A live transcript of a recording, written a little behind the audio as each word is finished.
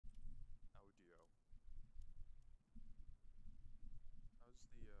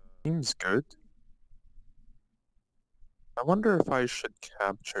Seems good. I wonder if I should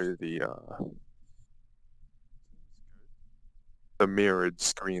capture the mirrored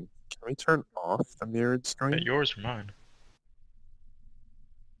screen. Can we turn off the mirrored screen? Yours or mine?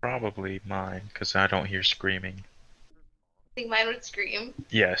 Probably mine, because I don't hear screaming. I think mine would scream.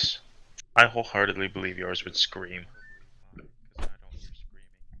 Yes. I wholeheartedly believe yours would scream.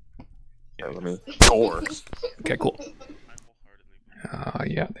 Yeah, let me. Or. Okay, cool.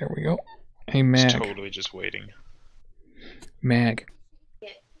 Yeah, there we go. Hey, Mag. It's totally just waiting. Mag.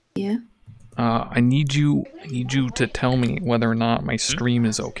 Yeah. I need you to tell me whether or not my stream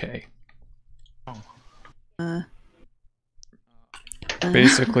is okay.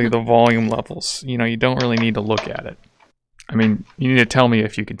 Basically, the volume levels. You know, you don't really need to look at it. I mean, you need to tell me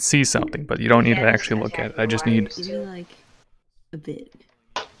if you can see something, but you don't need to actually look at it. I just need... Maybe like a bit.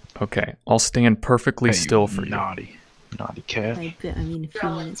 Okay, I'll stand perfectly still for you. Naughty cat. I mean, a few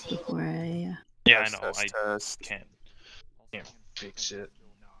minutes before I. Yeah, I know. I Test. can't fix it.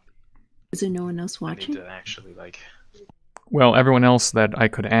 Is there no one else I watching? need to actually like. Well, everyone else that I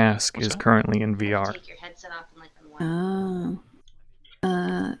could ask is currently in VR. Take your headset off and let them watch.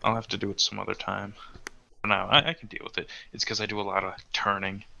 Oh. I'll have to do it some other time. For now, I can deal with it. It's because I do a lot of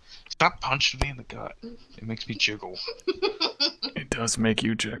turning. Stop punching me in the gut. It makes me jiggle. It does make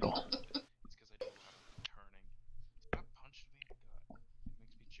you jiggle.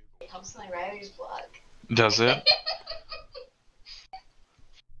 It helps my writer's block. Does it?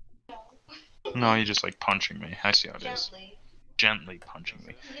 No, you just like punching me. I see how it is. Gently punching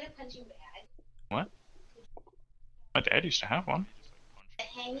me. You get a punching bag. What? My dad used to have one. A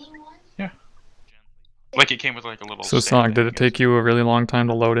hanging one? Yeah. Like it came with like a little. So, Sonic, did it take you a really long time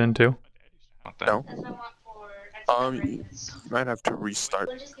to load into? Not that. No. That's what I want for. You might have to restart.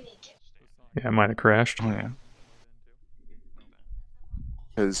 We'll just give me a gift. Yeah, it might have crashed. Oh yeah.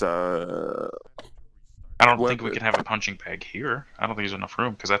 Because, I don't think we can have a punching bag here. I don't think there's enough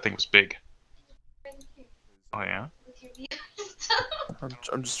room because that thing was big. Oh yeah. With your views.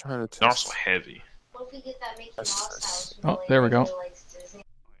 I'm just trying to test. They're also heavy. What if we get that Mickey That's- Mouse house? Oh, there we go.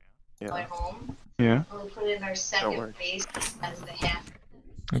 My home. Yeah. And we put it in our worry. second base as the half.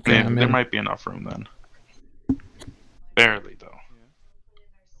 Okay, Yeah, I'm there in. might be enough room then. Barely though.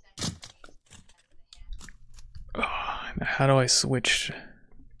 Now how do I switch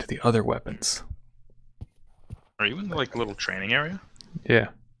to the other weapons? Are you in the like little training area? Yeah.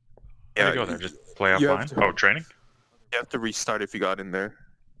 How Yeah, do you go there? Just play you have offline? to- Oh, training? You have to restart if you got in there.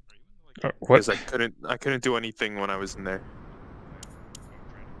 What? Because I couldn't do anything when I was in there.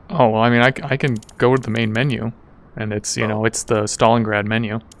 Oh, well, I mean, I can go to the main menu, and it's, you know, it's the Stalingrad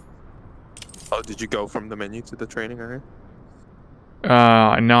menu. Oh, did you go from the menu to the training area?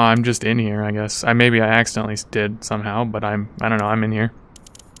 No, I'm just in here, I guess. Maybe I accidentally did somehow, but I don't know, I'm in here.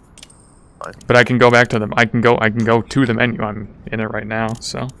 Fine. But I can go back to them. I can go to the menu. I'm in it right now,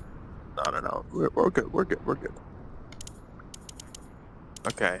 so. No. We're good. We're good.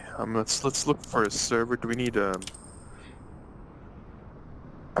 Okay. Let's look for a server. Do we need Are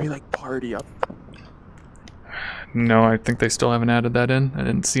we like party up? No, I think they still haven't added that in. I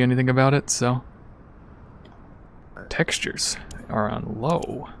didn't see anything about it, so. Textures are on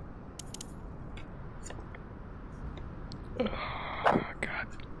low. Oh, God.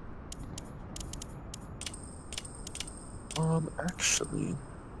 Actually,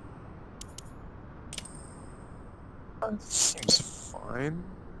 that seems fine.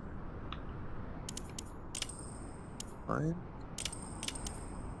 Fine.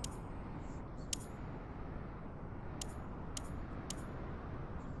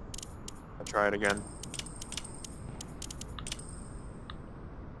 I'll try it again.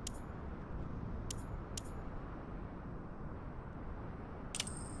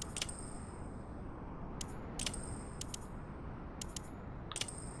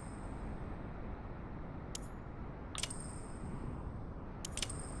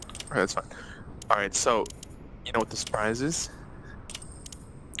 Alright, that's fine. Alright, so, you know what the surprise is?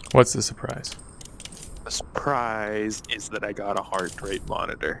 What's the surprise? The surprise is that I got a heart rate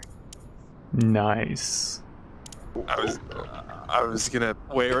monitor. Nice. I was gonna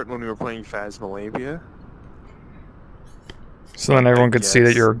wear it when we were playing Phasmophobia. So then everyone could see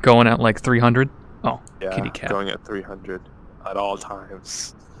that you're going at like 300? Oh, Yeah, kitty cat. going at 300 at all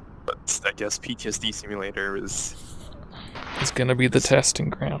times. But I guess PTSD simulator is It's gonna be the testing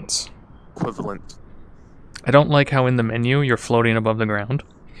grounds. equivalent. I don't like how in the menu you're floating above the ground.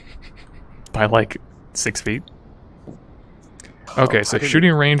 By like 6 feet. Okay, so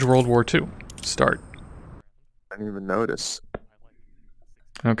shooting range World War II. Start. I didn't even notice.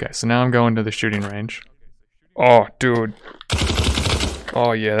 Okay, so now I'm going to the shooting range. Oh, dude.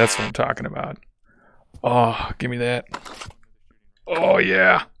 Oh yeah, that's what I'm talking about. Oh, give me that. Oh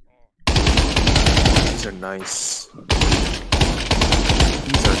yeah. These are nice.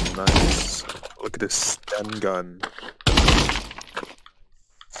 These are nice. Look at this stun gun. Oh,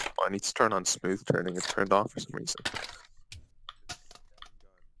 I need to turn on smooth turning. It's turned off for some reason.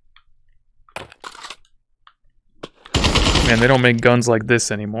 Man, they don't make guns like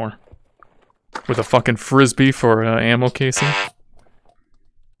this anymore. With a fucking frisbee for ammo casing.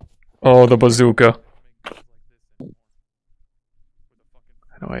 Oh, the bazooka. How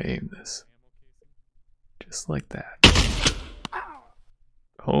do I aim this? Just like that.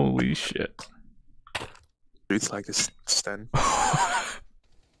 Holy shit. It's like this stun.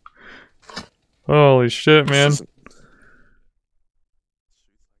 Holy shit, man. This is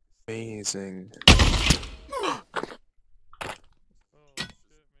amazing.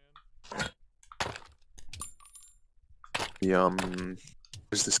 What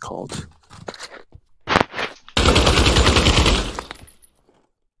is this called?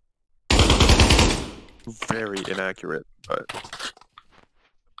 Very inaccurate, but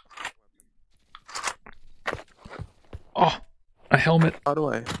Oh, a helmet. how do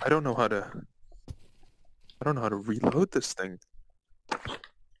I don't know how to reload this thing.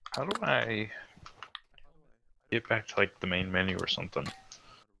 How do I get back to like the main menu or something?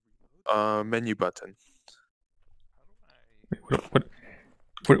 Menu button.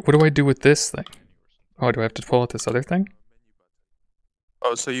 What do I do with this thing? Oh, do I have to pull out this other thing?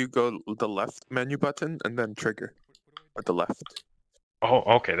 Oh, so you go the left menu button and then trigger at the left. Oh,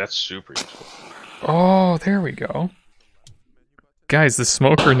 okay, that's super useful. Oh, there we go. Guys, the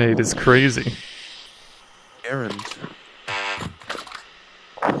smoke grenade is crazy. Errand.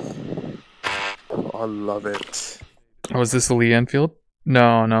 I love it. Oh, is this the Lee Enfield?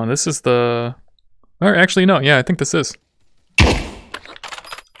 No, no, this is the... Or actually, no, yeah, I think this is.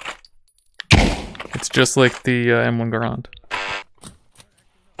 It's just like the M1 Garand.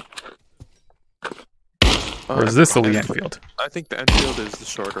 Or is this the Lee Enfield? I think the Enfield is the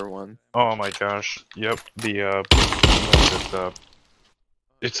shorter one. Oh my gosh. Yep.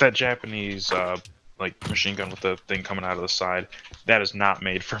 It's that Japanese like machine gun with the thing coming out of the side. That is not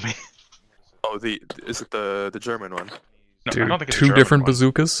made for me. Oh, is it the German one? No, Dude, I don't think it's a two German different one.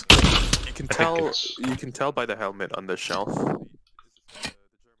 bazookas? You can I think tell. it's- You can tell by the helmet on the shelf.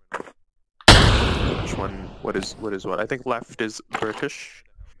 Which one? What is what? I think left is British.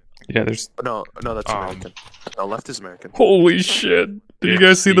 Yeah, there's... No, that's American. No, left is American. Holy shit! Did you It's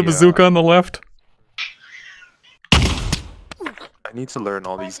guys see the the, bazooka on the left? I need to learn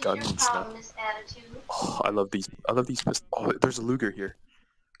all these What is your guns now. problem, this attitude? Oh, I love these pistols. Oh, there's a Luger here.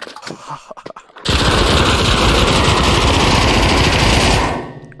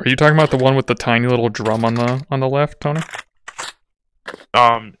 Are you talking about the one with the tiny little drum on the left, Tony?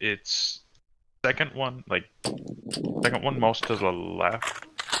 It's second one most to the left.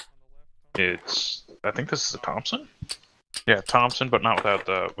 It's I think this is a Thompson. Yeah, Thompson, but not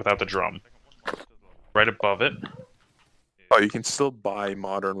without the drum. Right above it. Oh, you can still buy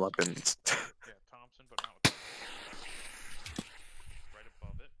modern weapons.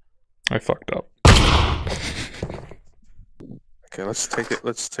 I fucked up. Okay, let's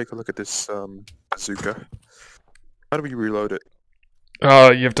take a look at this bazooka. How do we reload it?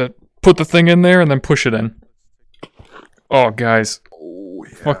 You have to put the thing in there and then push it in. Oh, guys. Oh,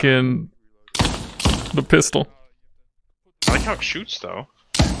 yeah. Fucking... the pistol. I like how it shoots though.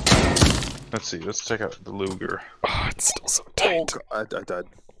 Let's see, let's check out the Luger. Oh, it's still so Oh, tight. God, I died.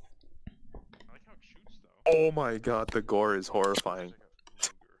 Oh my god, the gore is horrifying.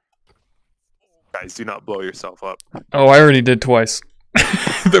 Guys, do not blow yourself up. Oh, I already did twice.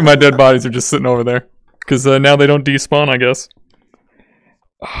 My dead bodies are just sitting over there. Because now they don't despawn, I guess.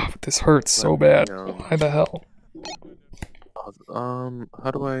 Oh, but this hurts so bad. Why the hell?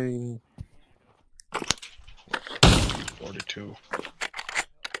 How do I... 42.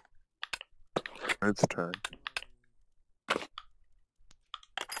 It's turn.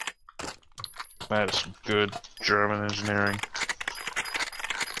 That is some good German engineering.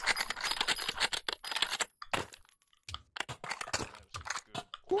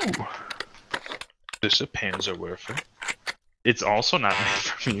 Ooh. This is a Panzerwerfer. It's also not made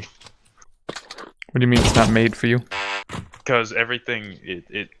for me. What do you mean it's not made for you? Because everything,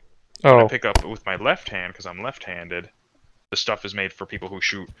 when I Oh, pick up with my left hand, because I'm left-handed, the stuff is made for people who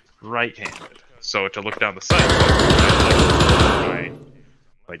shoot right-handed. So to look down the sight, I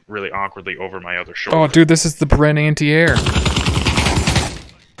like really awkwardly over my other shoulder. oh, dude, this is the Bren anti-air.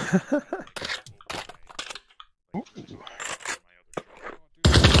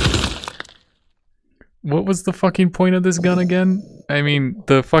 What was the fucking point of this gun again? I mean,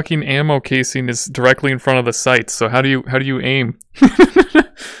 the fucking ammo casing is directly in front of the sights, so how do you aim?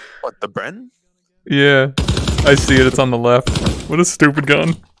 What, the Bren? Yeah, I see it. It's on the left. What a stupid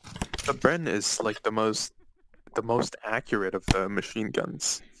gun. The Bren is like the most accurate of the machine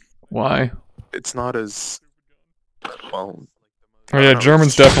guns. Why? It's not as well. Oh yeah,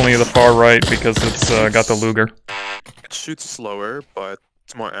 German's definitely the far right because it's got the Luger. It shoots slower, but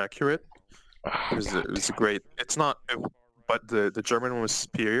it's more accurate. It was a great. It's not, but the German one was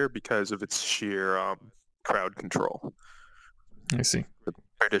superior because of its sheer crowd control. I see. The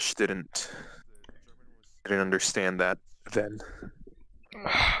British didn't understand that then.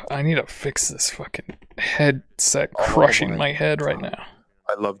 I need to fix this fucking headset crushing my head right now.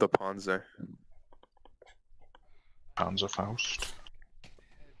 I love the Panzer. Panzerfaust.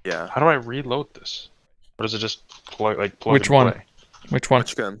 Yeah. How do I reload this? Or does it just plug Which and one? play? Which one?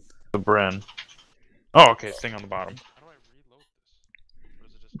 Which gun? The Bren. Oh, okay. Thing on the bottom.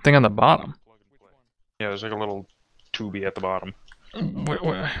 Thing on the bottom. Yeah, there's like a little tubey at the bottom.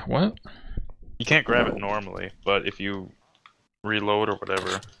 What? You can't grab it normally, but if you reload or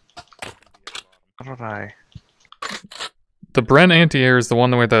whatever. How did I? The Bren anti-air is the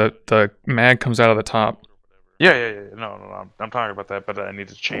one where the mag comes out of the top. Yeah. No. I'm talking about that, but I need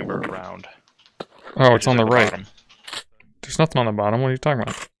to chamber around. Oh, it's on the right. Bottom. There's nothing on the bottom. What are you talking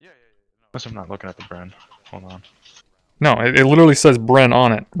about? Unless I'm not looking at the Bren. Hold on. No, it literally says Bren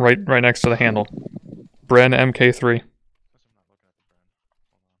on it, right next to the handle. Bren MK3.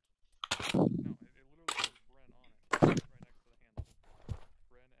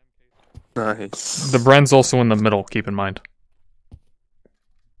 Nice. The Bren's also in the middle, keep in mind.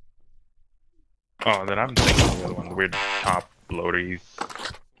 Oh, then I'm thinking of the other one, the weird top loadery.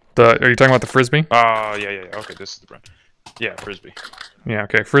 Are you talking about the Frisbee? Oh, yeah. Okay, this is the Bren. Yeah, Frisbee. Yeah,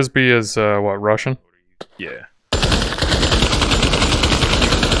 okay. Frisbee is, what, Russian? Yeah.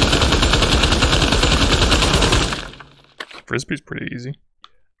 Frisbee's pretty easy.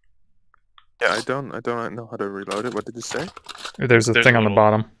 Yeah, I don't know how to reload it. What did you say? There's a thing on the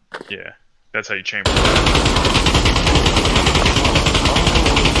bottom. Yeah, that's how you chamber.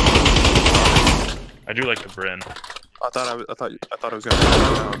 I do like the Bren. I thought it was gonna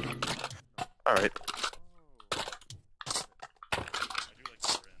go down. All right.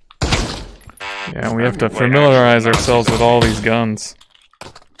 Yeah, we have to familiarize ourselves with all these guns.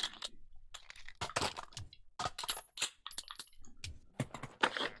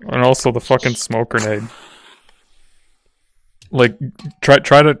 And also the fucking smoke grenade. Like, try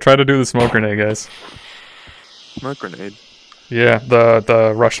to do the smoke grenade, guys. Smoke grenade. Yeah,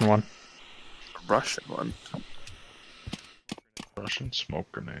 the Russian one. The Russian one. Russian smoke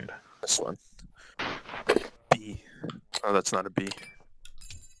grenade. This one. B. Oh, that's not a B.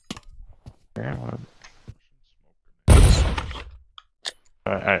 Yeah.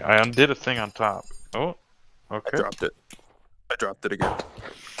 I undid a thing on top. Oh, okay. I dropped it again.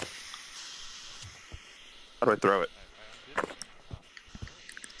 How do I throw it?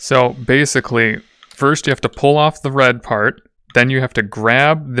 So basically, first you have to pull off the red part, then you have to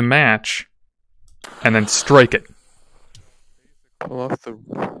grab the match, and then strike it. Pull off the.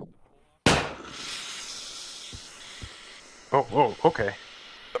 Oh, okay.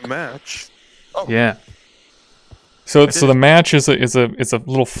 The match. Oh. Yeah. So the match is a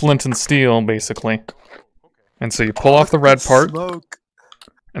little flint and steel basically, and so you pull off the red part, Smoke.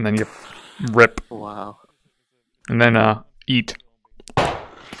 and then you rip, Wow. and then eat.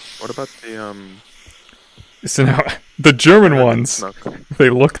 What about the So now the German ones, smoke? they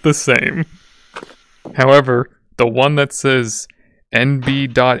look the same. However, the one that says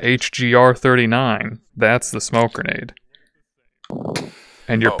NB.HGR39, that's the smoke grenade.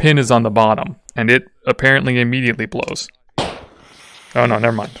 And your pin is on the bottom, and it apparently immediately blows. Oh no,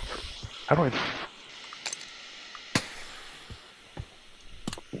 never mind. How do I...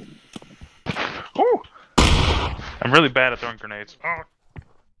 Oh! I'm really bad at throwing grenades. Oh.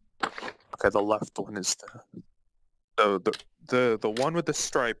 Okay, the left one is the one with the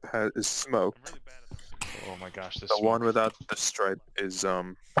stripe is smoked. Oh my gosh, this The smoke. one without the stripe is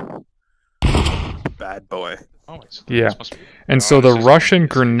bad boy. Oh, wait, so Yeah. this must be... And so the Russian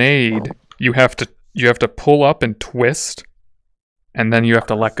grenade, you have to pull up and twist, and then you have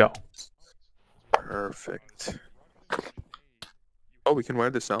to let go. Perfect. Oh, we can wear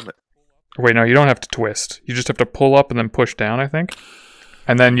this helmet. Wait, no, you don't have to twist. You just have to pull up and then push down, I think.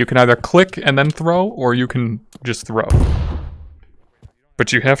 And then you can either click and then throw, or you can just throw.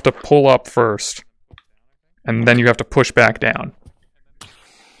 But you have to pull up first, and then you have to push back down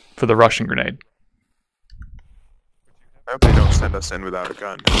for the Russian grenade. I hope they don't send us in without a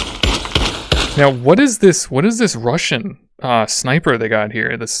gun. Now, what is this? What is this Russian sniper they got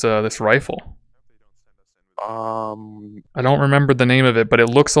here? This rifle. I don't remember the name of it, but it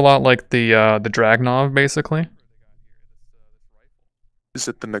looks a lot like the Dragunov, basically. Is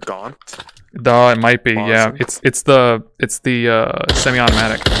it the Nagant? It might be. Yeah, Awesome. it's the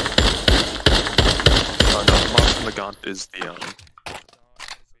semi-automatic. No, the Nagant is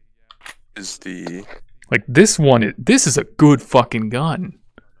the Like this one. This is a good fucking gun.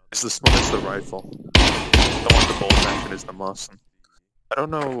 This one is the rifle. The one with the bolt action is the Mosin. I don't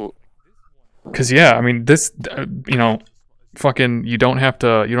know. Cause yeah, I mean this, you know, fucking you don't have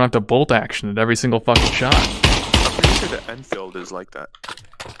to bolt action at every single fucking shot. I'm pretty sure the Enfield is like that.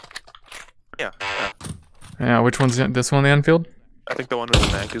 Yeah. Yeah, which one's this one? The Enfield? I think the one with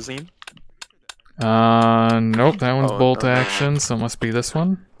the magazine. Nope, that one's bolt action, so it must be this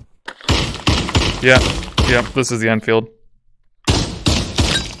one. Yeah, yep, this is the Enfield.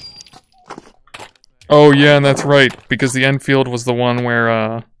 Oh yeah, and that's right, because the Enfield was the one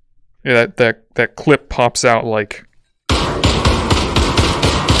where yeah, that clip pops out like.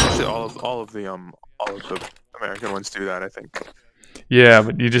 Actually, all of the American ones do that, I think. Yeah,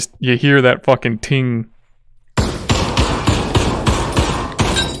 but you hear that fucking ting.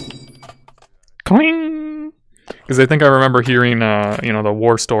 Cling! Because I think I remember hearing, you know, the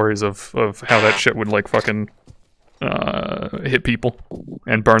war stories of how that shit would like fucking hit people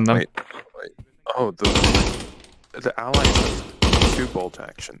and burn them. Wait. Oh, the Allies have 2 bolt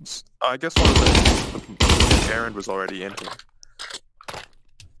actions. I guess one of the Baron was already in here.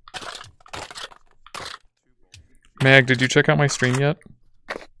 Mag, did you check out my stream yet?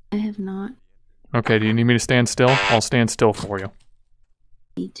 I have not. Okay, do you need me to stand still? I'll stand still for you.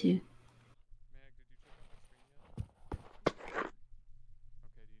 Need to.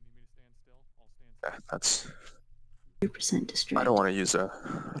 Yeah, that's. 100% distracted. I don't want to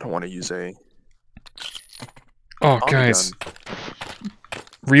use a. Oh, Tommy guys. gun.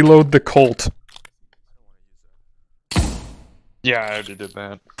 Reload the Colt. Yeah, I already did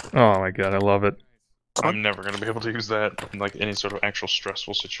that. Oh my god, I love it. I'm never gonna be able to use that in like any sort of actual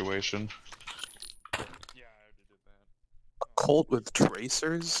stressful situation. A Colt with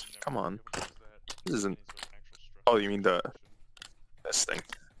tracers? Come on. This isn't. Oh, you mean this thing?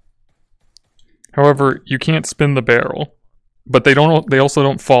 However, you can't spin the barrel, but they also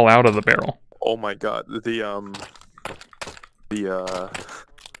don't fall out of the barrel. Oh my god, it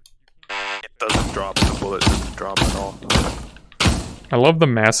doesn't drop, the bullet doesn't drop at all. I love the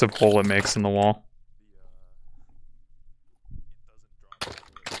massive hole it makes in the wall.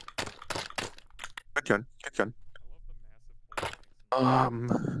 Good gun.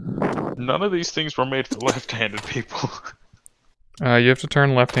 None of these things were made for left-handed people. You have to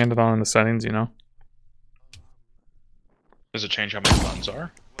turn left-handed on in the settings, you know? Does it change how many guns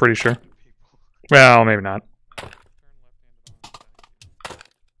are? Pretty sure. Well, maybe not.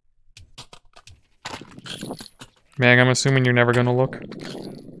 Mag, I'm assuming you're never gonna look.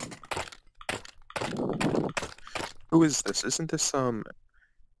 Who is this? Isn't this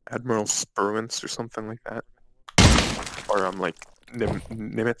Admiral Spurwints or something like that? Or like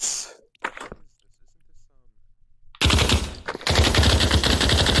Nimitz?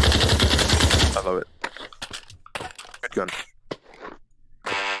 I love it. Good gun.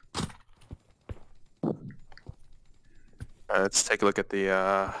 Let's take a look at the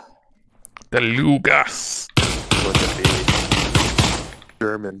Luger. look at the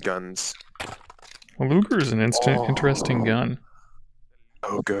German guns. Well, Luger is an interesting gun.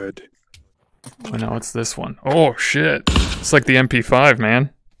 Oh, good. Oh no, it's this one. Oh shit! It's like the MP5, man.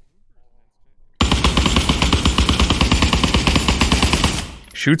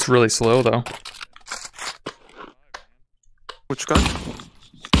 Shoots really slow though. Which gun?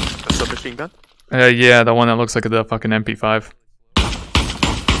 The submachine gun? Yeah, the one that looks like the fucking MP5.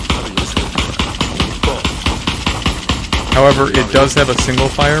 However, it does have a single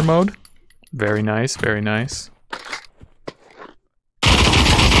fire mode. Very nice, very nice.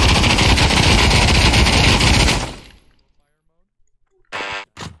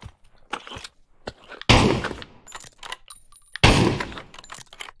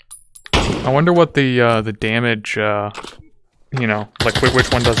 I wonder what the damage, you know, like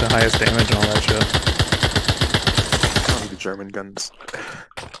which one does the highest damage and all that shit. Probably the German guns.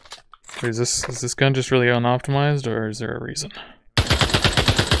 Is this gun just really unoptimized, or is there a reason?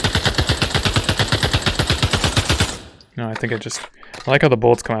 No, I think I like how the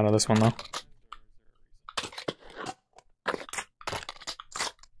bullets come out of this one though.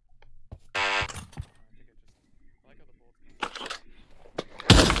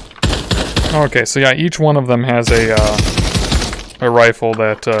 Okay, so yeah, each one of them has a a rifle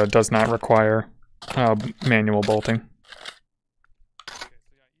that does not require manual bolting.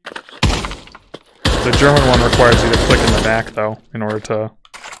 The German one requires you to click in the back, though, in order to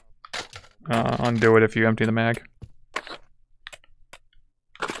undo it if you empty the mag.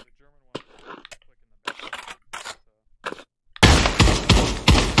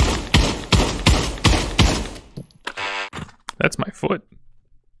 That's my foot.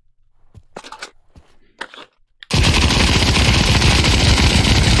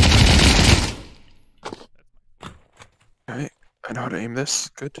 Alright, I know how to aim this.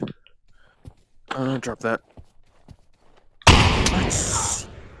 Good. Drop that. Nice.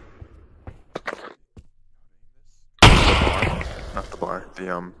 Not the bar.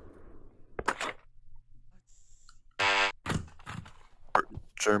 The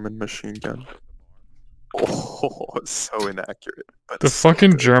German machine gun. Oh, it's so inaccurate. But The so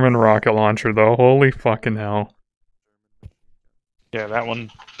fucking good. German rocket launcher, though. Holy fucking hell. Yeah, that one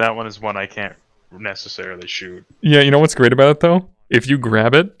is one I can't necessarily shoot. Yeah, you know what's great about it, though? If you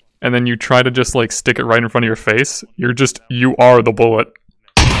grab it, and then you try to just, like, stick it right in front of your face, you are the bullet.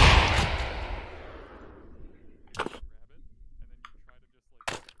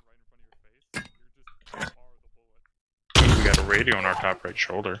 We got a radio on our top right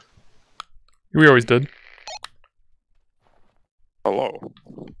shoulder. We always did. Hello.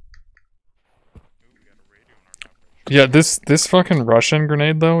 Yeah, this fucking Russian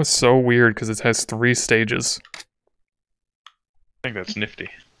grenade, though, is so weird because it has 3 stages. I think that's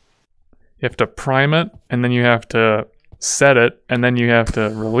nifty. You have to prime it, and then you have to set it, and then you have to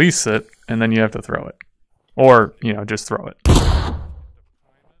release it, and then you have to throw it. Or, you know, just throw it.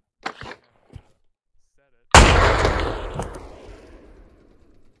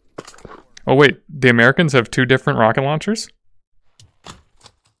 Oh wait, the Americans have 2 different rocket launchers?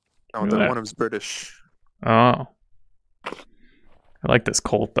 No, Look at that that. one was British. Oh. I like this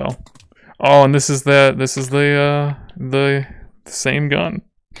Colt, though. Oh, and this is the same gun.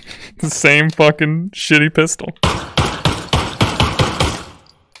 The same fucking shitty pistol.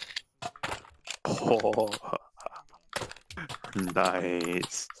 Oh,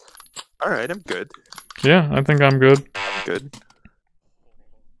 nice. Alright, I'm good. Yeah, I think I'm good. I'm good.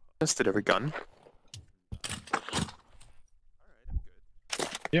 Tested every gun.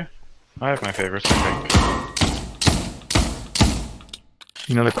 I have my favorites, I think.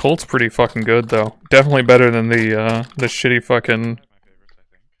 You know, the Colt's pretty fucking good, though. Definitely better than the shitty fucking,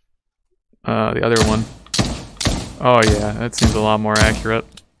 the other one. Oh yeah, that seems a lot more accurate.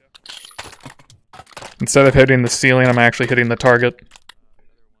 Instead of hitting the ceiling, I'm actually hitting the target.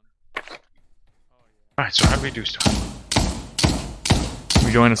 Alright, so how do we do stuff?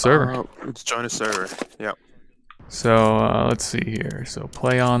 We join a server. Let's join a server. Yep. So, let's see here. So,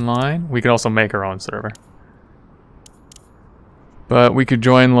 play online. We could also make our own server. But we could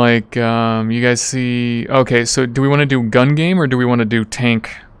join, like, you guys see... Okay, so do we want to do gun game or do we want to do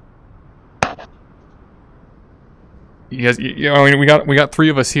tank? You guys, I mean, we got 3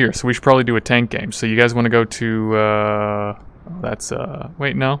 of us here, so we should probably do a tank game. So you guys want to go to, that's,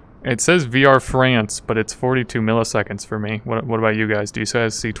 wait, no. It says VR France, but it's 42 milliseconds for me. What about you guys? Do you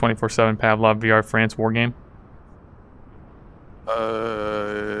guys see 24/7 Pavlov VR France war game?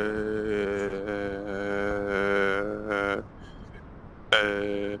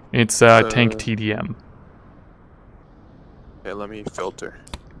 It's tank TDM. Okay, let me filter.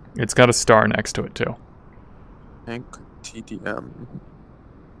 It's got a star next to it too. Tank TDM.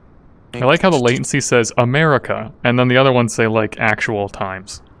 I like how the latency says America, and then the other ones say like actual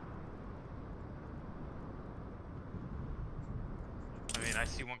times. I mean, I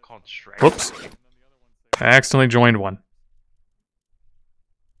see one called Shrek. Whoops. I accidentally joined one.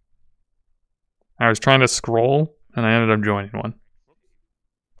 I was trying to scroll, and I ended up joining one.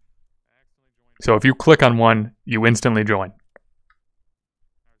 So if you click on one, you instantly join.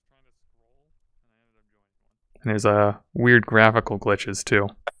 And there's weird graphical glitches too.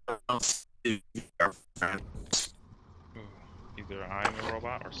 Ooh, either I'm a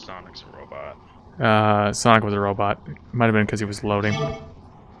robot or Sonic's a robot. Sonic was a robot. It might have been because he was loading.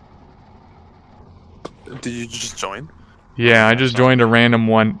 Did you just join? Yeah, I just joined a random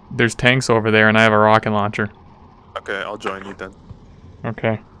one. There's tanks over there, and I have a rocket launcher. Okay, I'll join you then.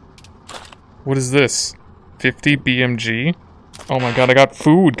 Okay. What is this? 50 BMG? Oh my god, I got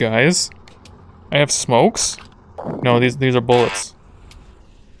food, guys. I have smokes? No, these are bullets.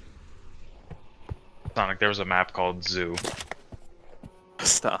 Sonic, there was a map called Zoo.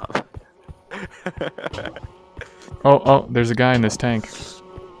 Stop. Oh, there's a guy in this tank.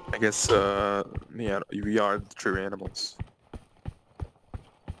 I guess, yeah, we are the true animals.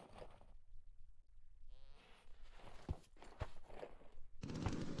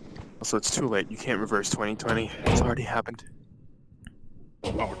 So it's too late. You can't reverse 2020. It's already happened.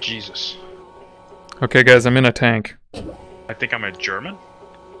 Oh, Jesus. Okay, guys, I'm in a tank. I think I'm a German?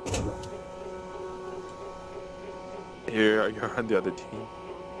 You're on the other team.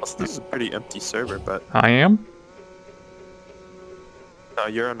 Also, this is a pretty empty server, but I am?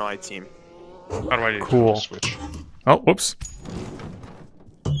 you're on my team. How do I do Cool. the switch? Oh, whoops.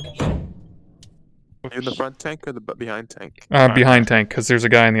 Are you in the front tank or the behind tank? Behind tank, because there's a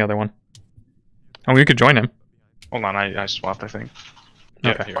guy in the other one. Oh, we could join him. Hold on, I swapped, I think.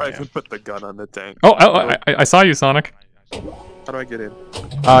 Yeah, Okay. here Or I I am. can put the gun on the tank. Oh, I saw you, Sonic. How do I get in?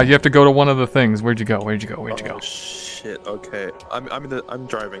 You have to go to one of the things. Where'd you go? Where'd you go? Where'd you Oh go? shit. Okay. I'm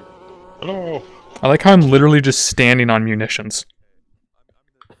driving. Hello. I like how I'm literally just standing on munitions.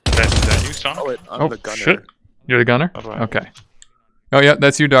 Is that you, Sonic? Oh wait, I'm Oh, the gunner. shit. You're the gunner? How do I- Okay. Oh, yeah,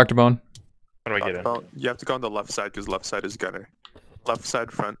 that's you, Dr. Bone. How do I get in? Oh, you have to go on the left side because left side is gunner. Left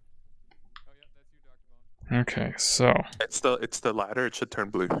side front. Okay, so... It's the ladder. It should turn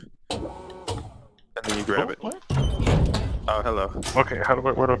blue. And then you grab it. What? Oh hello. Okay,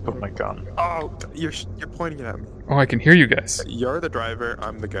 where do I put my gun? Oh, you're pointing it at me. Oh, I can hear you guys. You're the driver.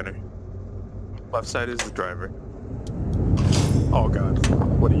 I'm the gunner. Left side is the driver. Oh god.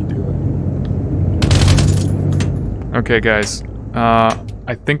 What are you doing? Okay, guys.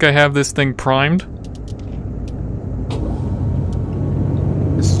 I think I have this thing primed.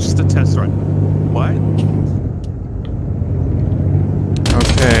 This is just a test run. What?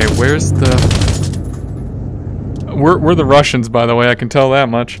 Okay, where's the... We're the Russians, by the way, I can tell that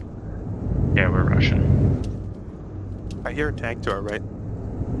much. Yeah, we're Russian. I hear a tank to our right.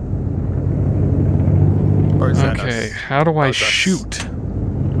 Or is that Okay, us? how do I that's- shoot?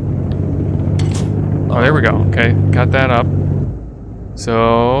 Oh, there we go. Okay, got that up.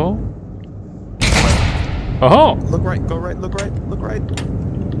 So... Oh! Look right, go right, look right, look right.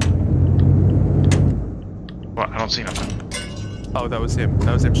 What? I don't see nothing. Oh, that was him.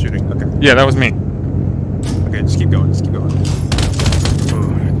 That was him shooting. Okay. Yeah, that was me. Okay, just keep going, just keep going.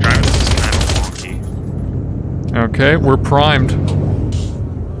 Ooh, driving this is kind of wonky. Okay, we're primed.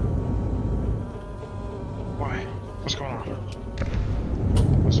 Why? What's going on?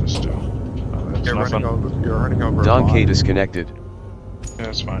 What's this do? Oh, that's You're nothing. running over a Don bot. K disconnected. Yeah,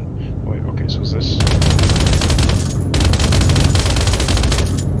 that's fine. Wait, okay, so is this...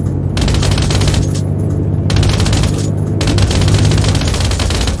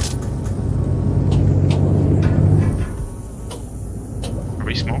 Are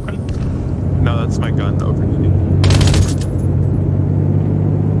we smoking? No, that's my gun overheating.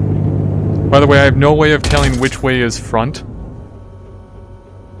 By the way, I have no way of telling which way is front.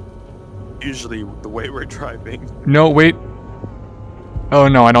 Usually the way we're driving. No, wait. Oh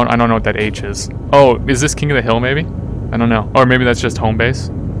no, I don't know what that H is. Oh, is this King of the Hill maybe? I don't know. Or maybe that's just home base.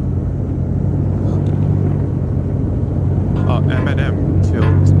 Eminem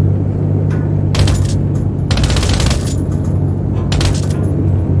killed.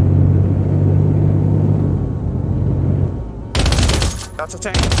 That's a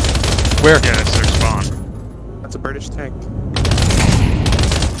tank. Where? Yeah, that's their spawn. That's a British tank.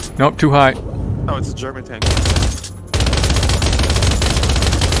 Nope, too high. Oh, it's a German tank.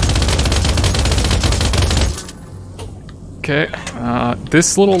 Okay,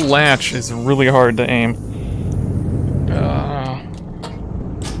 this little latch is really hard to aim.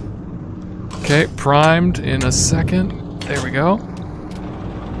 Okay, primed in a second. There we go.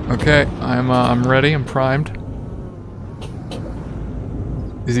 Okay, I'm ready. I'm primed.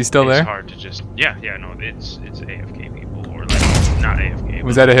 Is he still It's there? hard to just... Yeah, no, it's AFK people, or like, not AFK.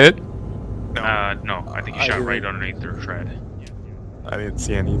 Was that a hit? No, I think he shot right underneath their tread. I didn't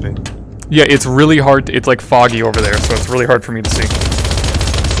see anything. Yeah, it's really hard. It's like foggy over there, so it's really hard for me to see.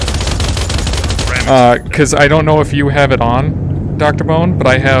 Because I don't know if you have it on, Dr. Bone, but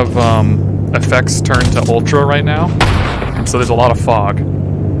I have effects turned to ultra right now, and so there's a lot of fog.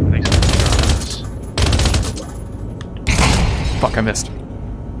 I think so. Fuck, I missed.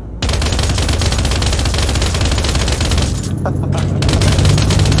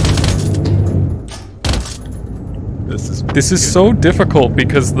 This is so difficult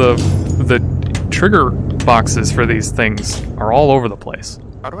because the trigger boxes for these things are all over the place.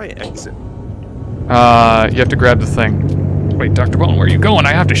 How do I exit? You have to grab the thing. Wait, Dr. Bone, where are you going?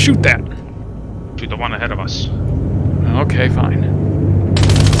 I have to shoot that. Shoot the one ahead of us. Okay, fine.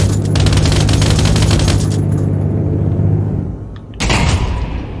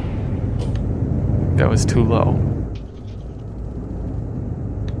 That was too low.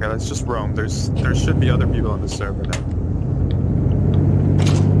 Okay, let's just roam. There should be other people on the server now.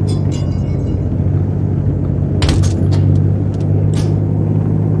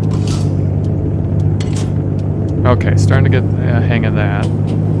 Okay, starting to get the hang of that.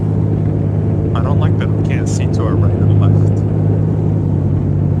 I don't like that we can't see to our right and left.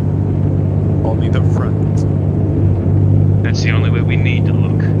 Only the front. That's the only way we need to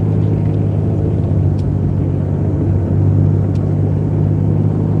look.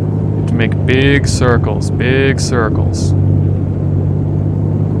 To make big circles, big circles.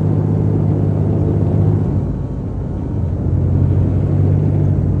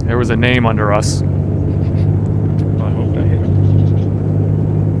 There was a name under us. Well, I hope I hit him.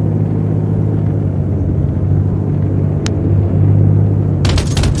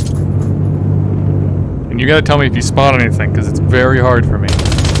 And you gotta tell me if you spot anything, because it's very hard for me.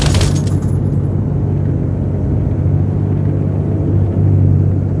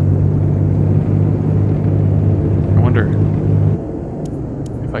 I wonder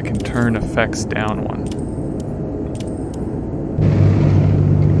if I can turn effects down one.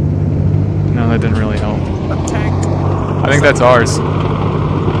 No, that didn't really help. A tank. I think that's ours.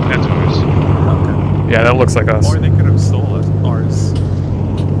 That's ours. Okay. Yeah, that looks like us. Or they could have stolen ours.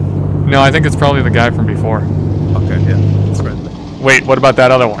 No, I think it's probably the guy from before. Okay, yeah, it's friendly. Wait, what about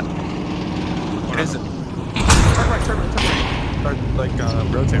that other one? What is it? Turn right, turn right, turn right. Or, like,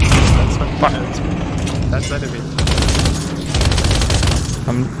 rotate. That's fine. Fuck. That's enemy.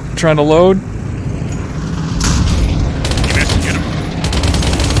 I'm trying to load. You missed, get him.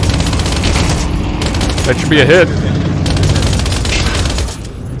 That should be a hit.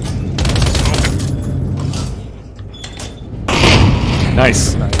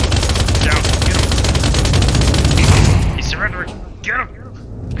 Nice. Down, get him. He's surrendering. Get him.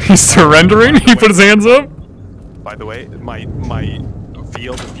 He's surrendering? He put his hands up? By the way, my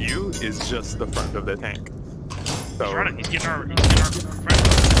field of view is just the front of the tank. So He's running. He's getting our friend.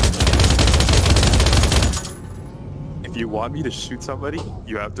 if you want me to shoot somebody,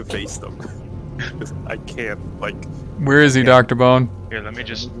 you have to face them. 'Cause I can't, like... Where is he, Dr. Bone? Here, let me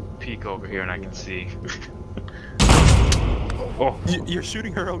just peek over here and I can see. Oh, You're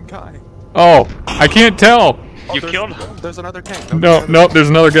shooting her own guy. Oh, I can't tell. Oh, you there's- killed him. There's another tank. No, nope, there's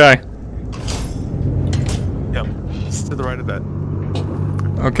another guy. Yep, just to the right of that.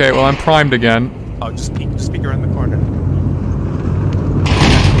 Okay, well, I'm primed again. Oh, just peek around the corner.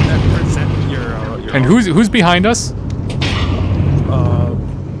 And present your And who's behind us?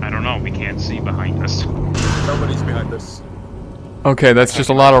 I don't know. We can't see behind us. Nobody's behind us. Okay, that's just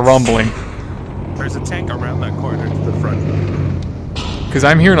a lot of rumbling. There's a tank around that corner to the front. Because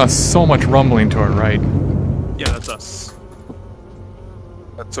I'm hearing so much rumbling to our right. Yeah, that's us.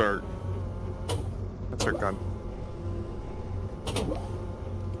 That's our gun.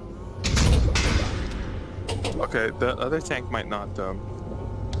 Okay, the other tank might not,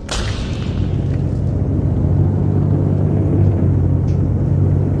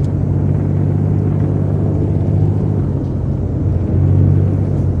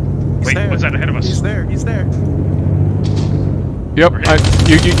 Wait, what's that ahead of us? He's there, he's there. Yep,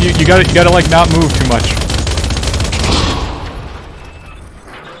 you gotta like not move too much.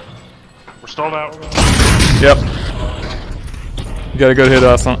 We're stalled out. Yep. You got a good hit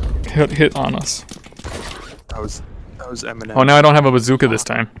on us. That was Eminem. Oh, now I don't have a bazooka this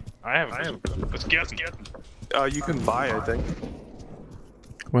time. I have. Let's get. You can buy, I think.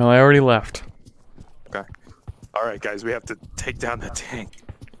 Well, I already left. Okay. Alright, guys, we have to take down the tank.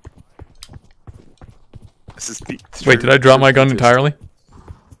 This is Wait, did I drop my gun entirely?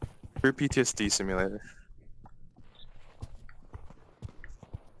 True PTSD simulator.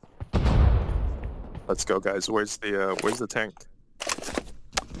 Let's go, guys. Where's the tank?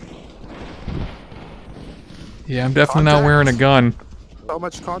 Yeah, I'm definitely not wearing a gun. So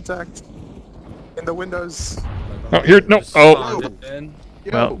much contact in the windows. Oh, here, no. Oh.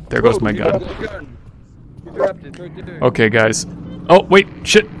 Well, there goes my gun. Okay, guys. Oh, wait,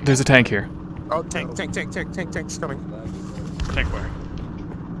 shit. There's a tank here. Oh, tank's coming. Tank where?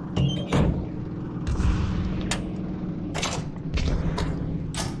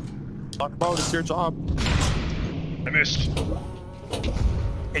 Talk about it's your job. I missed.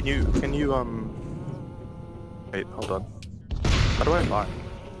 Can you wait, hold on. How do I buy?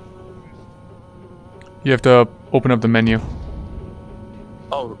 You have to open up the menu.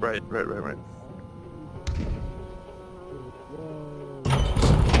 Oh, right.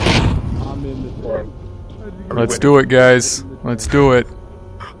 Let's do it, guys. Let's do it.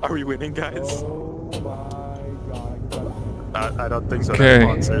 Are we winning, guys? I don't think so. Okay. That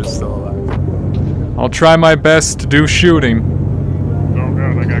monster is still alive. I'll try my best to do shooting. Oh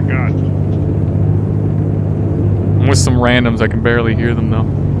god, I got got. I'm with some randoms. I can barely hear them though.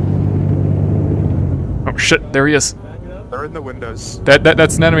 Oh shit! There he is. They're in the windows.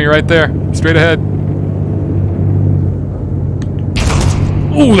 That's an enemy right there. Straight ahead.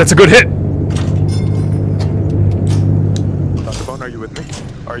 Ooh, that's a good hit. Dr. Bone, are you with me?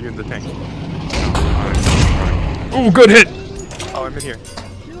 Are you in the tank? Ooh, good hit. Oh, I'm in here.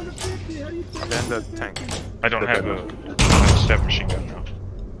 I'm in the tank. I don't have a step machine gun now.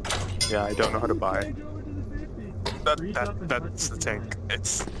 Yeah, I don't know how to buy. That's the tank.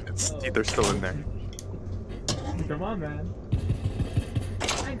 It's either still in there. Come on, man.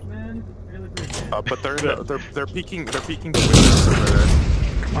 Thanks, man. Really appreciate it. But they're peeking the windows over there.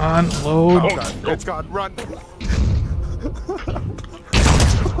 Come on, load. Oh god, it's gone. Run.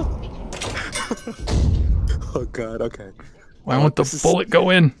 Oh god. Okay. Why won't the bullet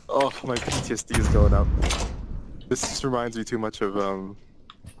go in? Oh, my PTSD is going up. This just reminds me too much of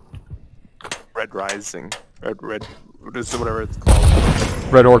Red Rising. Red. What is it? Whatever it's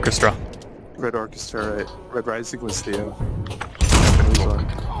called. Red Orchestra. Red Orchestra, right? Red Rising was the Japanese one.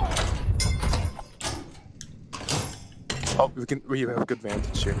 Oh, we have a good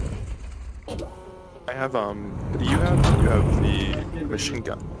vantage here. I have what do you have? You have the machine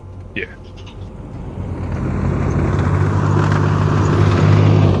gun. Yeah.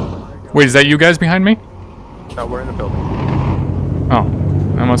 Wait, is that you guys behind me? No, we're in the building. Oh,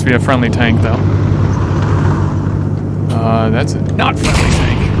 that must be a friendly tank, though. That's a not friendly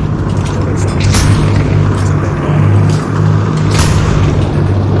tank. Yeah, that's not.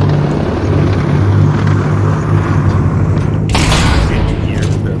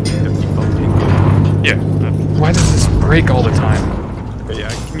 Yeah. Why does this break all the time? Okay, yeah,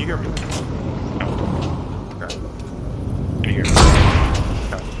 can you hear me? Okay. Can you hear me?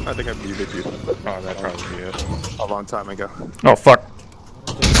 I think I muted you Oh, that'd probably be it. a long time ago. Oh, fuck.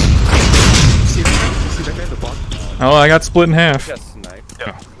 See that guy in the fog? Oh, I got split in half.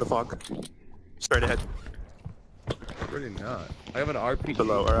 Yeah, the fog. Straight ahead. Really not. I have an RPG.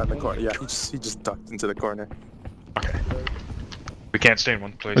 Below, around the corner. Yeah, he just ducked into the corner. Okay. We can't stay in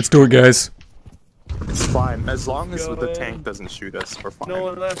one place. Let's do it, guys. It's fine. As long as the Going. tank doesn't shoot us, we're fine. No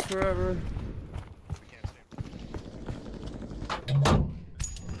one lasts forever.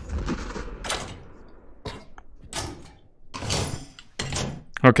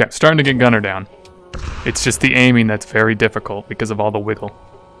 Okay, starting to get Gunner down. It's just the aiming that's very difficult because of all the wiggle.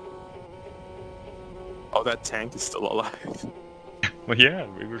 Oh, that tank is still alive. Well, yeah,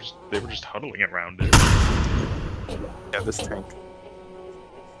 they were just huddling around it. Yeah, this tank.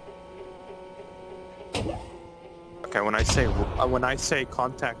 Okay, when I say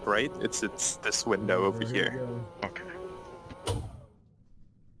contact right, it's this window over here. Okay.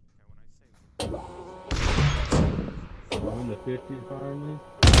 I'm in the 50s finally.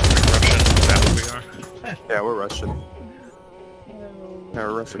 Russian, is that what we are? Yeah, we're Russian. Yeah,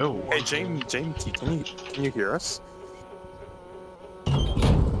 we're Russian. No. Hey, James T, can you hear us?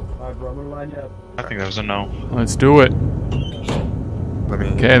 Alright, bro, I'm gonna line you up. I think that was a no. Let's do it. Let me.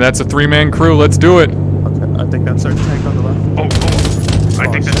 Okay, that's a 3-man crew. Let's do it. Okay, I think that's our tank on the left. Oh, I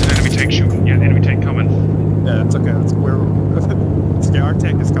think that's an enemy tank shooting. Yeah, enemy tank coming. Yeah, it's okay. Yeah, our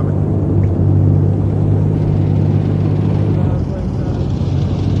tank is coming.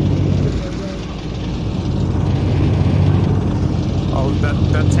 Oh, that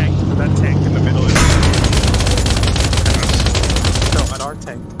tank in the middle is. No, at our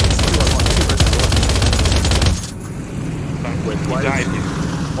tank. It's 2 versus 1. Wait,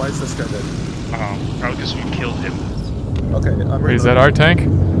 why is this guy dead? Probably because we killed him. Okay, I'm Wait, is that our tank?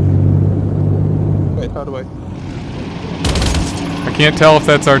 Wait, how do I? I can't tell if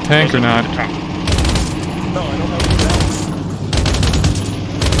that's our tank or not. Top. No, I don't have the balance.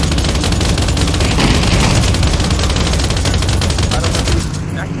 I don't have the.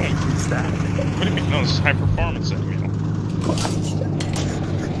 I can't use that. What do you mean? No, this is high performance enemy.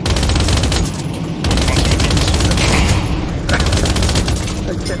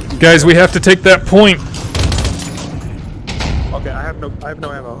 Guys, we have to take that point. Okay, I have no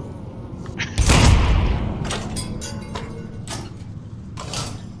ammo.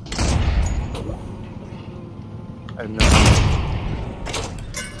 And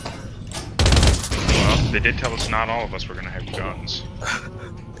Well, they did tell us not all of us were gonna have guns.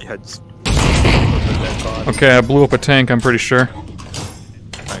 yeah, just. Okay, I blew up a tank, I'm pretty sure.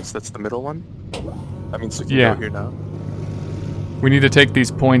 Nice, that's the middle one. That means we can Yeah. go here now. We need to take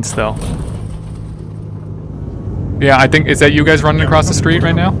these points, though. Yeah, I think, is that you guys running across the street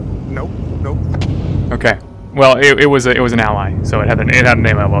right now? Nope, nope. Okay. Well, it was an ally, so it had a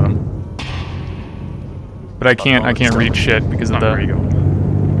name above him. But I can't read shit because of Where you the. go?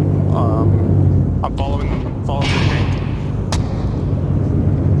 I'm following the tank.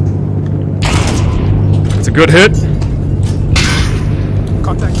 It's a good hit.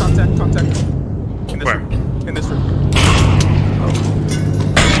 Contact. In this Where? room. In this room. Oh.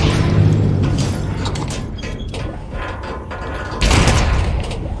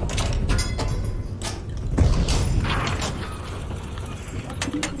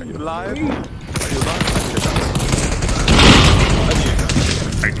 Are you alive? Are you alive?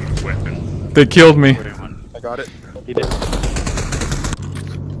 I need a weapon. They killed me. gun. I got it. He did.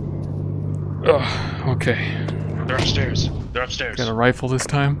 Ugh, okay. They're upstairs. They're upstairs. Got a rifle this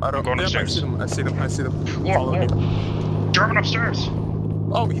time. I don't. Going Yep, upstairs. I see them. I see them. Whoa, Follow me. German upstairs.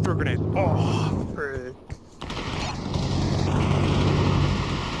 Oh, he threw a grenade. Oh, frick.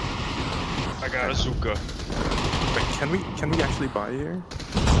 I got a Zuka. Wait, can we actually buy here?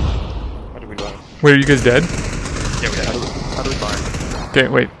 How do we buy? Wait, are you guys dead? Yeah, we got it. How do we buy? Okay,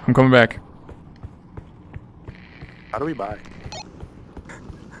 wait. I'm coming back. How do we buy?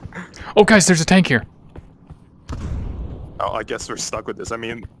 Oh, guys, there's a tank here. Oh, I guess we're stuck with this. I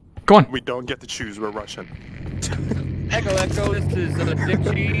mean, Go on. we don't get to choose. We're Russian. Echo, this is Dick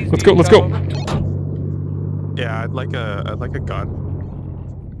Cheese. Let's go. Let's go. Yeah, I'd like a gun.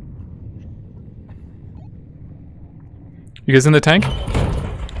 You guys in the tank?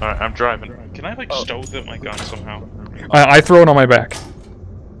 Alright, I'm driving. Can I, like, stow my gun somehow? I throw it on my back.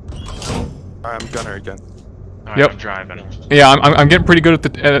 I'm gunner again. Alright, Yep. I'm driving. Yeah, I'm getting pretty good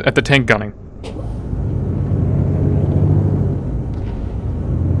at the tank gunning.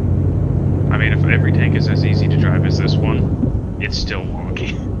 I mean, if every tank is as easy to drive as this one, it's still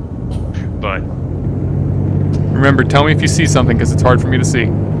wonky. But Remember, tell me if you see something, because it's hard for me to see.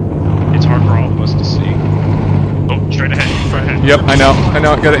 it's hard for all of us to see. Oh, straight ahead, straight ahead. Yep, I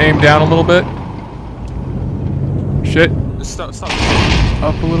know. Gotta aim down a little bit. Shit. Stop.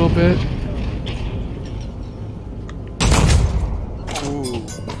 Up a little bit. Ooh.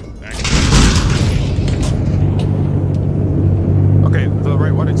 Okay, the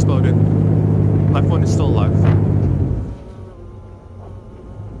right one exploded. Left one is still alive.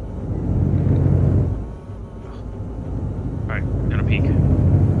 Alright, gonna peek.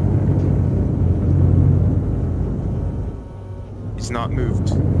 He's not moved.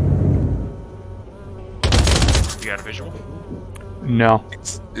 You got a visual? No.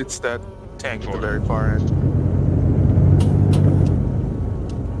 It's that tank at the very far end.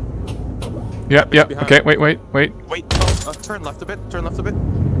 Yep. behind. Okay, wait. Wait, turn left a bit.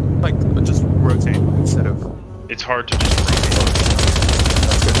 Like, just rotate instead of... It's hard to just rotate.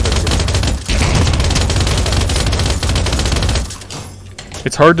 That's good.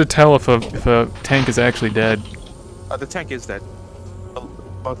 It's hard to tell if a tank is actually dead. The tank is dead.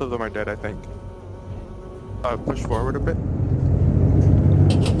 Both of them are dead, I think. Push forward a bit.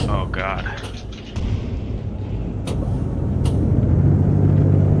 Oh god.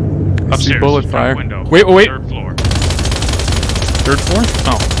 I see Upstairs, bullet front fire. window. Wait. Third floor. Third floor?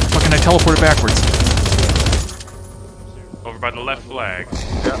 Oh, fucking! I teleported backwards. Over by the left flag.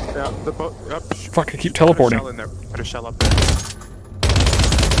 Yeah, the boat. Yep. Fuck! I keep teleporting. Put a shell in there. Put a shell up there.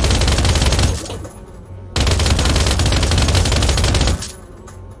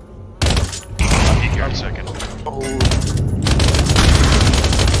 I'll peek here in a second. Oh.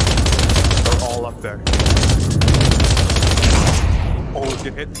 They're all up there. Oh,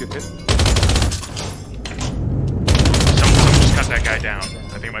 good hit. Someone just cut that guy down. I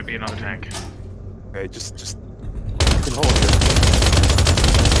think it might be another tank. Okay, just you can hold it.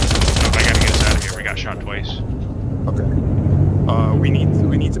 No, I gotta get us out of here. We got shot twice. Okay. We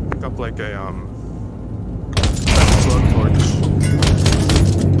need to pick up like a float torch.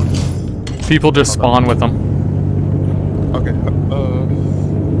 People just spawn with them. Okay. Do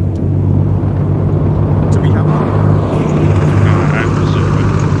we have one? No, I presume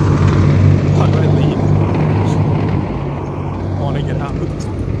How do I leave? I want to get out.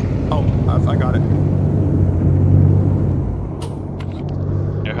 Oh, I got it.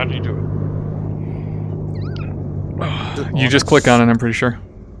 Yeah, how do you do it? You just click on it. I'm pretty sure.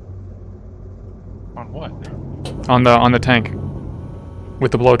 On what? On the tank.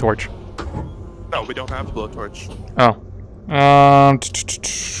 With the blowtorch. No, we don't have a blowtorch. Oh.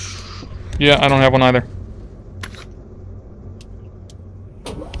 Yeah, I don't have one either.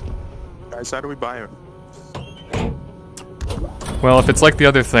 Guys, how do we buy it? Well, if it's like the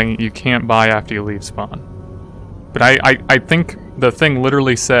other thing, you can't buy after you leave spawn. But I think the thing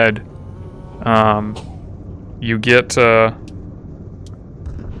literally said, you get, I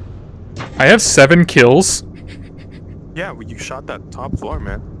have 7 kills. Yeah, well, you shot that top floor,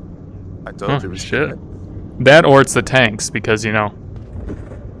 man. I told you it was shit. good. That or it's the tanks, because, you know.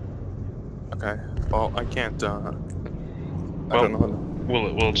 Okay. Well, I can't, I Well, don't know.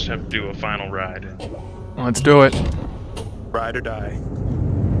 we'll just have to do a final ride. Let's do it. Ride or die.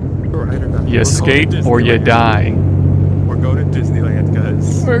 Ride or die. You skate or you die. We're going to Disneyland,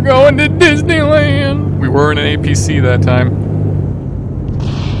 guys. We're going to Disneyland. We were in an APC that time.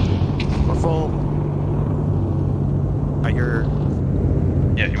 We're full. I hear...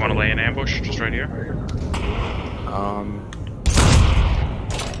 Yeah, You want to lay an ambush just right here? Well,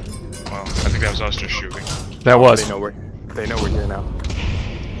 Well, I think that was us just shooting. That was. They know we're here now.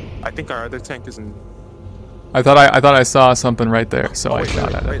 I think our other tank is in. I thought I saw something right there, so I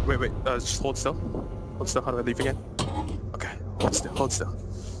shot at it. Wait. Just hold still. Hold still. How do I leave again? Okay. Hold still. Hold still.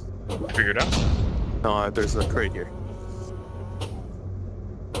 Figured out? No, there's a crate here.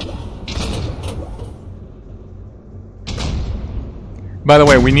 By the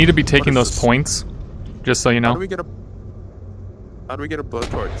way, we need to be taking What is those this? points, just so you How know. do we get a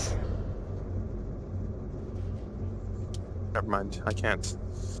blowtorch? Never mind. I can't.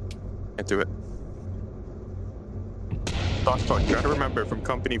 Can't do it. Dogpug, you gotta remember from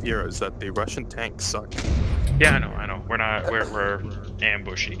Company of Heroes that the Russian tanks suck. Yeah, I know. We're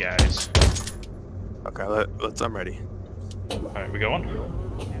ambushy guys. Okay, let's. I'm ready. Alright, we going?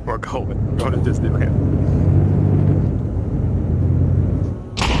 We're going to Disneyland.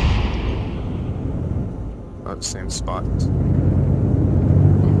 Oh, the same spot.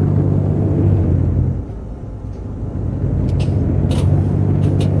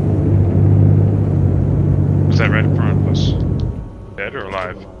 Was that right in front of us? Dead or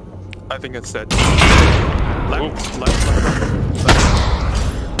alive? I think it's dead. Ooh. Left.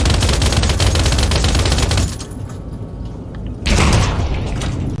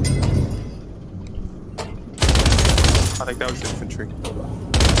 I think that was infantry.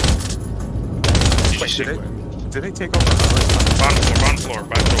 Did they take over? Bottom floor.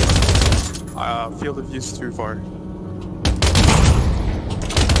 Field of view's too far.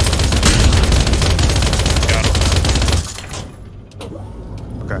 Got him.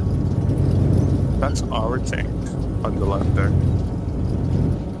 Okay. That's our tank on the left there.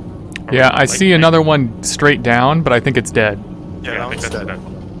 Yeah, I see another one straight down, but I think it's dead. Yeah, I think that's dead. dead.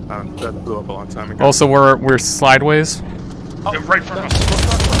 That blew up a long time ago. Also, we're sideways. Oh, Right in front of us.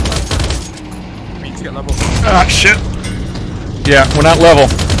 We need to get level. Ah, shit. Yeah, we're not level.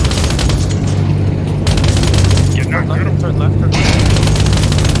 Yeah, no, got him. Turn left.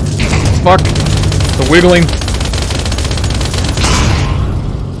 Fuck. The wiggling.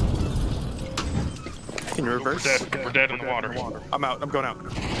 Can you reverse? We're dead in the water. I'm out. I'm going out.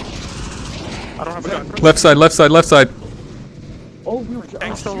 I don't have a gun. Left side.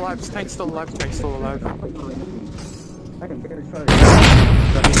 Tank's still alive. Tank's still alive. Tank's dead.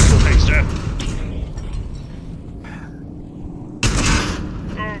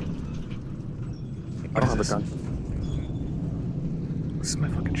 I don't have a gun. This is my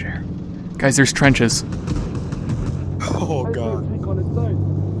fucking chair. Guys, there's trenches. Oh god.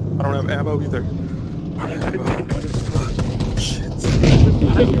 I don't have ammo either. Shit.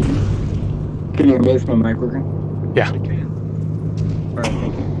 Can you erase my mic working? Yeah. Alright,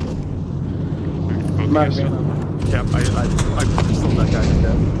 thank you. Yep, I still that guy to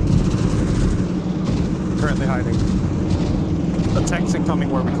death. Currently hiding. The tank's incoming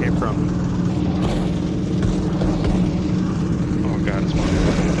where we came from. Oh god, it's one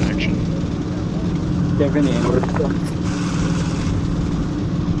connection. Do you have any ammo still?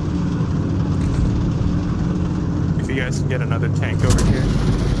 If you guys can get another tank over here,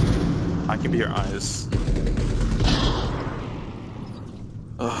 I can be your eyes.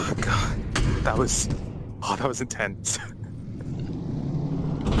 Oh god, that was intense.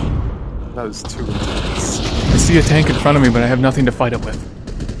 That was too intense. I see a tank in front of me, but I have nothing to fight it with.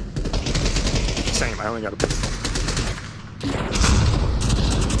 Same, I only got a pistol.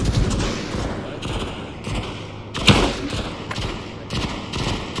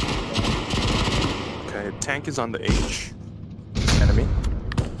 Okay, tank is on the H. Enemy?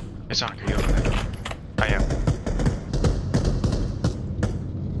 It's not gonna go. I am.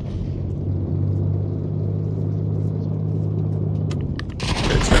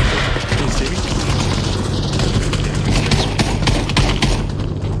 Okay, it's right there. Can you see me?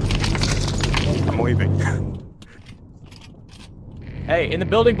 I'm waving. Hey, in the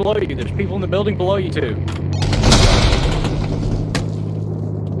building below you, there's people in the building below you too.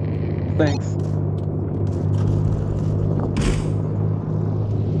 Thanks.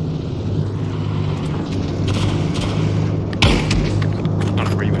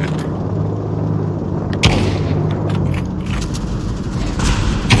 Where you at?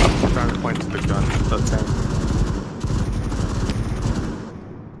 I'm trying to point to the gun. The tank.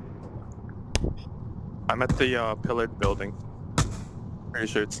 I'm at the pillared building. Pretty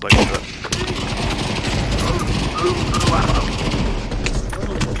sure it's like that.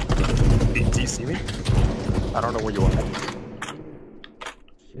 Do you see me? I don't know where you are.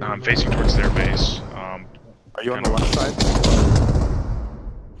 I'm facing towards their base. Are you on the left side?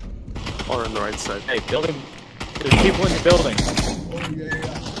 Or on the right side? Hey, building. There's people in the building.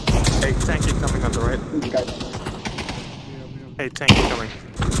 There's a guy. Hey, tank coming.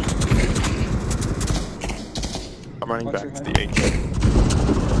 I'm running Watch back your to head. the H.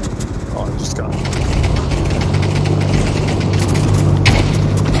 Oh, I just got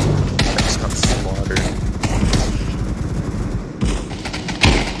slaughtered.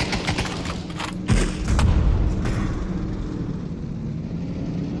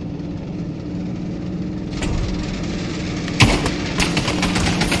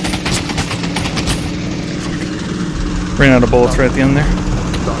 Ran out of bullets right at the end there. Hey,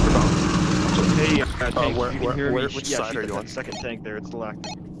 tank, where- you can hear where- me. which Yeah, side shoot are you that on? second tank there. It's the left.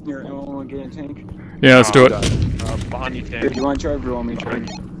 Here, anyone want to get a tank? Yeah, let's do it. Behind you, Here, tank. do you want to charge or want me to charge?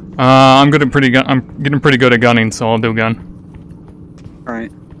 I'm good at I'm getting pretty good at gunning, so I'll do gun.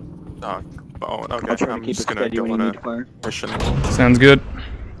 Alright. Oh, okay. I'll try to I'm keep it just gonna steady go when on you a need to fire. mission. Sounds good.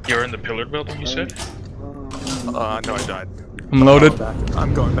 You're in the pillared building, you said? No, I died. I'm loaded.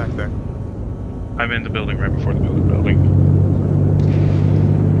 I'm going back there. I'm in the building right before the pillared building.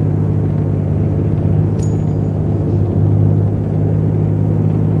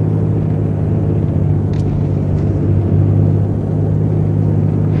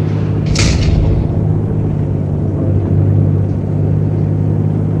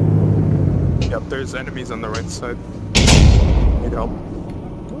 Yep, there's enemies on the right side. Need help.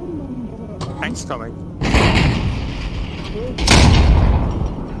 Tank's coming.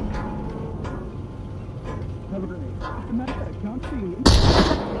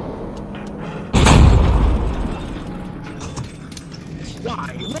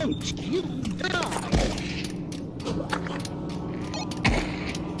 Why won't you die?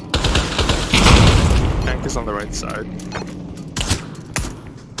 Tank is on the right side.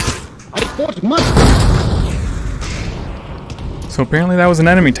 I fought much. So apparently that was an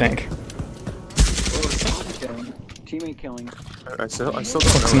enemy tank. Teammate killing. I still don't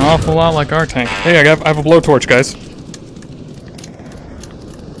Looks an know. awful lot like our tank. Hey, I have a blowtorch, guys.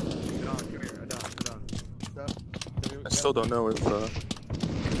 I still don't know if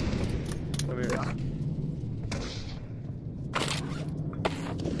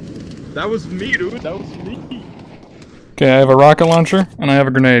That was me, dude. That was me. Okay, I have a rocket launcher and I have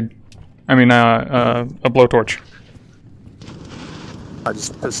a grenade. I mean, a blowtorch. I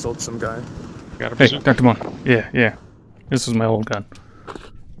just pistoled some guy. Got a Hey, bazooka. Dr. Mon. Yeah. This is my old gun.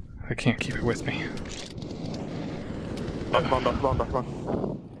 I can't keep it with me. Come on.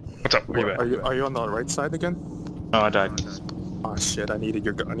 What's up? Where you at? Are you on the right side again? Oh, I died. Oh shit! I needed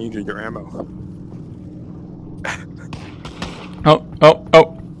your ammo.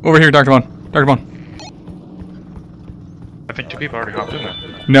 Oh! Over here, Dr. Mon. Dr. Mon. I think two people already hopped in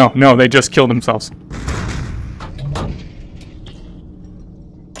there. No, they just killed themselves.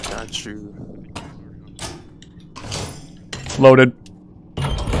 Got you. Loaded.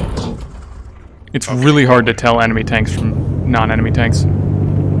 It's really hard to tell enemy tanks from non-enemy tanks.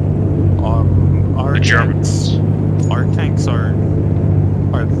 Our The Germans. Our tanks are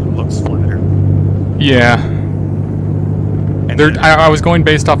looks flatter. Yeah. And I was going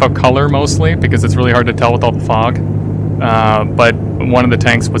based off of color mostly because it's really hard to tell with all the fog. But one of the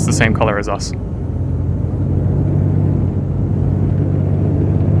tanks was the same color as us.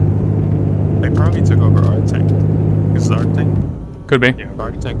 They probably took over our tank. This is our tank. Could be. Yeah,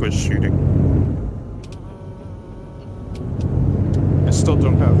 our tank was shooting. I still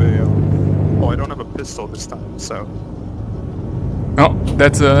don't have a. Oh, I don't have a pistol this time. So. Oh,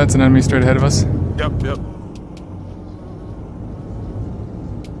 that's an enemy straight ahead of us. Yep.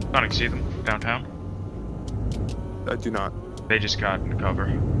 Sonic, see them downtown? I do not. They just got into cover.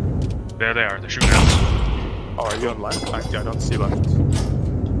 There they are. They're shooting out. Oh, are you on left? I don't see left.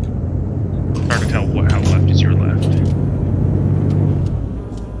 Hard to tell how left is your left.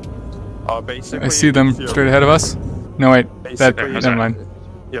 Basically. I see them if you're- straight ahead of us. No, wait. That, basically, never mind.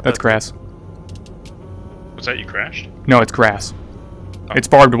 Yep, That's grass. Was that you crashed? No, it's grass. It's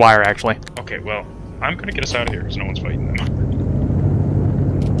barbed wire, actually. Okay, well, I'm gonna get us out of here because no one's fighting them.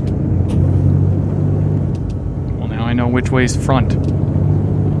 Well, now I know which way's front.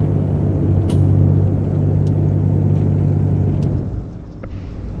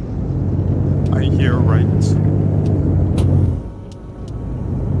 I hear right.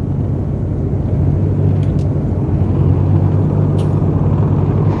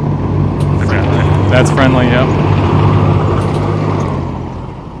 That's friendly, yep.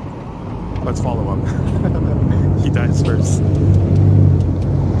 Let's follow him. He dies first.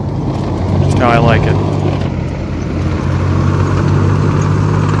 Just how I like it.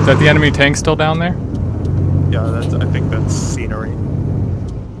 Is that the enemy tank still down there? Yeah, I think that's scenery.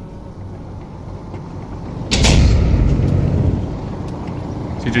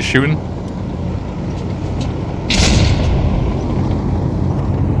 Is he just shooting?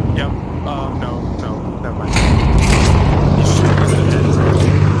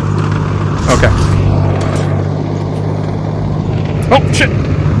 shit!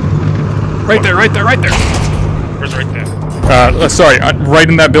 Right there, right there, right there! Where's right there? Sorry, right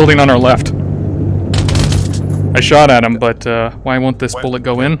in that building on our left. I shot at him, but why won't this bullet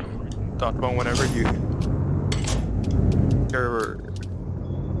go in? Talk about whenever you.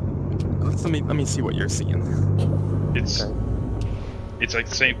 Let me see what you're seeing. It's like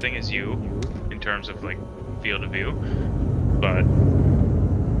the same thing as you in terms of like field of view, but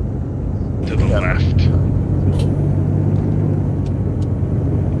to the left.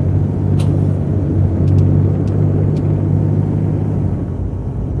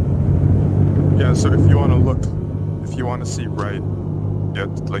 Yeah, so if you want to look, if you want to see right, you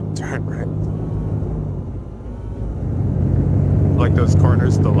have to like turn right. Like those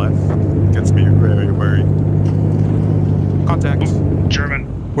corners to the left gets me very worried. Contact. Ooh, German.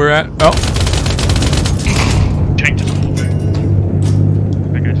 We're at. Oh. Tanked it. I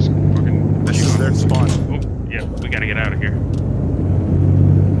think I just fucking. This is their spawn. Oh, yeah, we gotta get out of here.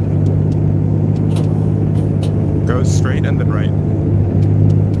 Go straight and then right.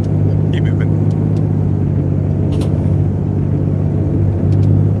 Keep moving.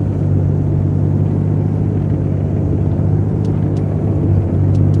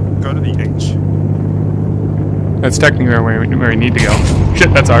 Go to the H. That's technically where we need to go.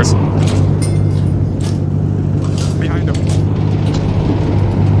 Shit, that's ours. Behind him.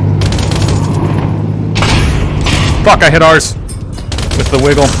 Fuck, I hit ours. With the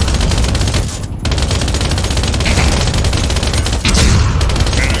wiggle.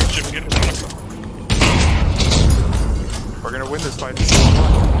 We're gonna win this fight.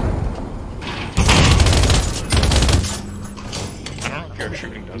 I don't know if your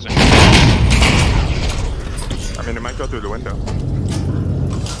shooting does it. I mean, it might go through the window.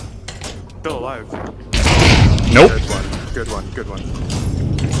 Still alive. Nope. Good one. Good one. Good one.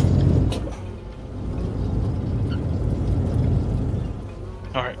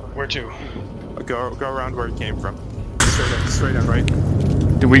 Alright, where to? Go around where it came from. Straight and right.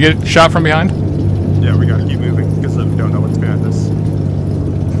 Did we get shot from behind? Yeah, we gotta keep moving because we don't know what's behind us.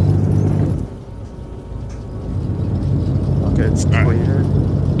 Okay, it's clear.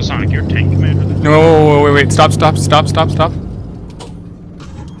 Sonic, you're tank commander then? No, wait, stop.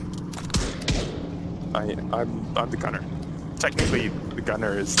 I'm the gunner. Technically, the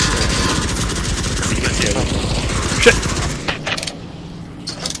gunner is. Shit.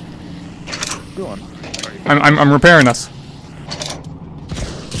 Go on. I'm repairing us.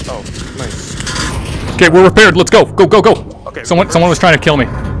 Oh, nice. Okay, we're repaired. Let's go. Go. Okay. Someone was trying to kill me.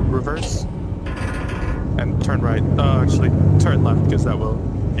 Reverse. And turn right. Actually, turn left because that will.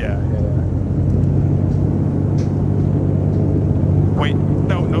 Yeah. Wait,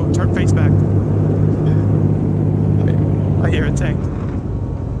 no, turn face back. I hear a tank.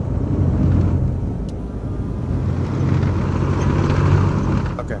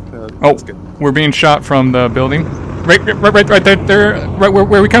 Okay, that's good. We're being shot from the building. Right there, right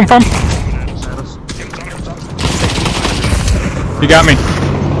where we come from. He got me.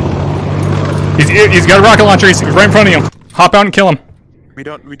 He's got a rocket launcher. He's right in front of you. Hop out and kill him. We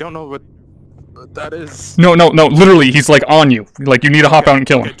don't know what that is. No. Literally, he's like on you. Like you need to hop out and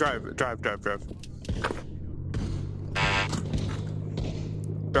kill him. Okay, drive.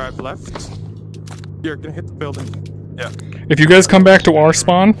 Drive left. You're gonna hit the building. Yeah. If you guys come back to our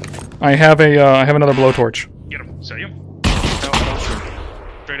spawn, I have another blowtorch. Get him. See him? No, I don't see him.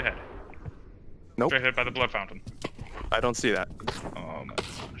 Straight ahead. Nope. Straight ahead by the blood fountain. I don't see that. Oh my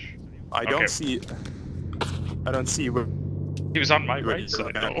gosh. I don't see where. He was on my right side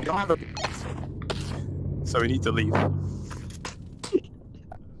We though. don't have a. So we need to leave.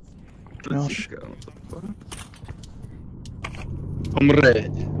 Let's go. I'm red.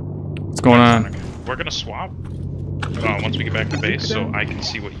 What's going on? We're gonna swap once we get back to base, so I can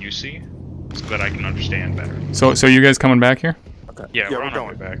see what you see, so that I can understand better. So you guys coming back here? Okay. Yeah, we're on our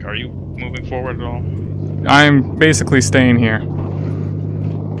way back. Are you moving forward at all? I'm basically staying here.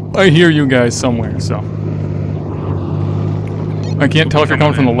 I hear you guys somewhere, so I can't tell if you're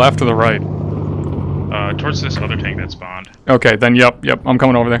coming from the left or the right. Towards this other tank that spawned. Okay, then yep, I'm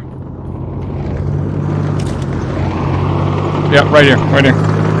coming over there. Yeah, right here. I don't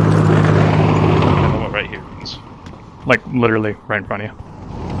know what right here means. Like literally right in front of you.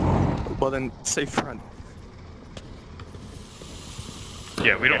 Well then, stay front.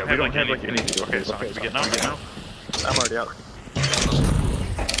 Yeah, we don't have like anything. Okay, so we get now. I'm already out.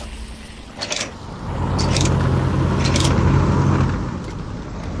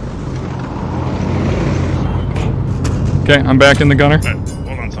 Okay, I'm back in the gunner. Right,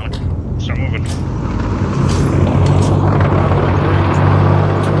 hold on, Sonic. Start moving.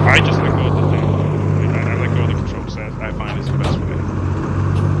 I just let go of the thing. I let go of the control set. I find is the best way.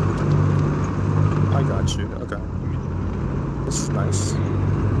 nice.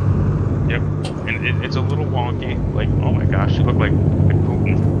 Yep. And it's a little wonky. Like, oh my gosh, you look like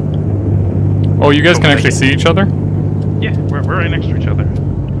Putin. Oh, you guys can actually see each other? Yeah, we're right next to each other.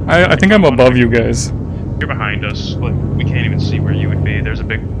 I think I'm above you guys. You're behind us. Like, we can't even see where you would be. There's a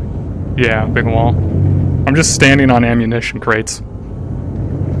big... Yeah, big wall. I'm just standing on ammunition crates.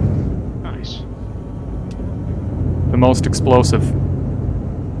 Nice. The most explosive.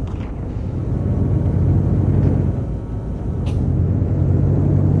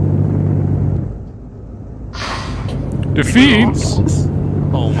 Defeat!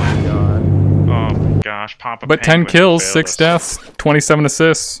 Oh my god. Oh my gosh, Papa But 10 Penguin kills, failed 6 us. deaths, 27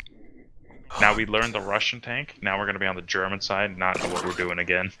 assists. Now we learned the Russian tank. Now we're gonna be on the German side, not know what we're doing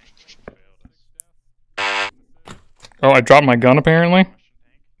again. Oh, I dropped my gun apparently?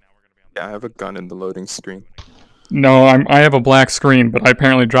 Yeah, I have a gun in the loading screen. No, I have a black screen, but I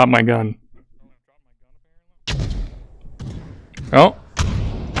apparently dropped my gun. Oh.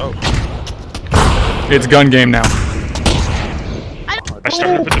 Oh. It's gun game now. I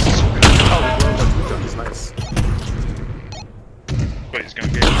started with the... Oh, that was nice. Wait, it's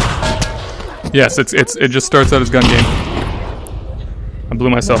gonna get... Yes, it just starts out as gun game. I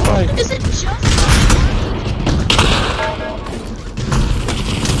blew myself up. Is it just?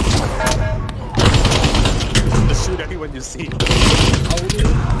 Just shoot anyone you see.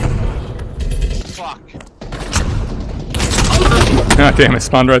 Fuck. Ah, damn, I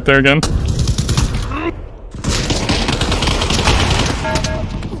spawned right there again.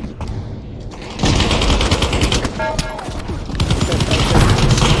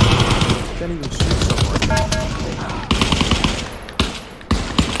 Can't even shoot someone.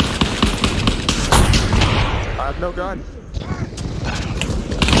 I have no gun.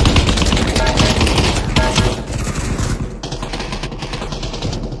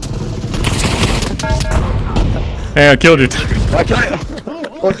 Hey, I killed you.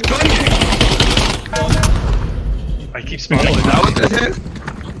 I keep spawning. Is that what this is?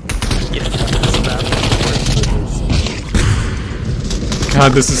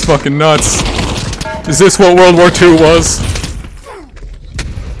 God, this is fucking nuts. Is this what World War II was?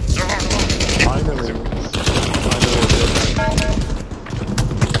 Finally.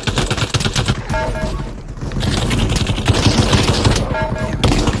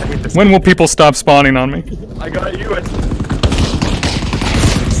 When will people stop spawning on me? I got you.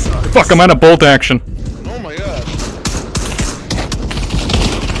 Fuck, I'm out of bolt action. Oh my god.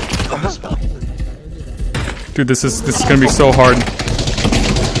 Dude, this is gonna be so hard.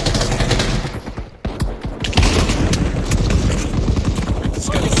 This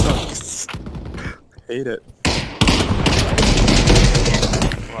guy sucks. Hate it.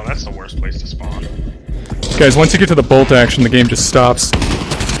 Well, that's the worst place to spawn. Guys, once you get to the bolt action, the game just stops.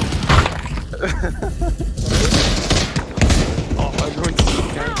 Oh, everyone's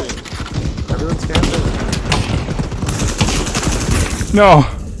camping. Everyone's camping. No.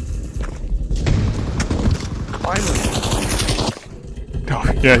 Finally. Oh,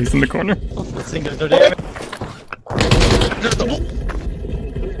 yeah, he's in the corner.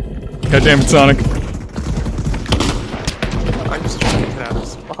 God damn it, Sonic. I'm just trying to get out of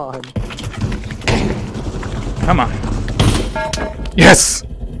spawn. Come on. Yes!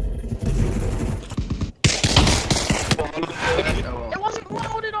 It wasn't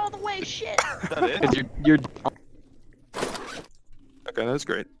loaded all the way, shit! You're Okay, that's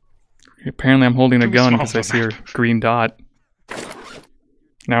great. Apparently I'm holding a Too gun small because I for see that. her green dot.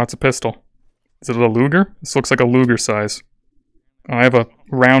 Now it's a pistol. Is it a Luger? This looks like a Luger size. Oh, I have a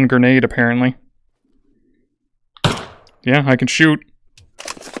round grenade apparently. Yeah, I can shoot.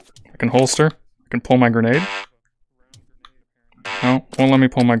 I can holster. I can pull my grenade. No, won't let me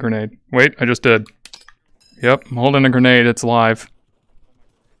pull my grenade. Wait, I just did. Yep, I'm holding a grenade, it's live.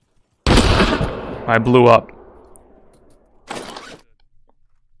 I blew up.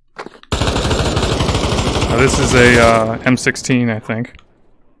 Now this is a M16, I think.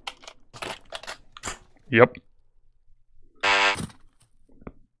 Yep.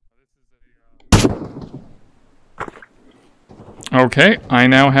 Okay, I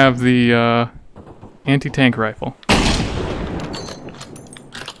now have the anti-tank rifle.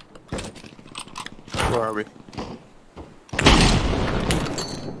 Where are we?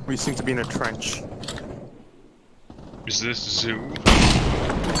 We seem to be in a trench. Is this zoo?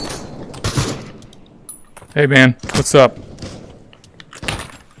 Hey man, what's up?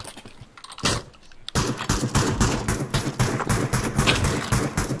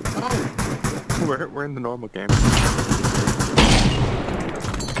 We're in the normal game.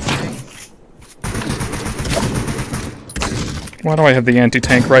 Why do I have the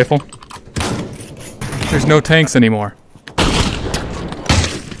anti-tank rifle? There's no tanks anymore.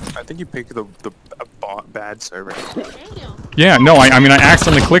 think you picked a bad server. Damn. Yeah, no, I mean, I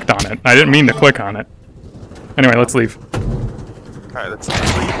accidentally clicked on it. I didn't mean to click on it. Anyway, let's leave. Alright, let's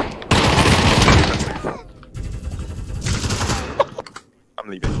leave. I'm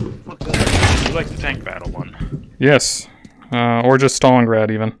leaving. You like the tank battle one? Yes. Or just Stalingrad,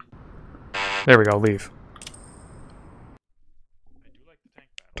 even. There we go, leave.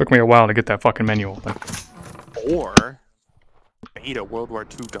 Took me a while to get that fucking menu open. Or beta World War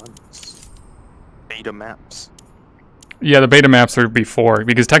II guns. Beta maps. Yeah, the beta maps are before,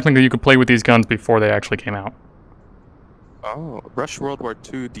 because technically you could play with these guns before they actually came out. Oh, Rush World War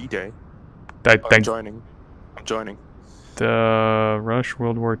II D-Day. I'm I'm joining. The Rush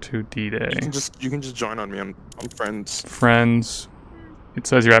World War II D-Day. You can just join on me. I'm friends. Friends. It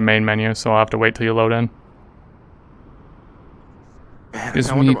says you're at main menu, so I'll have to wait till you load in. Man, Gives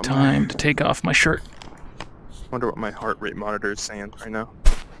I wonder me what time to take off my shirt. Wonder what my heart rate monitor is saying right now.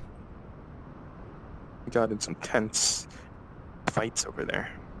 We got in some tense fights over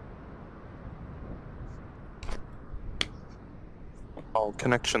there. Oh,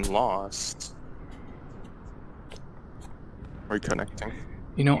 connection lost. Reconnecting.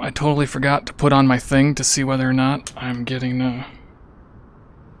 You know, I totally forgot to put on my thing to see whether or not I'm getting,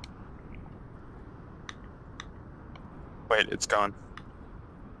 Wait, it's gone.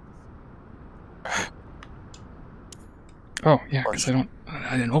 Oh, yeah, because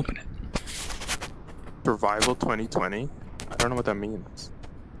I didn't open it. Survival 2020? I don't know what that means.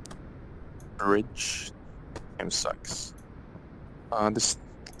 Bridge. Game sucks. This is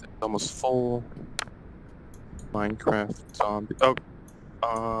almost full. Minecraft zombie.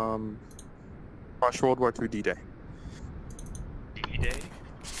 Oh, Rush World War II D-Day. D-Day?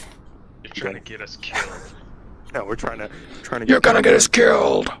 You're trying to get us killed. No, we're trying to You're gonna get us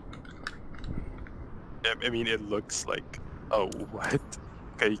killed! I mean, it looks like. Oh, what?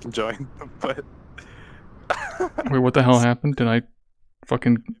 Okay, you can join, but. Wait, what the hell happened? Did I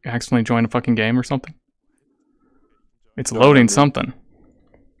fucking accidentally join a fucking game or something? It's loading something.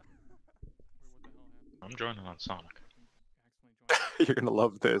 I'm joining on Sonic. You're gonna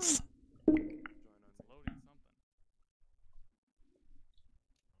love this.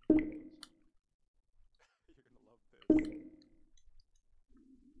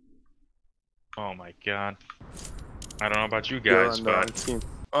 Oh my god. I don't know about you You're guys, on but team.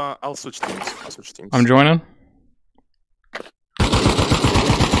 I'll switch teams. I'm joining.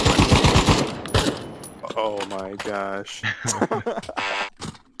 Oh my gosh.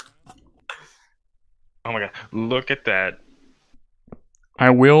 oh my god, look at that. I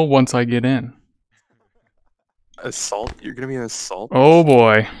will once I get in. Assault? You're gonna be an assault? Oh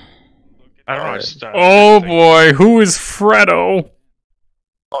boy. I don't know. Alright. Oh boy, who is Fredo?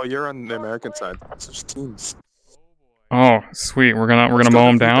 Oh, you're on the American side. Switch teams. Oh, sweet. We're gonna Let's mow go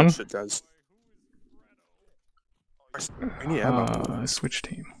him defeat that down. shit, guys. We need ammo. Switch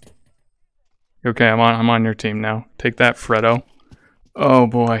team. Okay, I'm on your team now. Take that, Fredo. Oh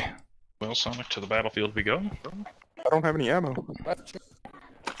boy. Well, Sonic, to the battlefield we go. I don't have any ammo.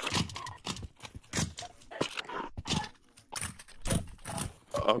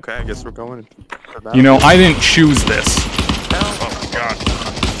 Okay, I guess we're going for that. You know, I didn't choose this. Oh my god.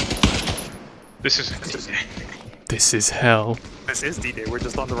 This is This is hell. This is D-Day, we're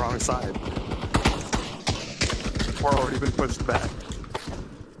just on the wrong side. We're already been pushed back.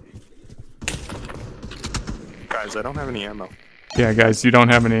 Guys, I don't have any ammo. Yeah, guys, you don't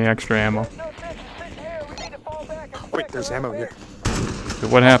have any extra ammo. Wait, there's ammo here.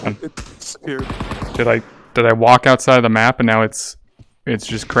 What happened? It disappeared. Did I walk outside of the map and now it's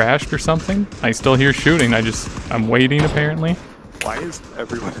just crashed or something? I still hear shooting. I'm waiting apparently. Why is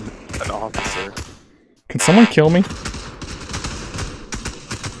everyone an officer? Can someone kill me?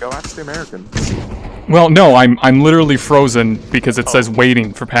 Go ask the Americans. Well, no, I'm literally frozen because it says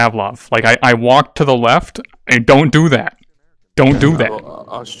waiting for Pavlov. Like I walked to the left and don't do that. Don't do that.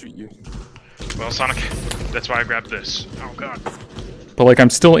 I'll shoot you. well, Sonic. That's why I grabbed this. Oh god. But like I'm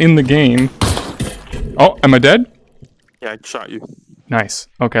still in the game. Oh, am I dead? Yeah, I shot you, Nice.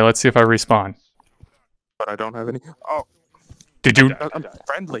 Okay, let's see if I respawn. but I don't have any. Oh, Did you? I'm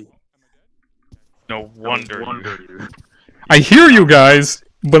friendly. No wonder. You. I hear you guys,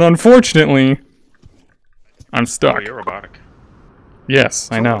 but unfortunately, I'm Oh, stuck. you're robotic. Yes,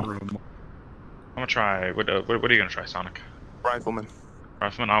 I know. I'm gonna try. What are you gonna try, Sonic? Rifleman.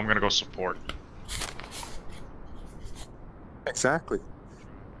 Rifleman. I'm gonna go support. Exactly.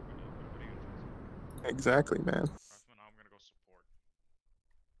 Exactly, man. Rifleman, I'm gonna go support.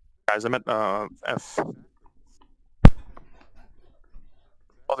 Guys, I'm at F.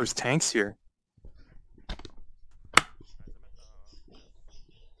 Oh, there's tanks here.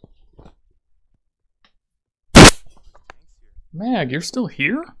 Mag, you're still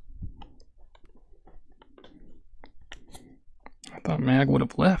here? I thought Mag would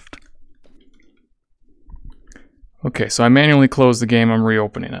have left. Okay, so I manually closed the game. I'm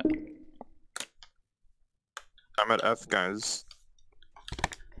reopening it. I'm at F, guys.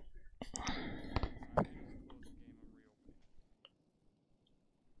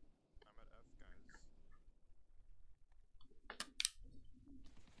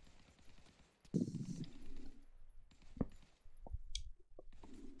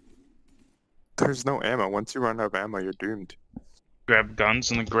 There's no ammo. Once you run out of ammo, you're doomed. Grab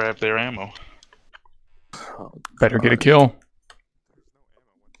guns and then grab their ammo. Oh, Better get a God. kill.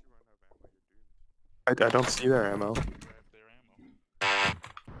 I don't see their ammo.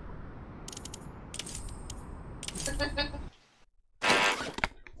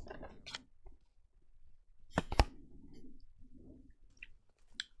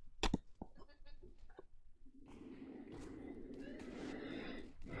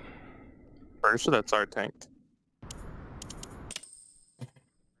 Pretty sure that's our tank.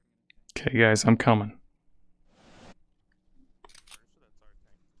 Okay, guys, I'm coming.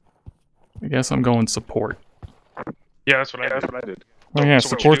 I guess I'm going support. Yeah, that's what I did. Oh yeah, So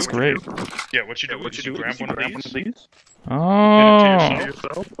what you support's do- great. Yeah, what you do is you grab one of these, Oh, pin it to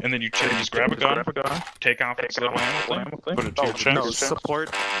yourself, and then you just grab a gun, take off its little ammo thing, put it to your chest. No,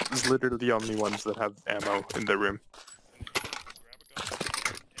 support is literally the only ones that have ammo in the room.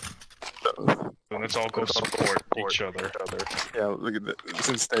 So, And let's all go support each other. yeah, look at that.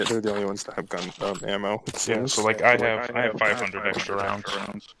 Since they're the only ones that have gun ammo, it Yeah, seems. so like I have 500 extra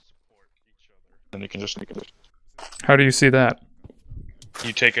rounds. Then you can just how do you see that?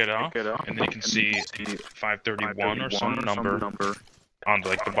 you take it off, and then you can see 531 or some number on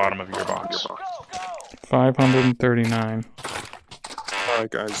like the bottom of your box. 539. Alright,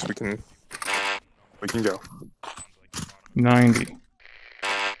 guys, we can go. 90.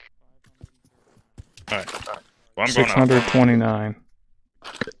 Alright. Well, I'm going up. 629.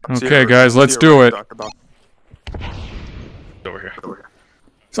 See Okay, you- guys, see let's you do around, it. Dr. Bob. Over here.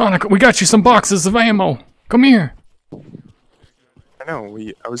 Sonic, we got you some boxes of ammo. Come here. I know,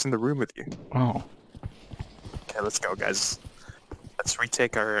 I was in the room with you. Oh, Okay, let's go, guys. Let's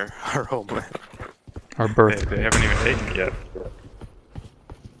retake our homeland. our birth. They haven't even taken it yet.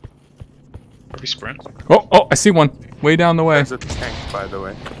 Are we sprint? Oh, I see one. Way down the way. There's a tank, by the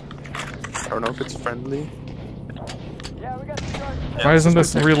way. I don't know if it's friendly. Why isn't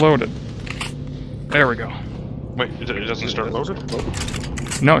this reloaded? There we go. Wait, it doesn't start loaded?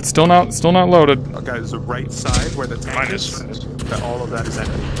 No, it's still not loaded. Oh, guys, the right side where the tank Mine is, is. all of that is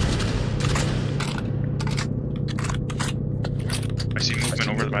enemy. I see movement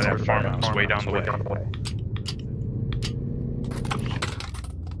over by that farmhouse, way down the way.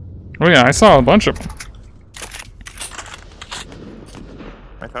 Oh yeah, I saw a bunch of them.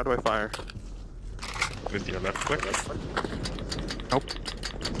 Right, how do I fire? With your left click. Nope.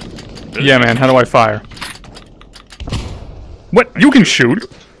 Yeah, man, how do I fire? What? You can shoot?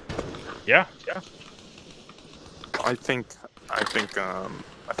 Yeah. I think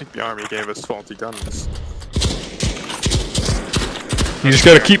the army gave us faulty guns. You just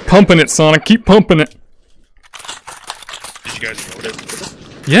gotta keep pumping it, Sonic. Keep pumping it. Did you guys load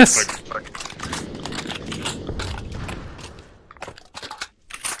it? Yes.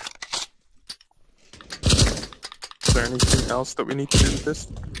 Is there anything else that we need to do with this?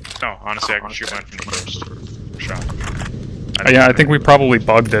 No, honestly, I can shoot mine from the first shot. Yeah, I think we probably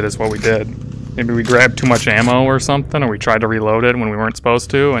bugged it is what we did. Maybe we grabbed too much ammo or something, or we tried to reload it when we weren't supposed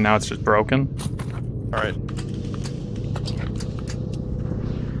to, and now it's just broken. Alright.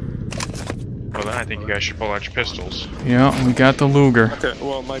 Well, then I think you guys should pull out your pistols. Yeah, we got the Luger. Okay,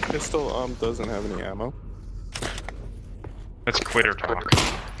 well, my pistol doesn't have any ammo. That's quitter talk.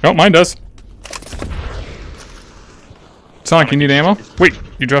 Oh, mine does. Sonic, you need ammo? Wait,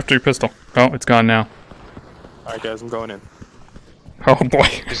 you dropped your pistol. Oh, it's gone now. Alright, guys, I'm going in. Oh boy.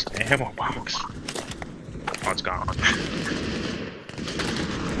 This ammo box. Oh, it's gone.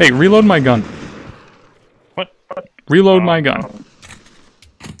 Hey, reload my gun. What? Reload my gun.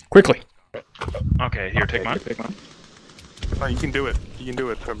 Quickly. Okay, here, take mine. Oh, you can do it. You can do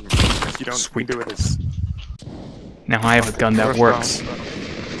it. If you don't, Sweet. you can do it as... Now I have a gun that works.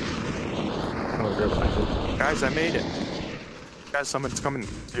 Guys, I made it. Guys, someone's coming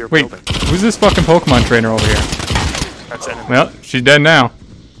to your Wait, building. who's this fucking Pokemon trainer over here? That's enemy. Well, she's dead now.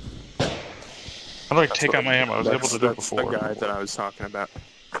 How do I take out my ammo? I was able to do it That's before. the guy that I was talking about.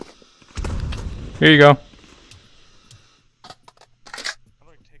 Here you go.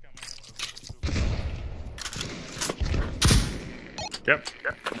 Yep.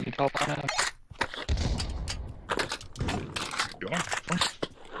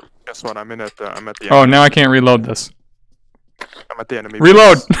 this one. I'm at the Oh, now I can't reload this. I'm at the enemy.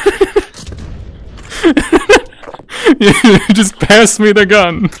 Reload! base. You just pass me the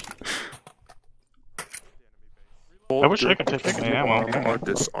gun. I wish I could take any ammo. Or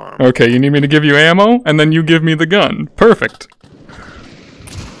disarm. Okay, you need me to give you ammo, and then you give me the gun. Perfect.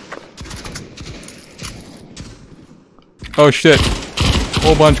 Oh shit.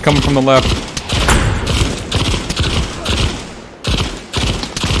 Whole bunch coming from the left.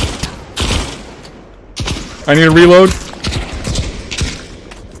 I need a reload.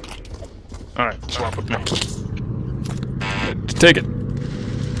 Alright, swap with me. Take it.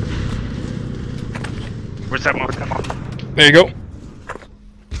 Where's that one? There you go.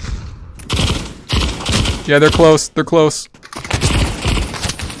 Yeah, they're close. They're close.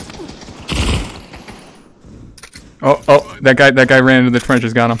 Oh, that guy ran into the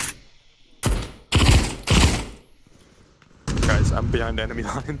trenches, got him. Guys, I'm behind enemy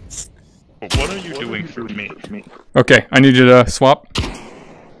lines. But what are you doing for me? Okay, I need you to swap.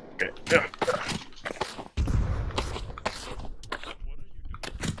 Okay. Yeah.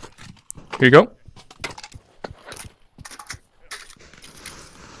 Here you go.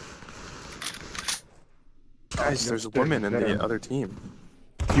 Guys, there's a woman in the other team.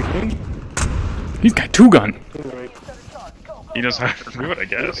 He's got 2-gun. He knows how to do it, I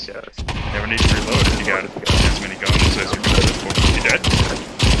guess. Never need to reload if you got as many guns as you can for. You dead?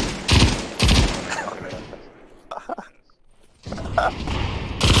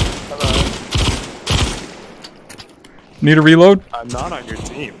 Need a reload? I'm not on your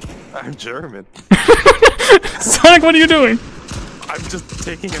team. I'm German. Sonic, what are you doing? I'm just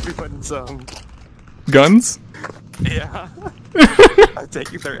taking everyone's Guns? yeah. I'm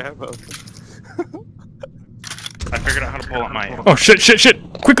taking their ammo. I figured out how to pull out my ammo. Oh shit!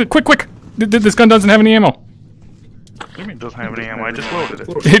 Quick! This gun doesn't have any ammo. What do you mean it doesn't have any ammo? I just loaded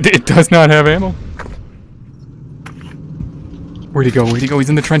it. It does not have ammo. Where'd he go? He's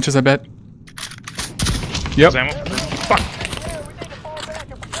in the trenches, I bet. Yep. There's ammo? Fuck!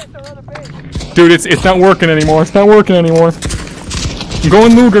 Dude, it's not working anymore. I'm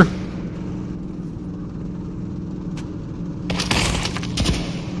going Luger.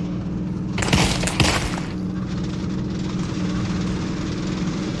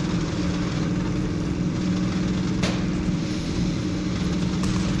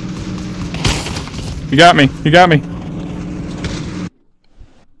 You got me.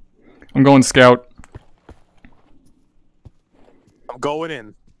 I'm going scout. I'm going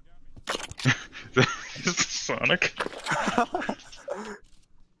in. Sonic?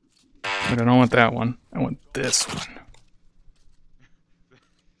 I don't want that one. I want this one.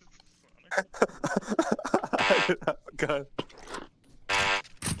 God.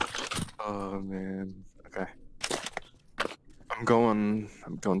 Oh man. Okay. I'm going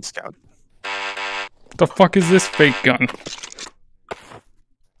scout. What the fuck is this fake gun?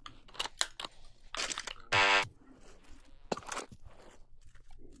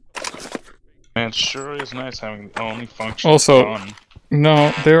 Man, it sure is nice having the only functional Also, gun.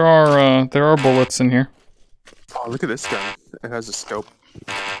 no, there are bullets in here. Oh, look at this gun. It has a scope.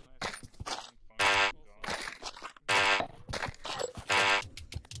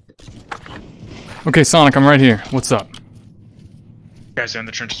 Okay, Sonic, I'm right here. What's up? Guys are in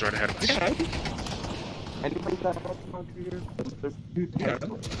the trenches right ahead of us.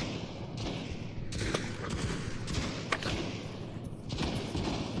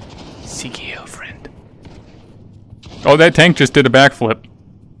 Seek heal, friend. Oh, that tank just did a backflip.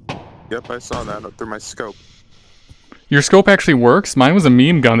 Yep, I saw that through my scope. Your scope actually works? Mine was a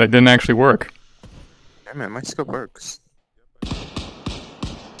meme gun that didn't actually work. Yeah, man, my scope works.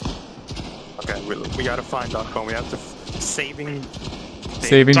 Okay, we gotta find Doc Bone. We have to saving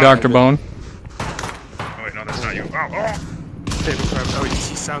Dr. Bone. Oh wait, no, that's not you. Oh! Saving Private. Oh, he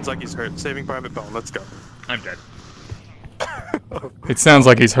sounds like he's hurt. Saving Private Bone. Let's go. I'm dead. It sounds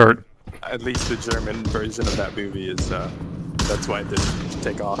like he's hurt. At least the German version of that movie is. That's why it didn't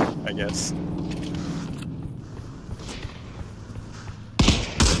take off, I guess.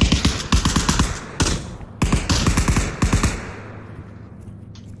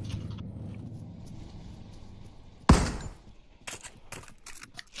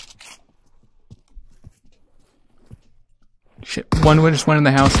 Shit, one just went in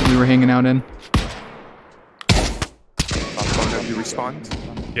the house that we were hanging out in. Have you respawned?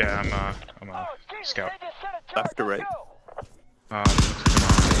 Yeah, I'm a scout. Left or right? Okay,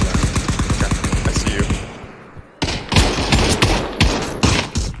 I see you.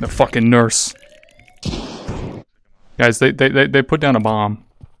 The fucking nurse. Guys, they put down a bomb.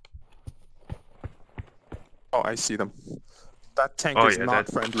 Oh, I see them. That tank Oh, is yeah, not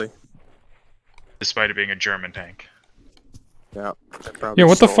that- friendly. Despite it being a German tank. Yeah. Yeah,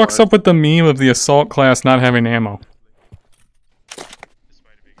 what the fuck's up with the meme of the assault class not having ammo?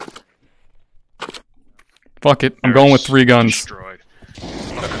 Fuck it, I'm going with 3 guns. Destroyed. Yeah,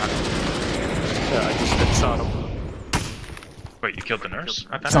 I just headshot him. Wait, you killed the nurse?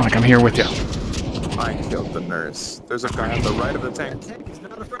 Sonic, I'm here with you. I killed the nurse. There's a guy on the right of the tank.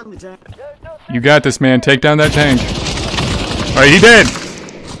 You got this, man. Take down that tank. Alright, he did!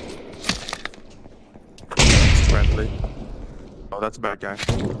 Friendly. Oh, that's a bad guy.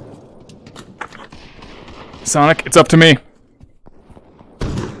 Sonic, it's up to me.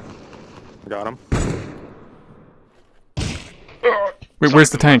 Got him. Wait, where's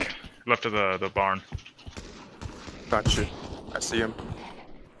the tank? Left of the barn. Got you. I see him.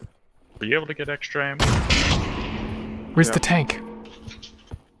 Were you able to get extra ammo? Where's the tank?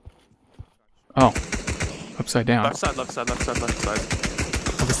 Oh. Upside down. Left side, left side, left side, left side.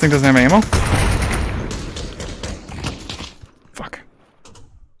 Oh, this thing doesn't have ammo? Fuck.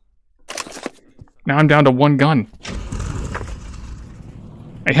 Now I'm down to 1 gun.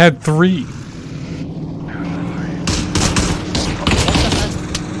 I had 3.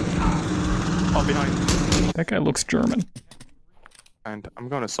 Oh, behind. That guy looks German. And I'm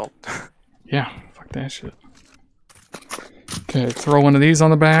going to assault. Yeah, fuck that shit. Okay, throw one of these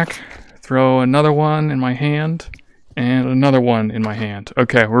on the back. Throw another one in my hand. And another one in my hand.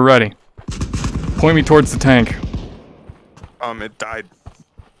 Okay, we're ready. Point me towards the tank. It died.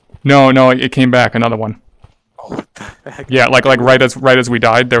 No, it came back. Another one. Oh, what the heck? Yeah, like right as we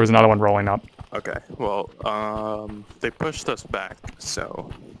died, there was another one rolling up. Okay, well, they pushed us back,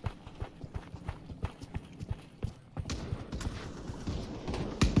 so...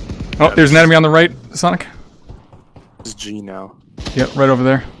 Oh, there's an enemy on the right, Sonic. It's G now. Yep, right over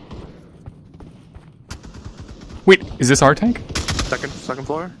there. Wait, is this our tank? Second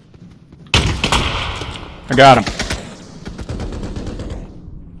floor? I got him.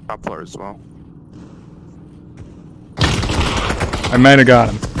 Top floor as well. I might have got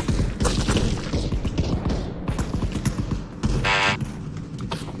him.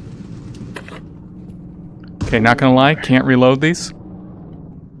 Okay, not gonna lie, can't reload these.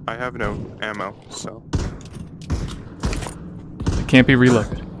 I have no ammo, so... They can't be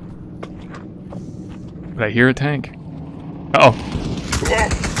reloaded. But I hear a tank. Uh-oh.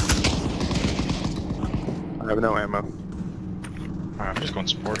 I have no ammo. Alright, I'm just going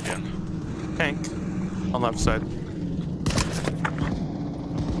support again. Tank. On left side.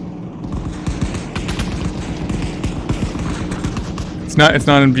 It's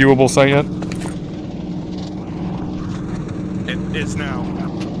not in viewable sight yet. It is now.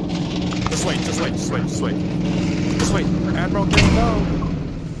 Just wait. Admiral, go!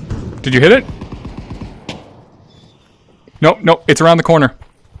 Did you hit it? Nope, it's around the corner.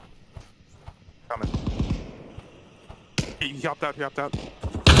 Coming. He hopped out.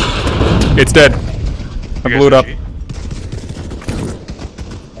 It's dead. I blew it up.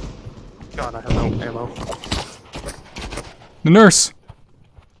 God, I have no ammo. The nurse.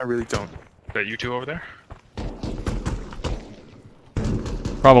 I really don't. Is that you two over there?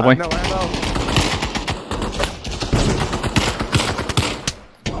 Probably. No ammo!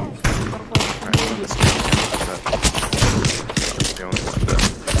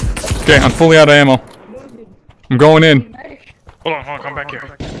 Okay, I'm fully out of ammo. I'm going in. Hold on, come back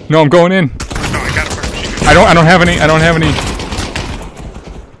here. No, I'm going in. No, I got it first. I don't have any.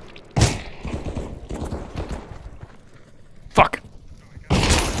 Fuck.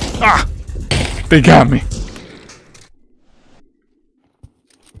 Ah! They got me.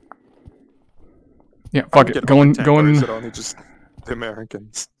 Yeah, fuck it. Going. Only just the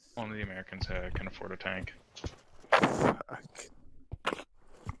Americans. Only the Americans can afford a tank. Fuck.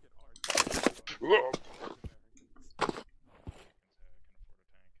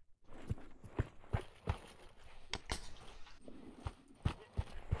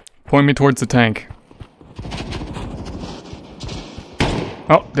 Point me towards the tank.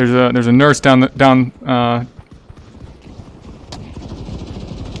 Oh, there's a nurse down.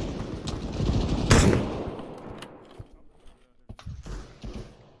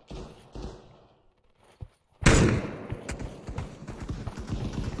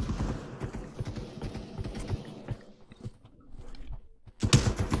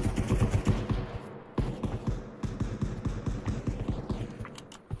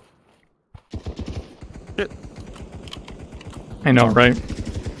 I know, right?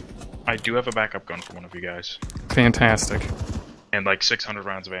 I do have a backup gun for one of you guys. Fantastic. And like 600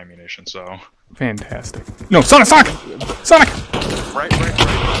 rounds of ammunition, so... Fantastic. No, Sonic! Sonic! Right.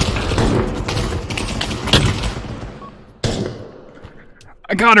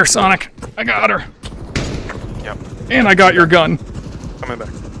 I got her, Sonic! I got her. Yep. And I got your gun. Coming back.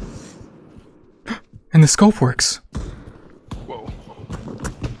 And the scope works. Whoa.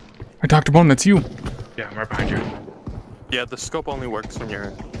 Hey, Dr. Bone, that's you. Yeah, I'm right behind you. Yeah, the scope only works when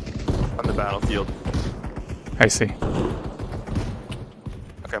you're on the battlefield. I see.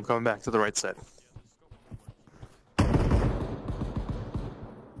 Okay, I'm coming back to the right side.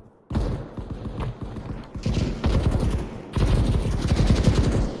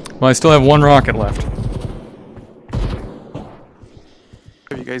 Well, I still have one rocket left.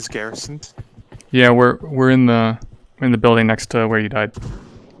 Have you guys garrisoned? Yeah, we're in the building next to where you died.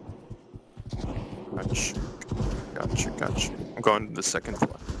 Gotcha. Gotcha. I'm going to the second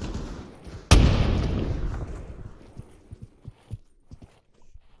floor.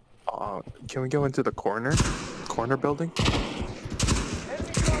 Can we go into the corner building?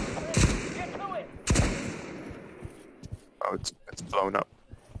 Oh, it's blown up.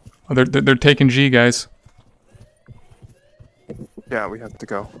 Oh, they're taking G, guys. Yeah, we have to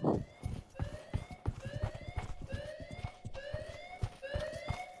go.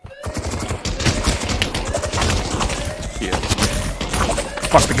 Yeah.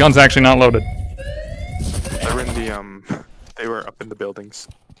 Fuck, the gun's actually not loaded. They're in the they were up in the buildings.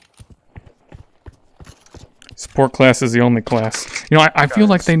 Support class is the only class. You know, I feel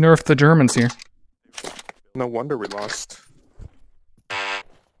like they nerfed the Germans here. No wonder we lost.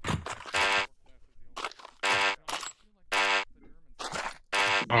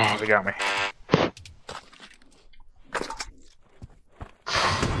 Oh, they got me.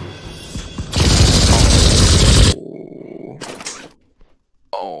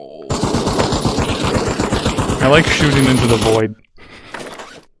 Oh. I like shooting into the void.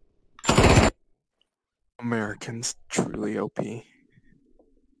 Americans truly OP. They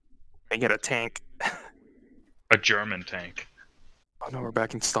get a tank. A German tank. Oh no, we're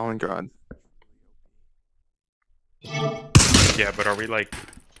back in Stalingrad. Yeah, but are we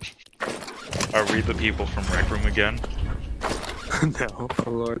the people from Rec Room again? No. Oh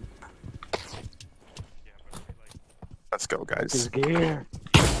lord. Let's go, guys. Gear.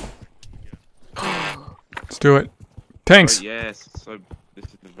 Let's do it. Tanks! Oh, yes, so this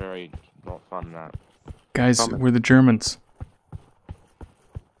is very not fun now. Guys, Coming. we're the Germans.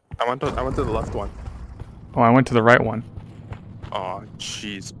 I went to the left one. Oh, I went to the right one. Oh,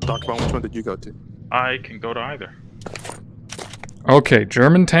 jeez. Dr. Bone, which one did you go to? I can go to either. Okay,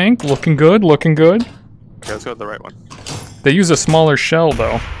 German tank, looking good, looking good. Okay, let's go to the right one. They use a smaller shell,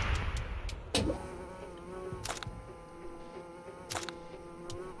 though.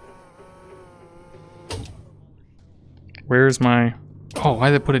 Where's my... Oh,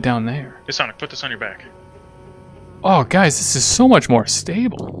 why'd they put it down there? Hey, Sonic, put this on your back. Oh, guys, this is so much more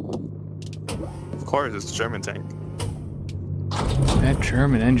stable. Of course, it's a German tank. That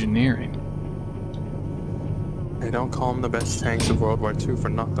German engineering. They don't call them the best tanks of World War II for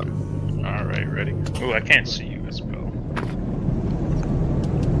nothing. Alright, ready? Oh, I can't see you as well.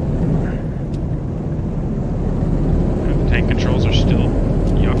 The tank controls are still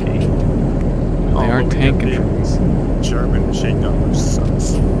yucky. They are but we tank get the controls. German machine gun, which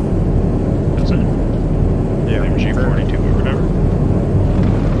sucks. That's it. Yeah, MG42 or whatever.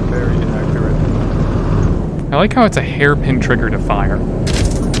 very inaccurate. I like how it's a hairpin trigger to fire.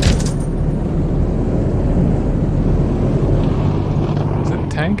 Is it a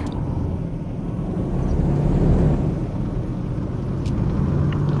tank?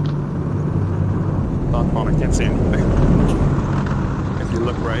 Not on, I can't see anything. If you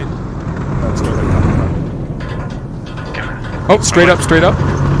look right, that's where they're coming from. Oh, straight up, straight up.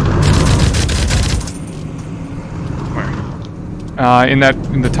 Where? In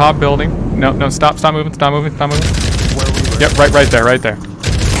the top building. No, stop moving, stop moving. Where we were. Yep, right there. Right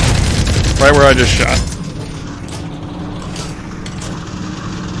where I just shot.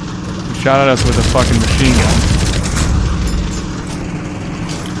 He shot at us with a fucking machine gun.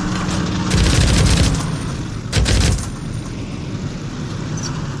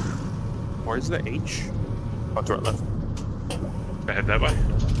 Where's the H? Oh, to our left. I head that way?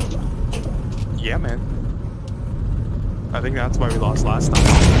 Yeah, man. I think that's why we lost last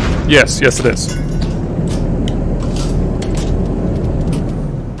time. Yes, it is.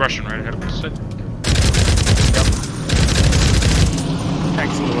 Russian right ahead of us.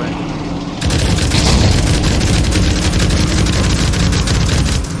 Tanks in the way.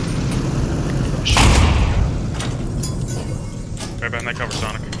 Right behind that cover,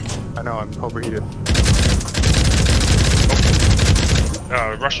 Sonic. I know, I'm overheated.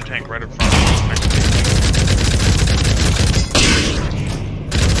 Russian tank right up front. Next to me.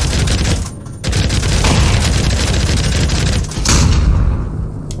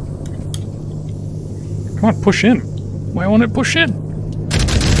 Come on, push in. Why won't it push in?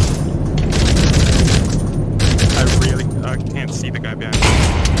 I can't see the guy behind me.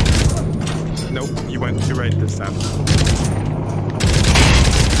 Nope, you went too right this time.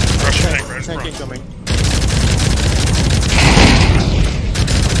 Russian tank right in Tank front. incoming.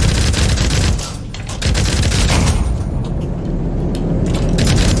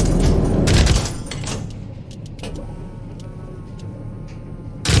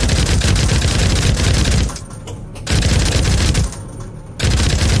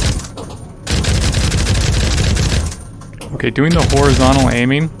 Okay, doing the horizontal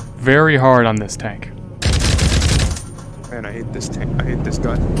aiming, very hard on this tank. Man, I hate this tank. I hate this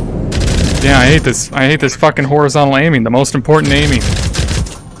gun. Yeah, I hate this. I hate this fucking horizontal aiming, the most important aiming.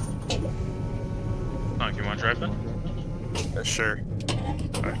 Sonic, you want to drive then? Sure.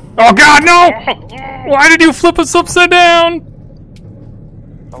 Oh god, no! Why did you flip us upside down?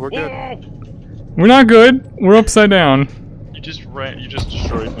 Oh, we're good. We're not good. We're upside down. You just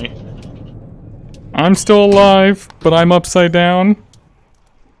destroyed me. I'm still alive, but I'm upside down.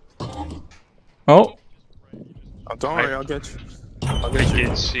 Oh. Oh, don't worry, I'll get you. I'll I get you.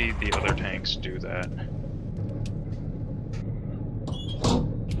 did see the other tanks do that.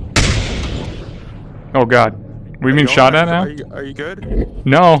 Oh god. We've been Going? shot at now? Are you good?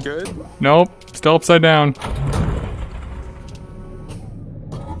 No. Good? Nope. Still upside down.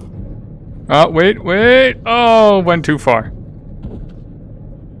 Oh, wait. Oh, went too far.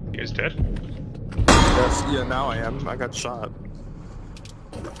 You guys dead? Yes, yeah, now I am. I got shot.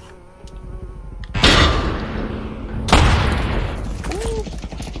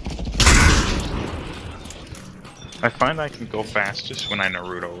 I find I can go fastest when I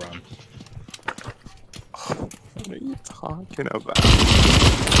Naruto run. What are you talking about?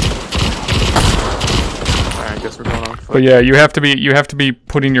 Alright, I guess we're going on foot. But yeah, you have to be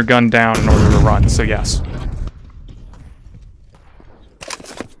putting your gun down in order to run, so yes.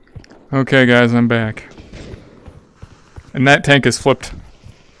 Okay guys, I'm back. And that tank is flipped.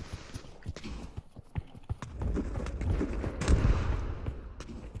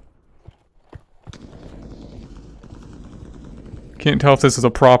 Can't tell if this is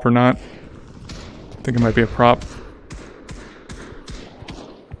a prop or not. I think it might be a prop.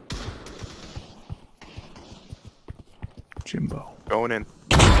 Jimbo. Going in.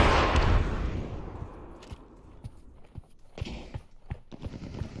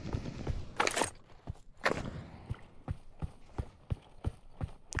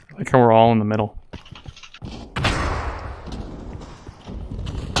 I like how we're all in the middle.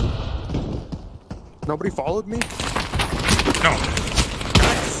 Nobody followed me? No.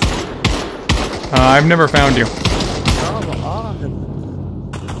 I've never found you. Come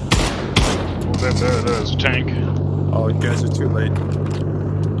on. Oh, there's a tank. Oh, you guys are too late.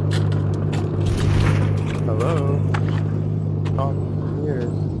 Hello? Oh, here.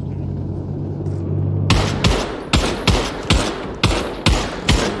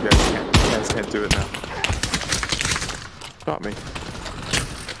 You guys can't do it now. Got me.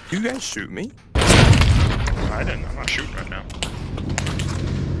 You guys shoot me? I didn't. I'm not shooting right now.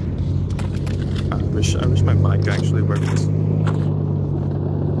 I wish my mic actually worked.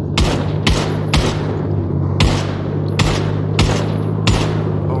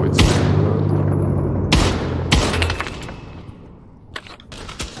 Oh, it's just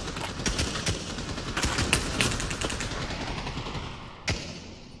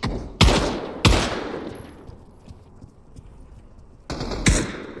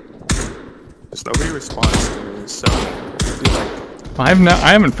nobody responds to me, so I feel like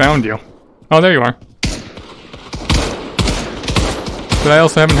I haven't found you. Oh, there you are. But I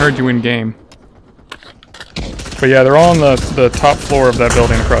also haven't heard you in game. But yeah, they're all on the top floor of that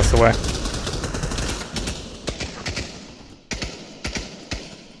building across the way.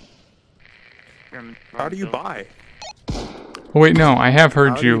 how do you buy? Oh wait, no, I have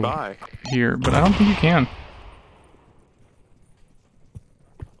heard How do you you buy? here, but I don't think you can.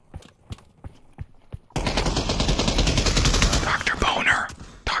 Dr. Boner!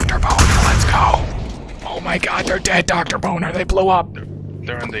 Dr. Boner, let's go! Oh my god, they're dead, Dr. Boner, they blew up!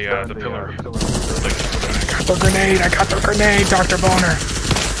 They're in the pillar. I got the grenade, Dr. Boner!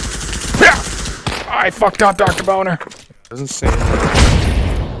 Yeah! I fucked up, Dr. Boner! Doesn't say.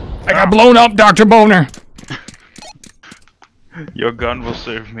 I got blown up, Dr. Boner! Your gun will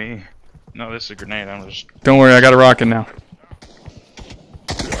serve me. No, this is a grenade. I'm just. Don't worry, I got a rocket now.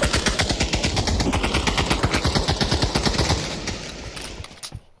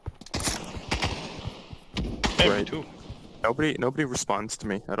 Right. Too. Nobody responds to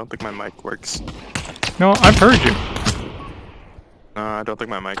me. I don't think my mic works. No, I've heard you. I don't think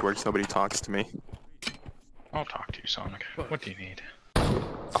my mic works. Nobody talks to me. I'll talk to you, Sonic. What do you need? I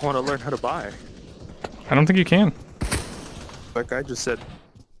want to learn how to buy. I don't think you can. That guy just said,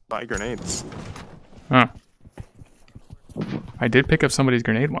 buy grenades. Huh. I did pick up somebody's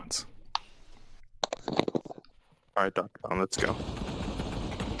grenade once. Alright, Dr. Bone, let's go.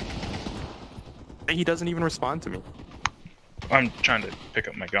 Hey, he doesn't even respond to me. I'm trying to pick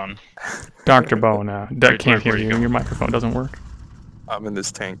up my gun. Dr. Bone, that can't hear where you you. go? Your microphone doesn't work. I'm in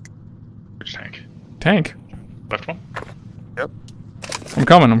this tank. Which tank? Tank. Left one? Yep. I'm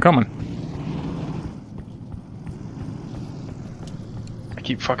coming, I'm coming. I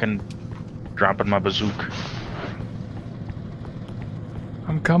keep fucking dropping my bazooka.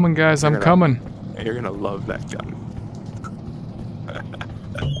 I'm coming, guys, I'm You're coming. You're gonna love that gun.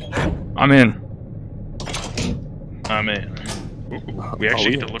 I'm in. I'm in. Ooh, we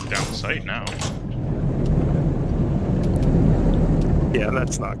actually get to look down the sight now. Yeah,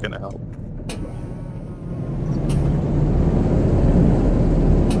 that's not gonna help.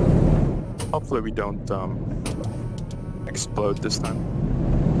 Hopefully we don't explode this time.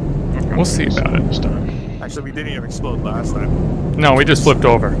 We'll see about it. This time. Actually, we didn't even explode last time. No, we just flipped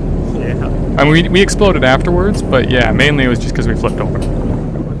over. Yeah. I mean, we exploded afterwards, but yeah, mainly it was just because we flipped over.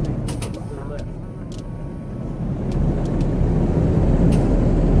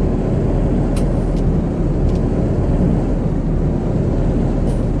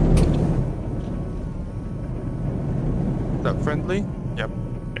 Is that friendly? Yep.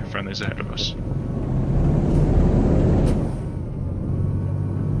 Yeah, friendly's ahead of us.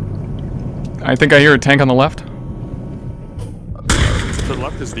 I think I hear a tank on the left. To the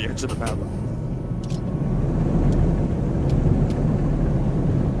left is the edge of the map.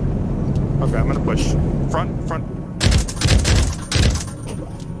 Okay, I'm gonna push. Front, front.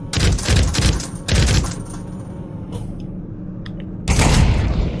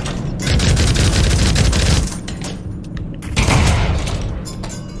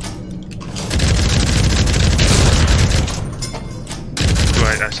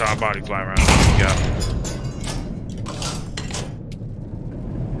 I saw a body fly around. Yeah.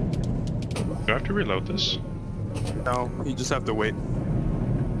 Do I have to reload this? No, you just have to wait.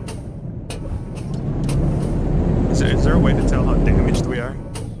 Is there a way to tell how damaged we are?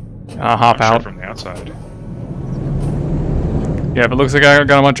 Hop I'm sure out. from the outside. Yeah, but it looks like I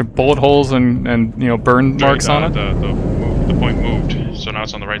got a bunch of bullet holes and you know, burn marks on it. The point moved, so now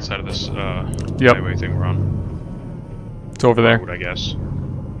it's on the right side of this Yep. highway thing we're on. It's over there. Road, I guess.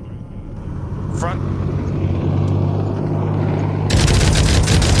 Front.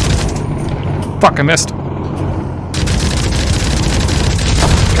 Fuck, I missed.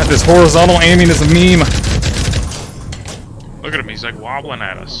 God, this horizontal aiming is a meme. Look at him, he's like wobbling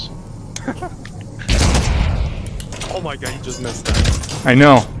at us. Oh my god, you just missed that. I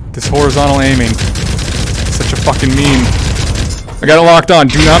know. This horizontal aiming. Such a fucking meme. I got it locked on.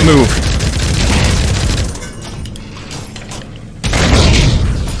 Do not move.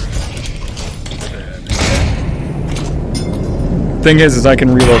 Thing is I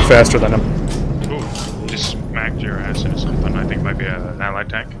can reload faster than him. Ooh, just smacked your ass into something. I think it might be an allied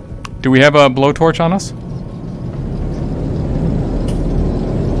tank. Do we have a blowtorch on us?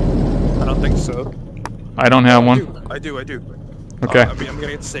 I don't think so. I don't have one. I do. Okay. I'm gonna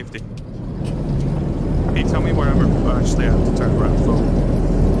get to safety. Can you tell me where I'm actually I have to turn around for?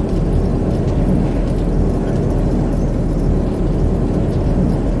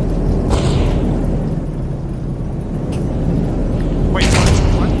 Wait,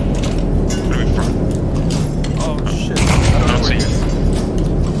 what? What are we from? Oh shit. I don't know where it is.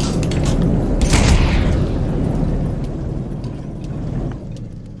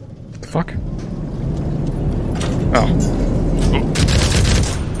 The fuck? Oh. Oh.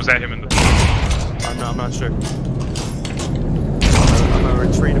 Was that him in the... I'm not sure. I'm gonna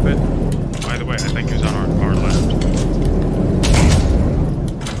retreat a bit. By the way, I think he was on our left.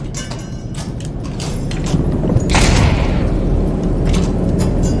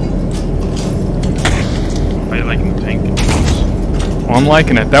 Are you liking the tank? Well, I'm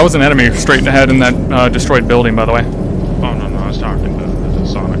liking it. That was an enemy straight ahead in that destroyed building, by the way. Oh, no, I was talking to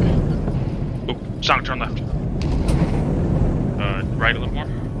Sonic. Oh, Sonic, turn left. Right a little more.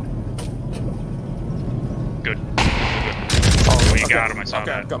 Good. Oh, you got him, I saw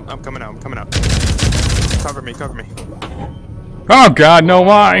that. I'm coming out. Cover me. Oh god, no,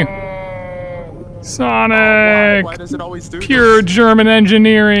 why? Sonic! Why does it always do Pure this? German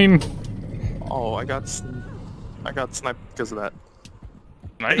engineering! Oh, I got sniped because of that.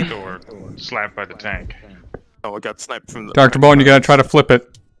 Sniped or slapped by the tank? Oh, I got sniped from the... Dr. Bone, you gotta try to flip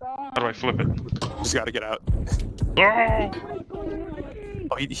it. How do I flip it? Just gotta get out. Oh!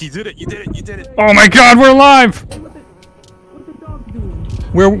 Oh, he did it! You did it! You did it! Oh my God, we're alive!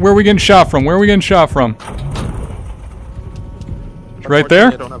 Where are we getting shot from? Where are we getting shot from? Right there?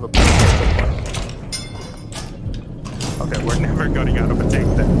 I don't have a okay, we're never getting out of a tank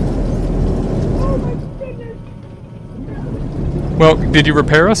then. Well, did you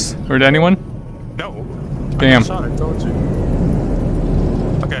repair us? Or did anyone? No. Damn. I got shot, I told you.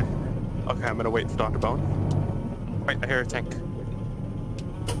 Okay. Okay, I'm gonna wait for Dr. Bone. Wait, I hear a tank.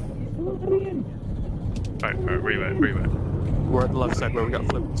 Alright, where you at? Where you at? We're at the left side where we got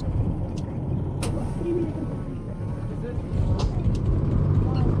flipped.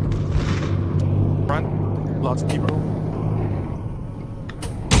 Front. Lots of people.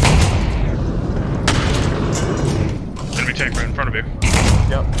 Enemy tank right in front of you.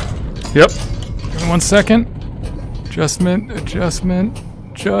 Yep. Yep. Give me 1 second. Adjustment, adjustment,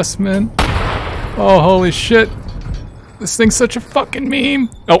 adjustment. Oh, holy shit. This thing's such a fucking meme.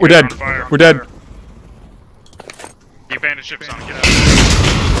 Oh, we're dead. We're dead. The abandoned ship's on. Get out.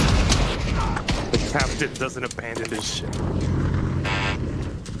 The captain doesn't abandon his ship.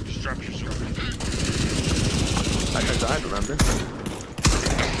 Structure. I died, remember?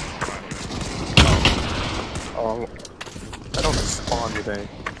 Oh. I don't spawn today.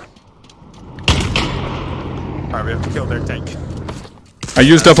 Alright, we have to kill their tank. I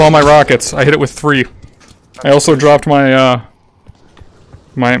used up all my rockets. I hit it with 3. I also dropped my,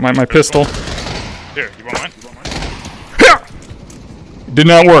 my pistol. Here, you want mine? Did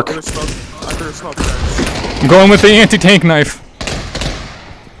not work. I threw a smoke grenade. I'm going with the anti-tank knife.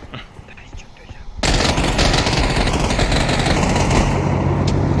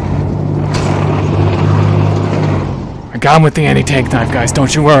 I got him with the anti-tank knife, guys.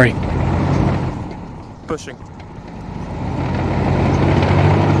 Don't you worry. Pushing.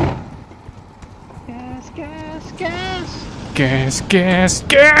 Gas, gas, gas! Gas, gas,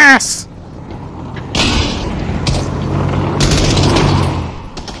 gas!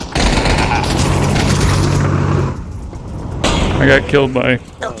 I got killed by...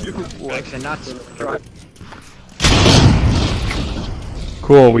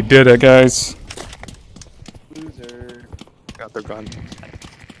 Cool, we did it, guys. Loser. Got their gun.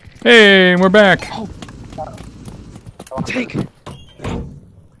 Hey, we're back. Take.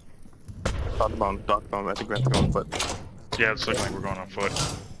 Dog bomb. I think we have to go on foot. Yeah, it's looking like we're going on foot.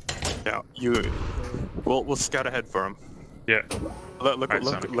 Yeah, we'll scout ahead for him. Yeah. Look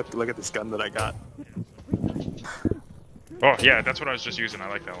at this gun that I got. Oh yeah, that's what I was just using. I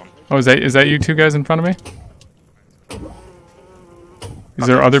like that one. Oh, is that you two guys in front of me? Is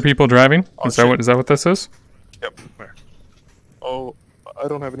there other people driving? Oh, Is that what this is? Yep. Where? Oh, I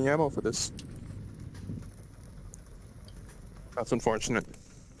don't have any ammo for this. That's unfortunate.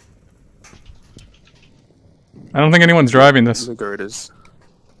 I don't think anyone's driving this. There it is.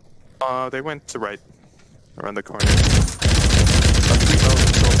 They went to right, around the corner.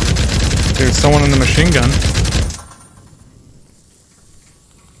 There's someone in the machine gun.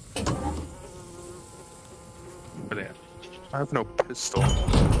 Where they at? I have no pistol.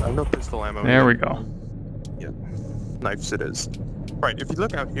 I have no pistol ammo. There we go. Yeah. Knives it is. Right, if you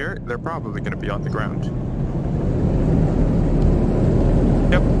look out here, they're probably going to be on the ground.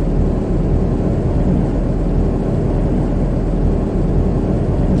 Yep.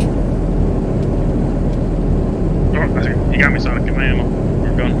 Oh, I think you got me, Sonic. Get my ammo.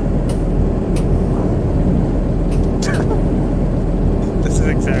 We're gone. This is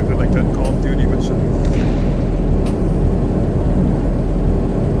exactly like that Call of Duty mission.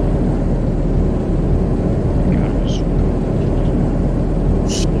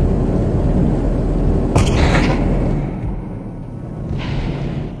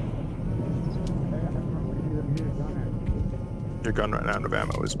 Your gun ran out of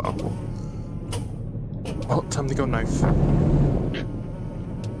ammo as well. Oh, time to go knife.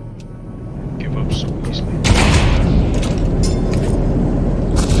 Give up so easily.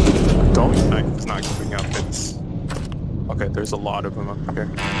 Don't knife is not giving up. It's okay. There's a lot of them up here.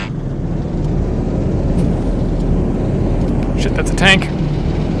 Shit, that's a tank.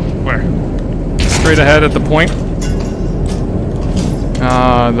 Where? Straight ahead at the point.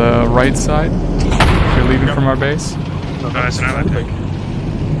 The right side. If you're leaving from our base. No, it's an ally tank.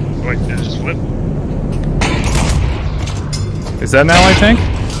 Wait, did it just flip? Is that an ally tank?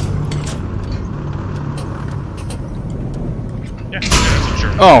 Yeah, that's for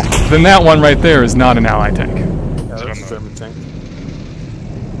sure. Oh, then that one right there is not an ally tank. Yeah, that's a German tank.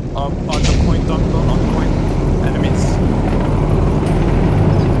 On the point, on the point. Enemies.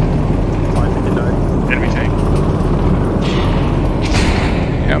 Oh, I think he died. Enemy tank.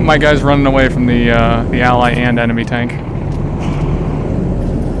 Yeah, my guy's running away from the ally and enemy tank.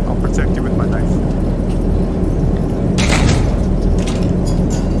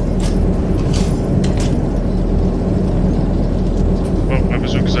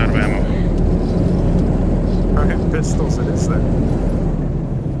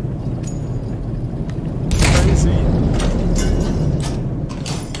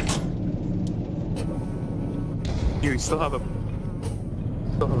 You still have a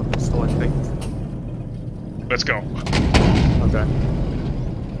pistol, I think. Let's go. Okay.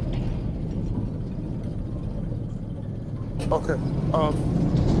 Okay.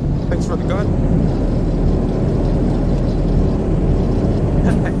 Thanks for the gun.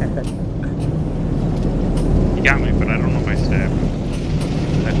 You got me, but I don't know if I stabbed him.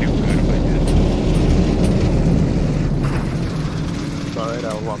 That'd be good if I did. Alright,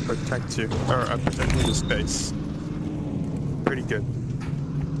 I'll protect you. Or protect you this base. Pretty good.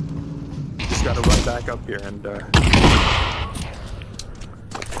 Just gotta run back up here and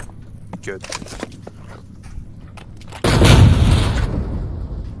good.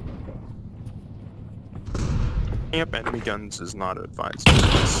 Picking up enemy guns is not advised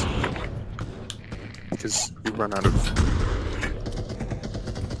because you run out of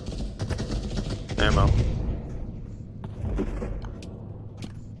ammo.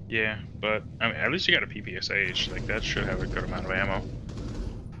 Yeah, but I mean, at least you got a PPSH. Like that should have a good amount of ammo.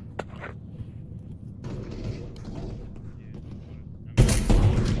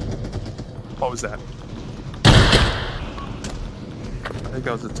 What was that? I think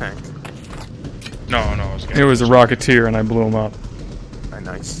that was a tank. No, It was a Rocketeer and I blew him up.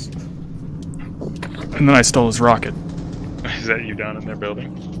 Nice. And then I stole his rocket. Is that you down in their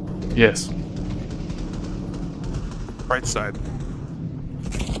building? Yes. Right side.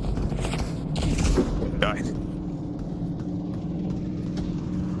 Died.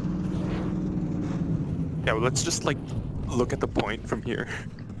 Yeah, well, let's just like look at the point from here.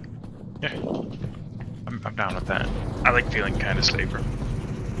 Yeah, I'm down with that. I like feeling kind of safer.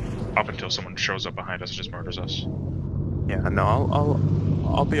 Up until someone shows up behind us and just murders us. Yeah, no,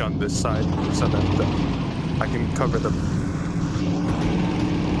 I'll be on this side so that I can cover them.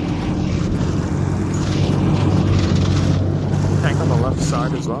 Tank on the left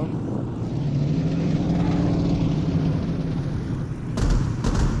side as well.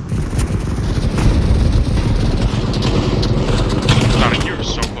 Sonic, you were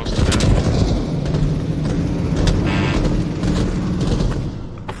so close to that.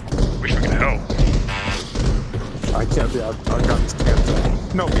 Wish we could help. I can't be. Our guns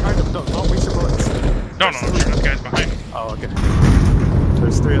can't. No, behind him. Don't waste your bullets. No, this guy's behind him. Oh, okay.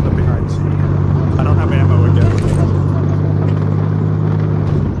 There's 3 of them behind. I don't have ammo again.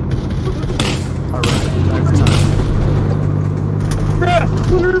 Alright, next time.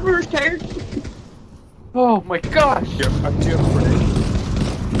 Reverse tire. Oh my gosh! Do you have a grenade?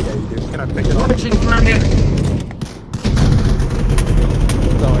 Yeah, you do. Can I pick it up? Launching grenade.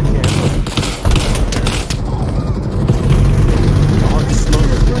 No, I can't. Oh, it's slow.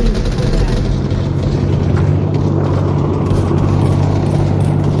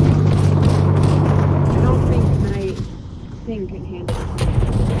 I don't think my thing can handle it.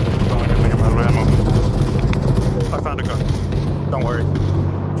 Oh, I think I'm out of ammo. I found a gun. Don't worry.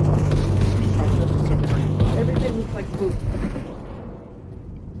 Everything looks like poop.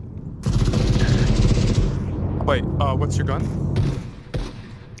 Wait, what's your gun?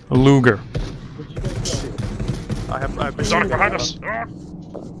 A Luger. I have machine Sonic gun. behind us! Ah!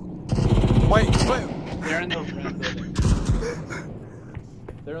 Wait. They're in the building.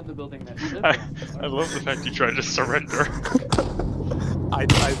 They're in the building that you live I in. love the fact you tried to surrender.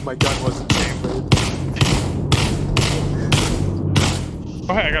 My gun wasn't chambered.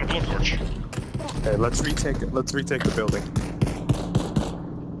 Oh hey, I got a blowtorch. Okay, let's retake the building.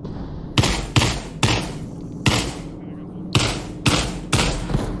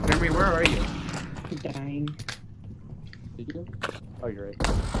 Jeremy, where are you? I'm dying. Did you? Oh, you're right.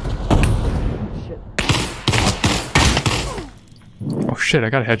 Shit. Oh shit, I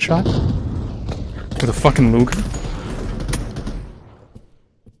got a headshot? With a fucking Luger?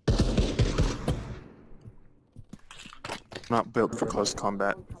 Not built for close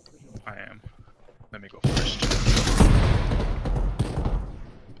combat. I am. Let me go first.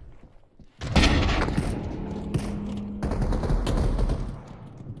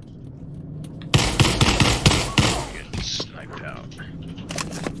 Getting sniped out.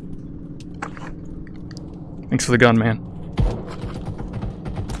 Thanks for the gun, man.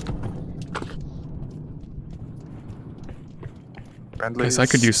 Friendlies. Guess I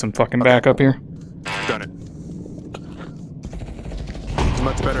could use some fucking backup here. Done it. It's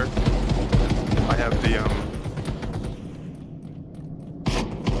much better. I have the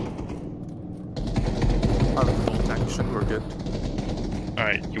full protection. We're good.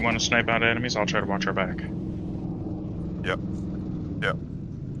 Alright, you want to snipe out enemies? I'll try to watch our back. Yep. Yep.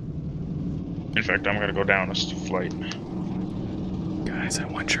 In fact, I'm gonna go down a flight. Guys, I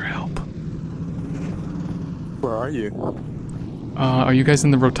want your help. Where are you? Are you guys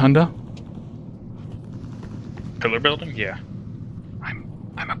in the rotunda? Pillar building? Yeah.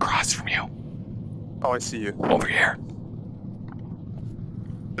 I'm across from you. Oh, I see you. Over here.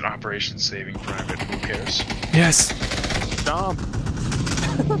 An operation saving private. Who cares? Yes. Dom. 2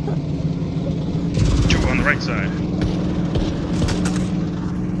 on the right side.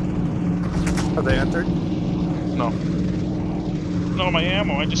 Have they entered? No. No, my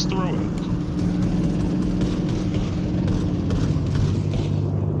ammo. I just threw it.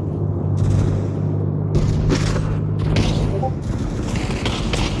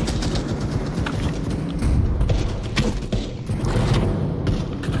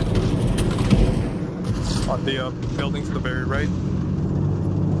 On the building to the very right.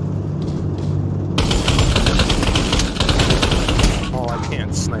 Oh, I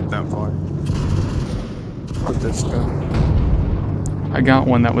can't snipe that far. With this gun. I got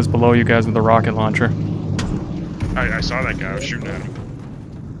one that was below you guys with a rocket launcher. I saw that guy. I was shooting at him.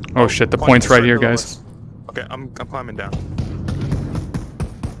 Oh shit, the point's right here, guys. Okay, I'm climbing down.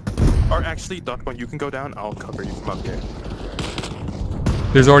 Or actually, Duckman, you can go down. I'll cover you from up here.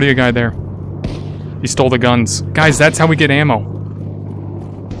 There's already a guy there. He stole the guns. Guys, that's how we get ammo.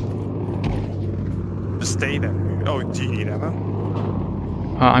 Just stay there. Oh, do you need ammo?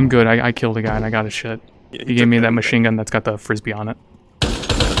 I'm good. I killed a guy and I got his shit. Yeah, He gave me that machine gun that's got the frisbee on it.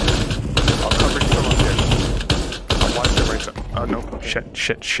 I'll cover you from up here. I'll watch your right side. Oh, no. Okay.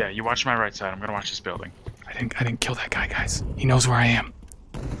 Shit. Yeah, you watch my right side. I'm gonna watch this building. I didn't kill that guy, guys. He knows where I am.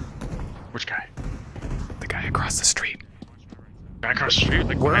 Which guy? The guy across the street. Guy across the street?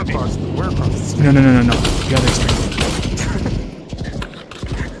 Like, We're behind me? across the street. No. The other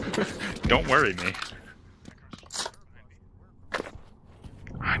street. Don't worry me.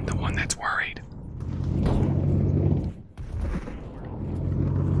 I'm the one that's worried.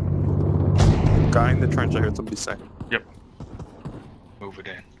 Guy in the trench, I heard somebody say. Yep. Move it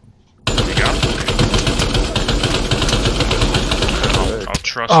in. You got it? I'll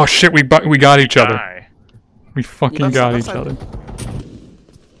trust Oh shit, we got each other. guy. We fucking Left got side, each left other.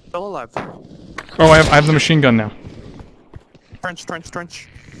 Still alive. Oh, I have the machine gun now. Trench.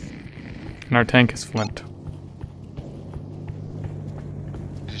 And our tank is flipped.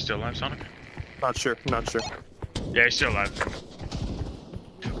 Is he still alive, Sonic? Not sure. Yeah, he's still alive.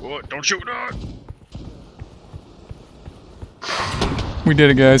 Whoa, don't shoot! We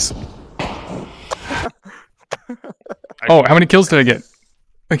did it, guys. Oh, how many kills did I get?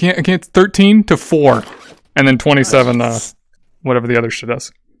 I can't 13 to 4. And then 27, whatever the other shit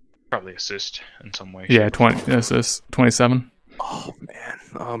is. Probably assist in some way. Yeah, 20, this is 27. Oh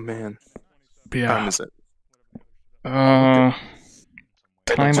man. But yeah. Time is it? Time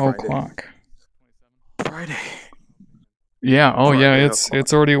Friday. o'clock. Friday. Yeah, oh yeah, Friday it's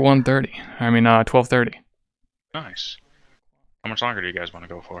o'clock. already 1:30. I mean, 12:30. Nice. How much longer do you guys want to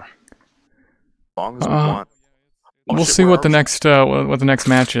go for? As long as we want. Oh, We'll shit, see where what are the we? next what the next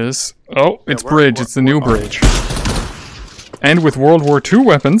match is. Oh, it's we're- bridge. we're- It's the new we're- bridge. And with World War II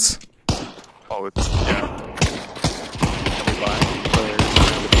weapons. Oh, it's yeah.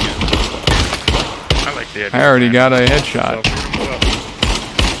 I like the idea. I already got a headshot.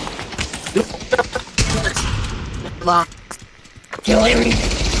 Killing me.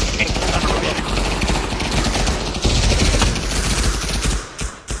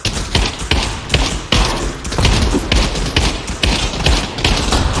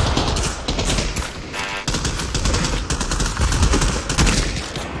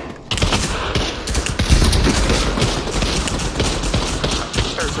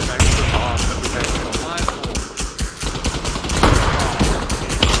 There's an extra bomb that we have.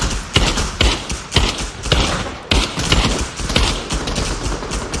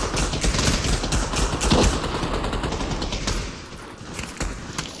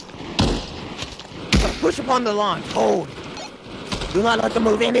 Push upon the lawn. Hold. Do not let them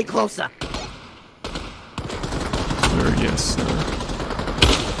move any closer. Sir, yes, sir.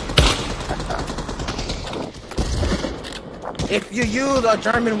 If you use a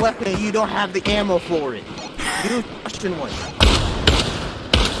German weapon, you don't have the ammo for it. Use Russian one.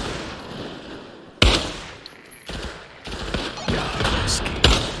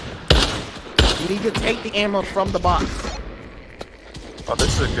 You need to take the ammo from the box. Oh,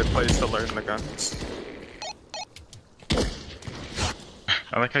 this is a good place to learn the guns.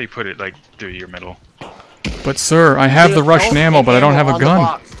 I like how you put it like through your middle. But sir, I have the Russian Don't ammo, take but I don't have a on the gun.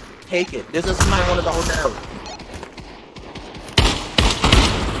 box. Take it. This is my one of the hotels.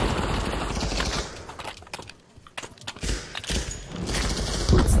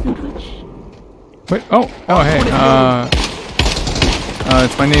 Wait, oh, hey,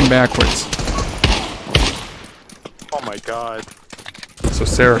 it's my name backwards. Oh my god. So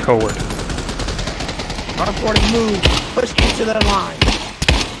Sarah Coward. Hardboarding move. Push into that line.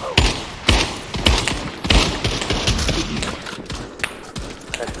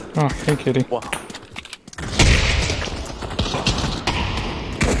 Oh, hey, kitty. Wow.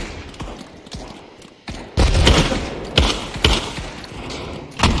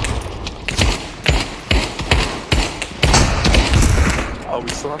 Oh, we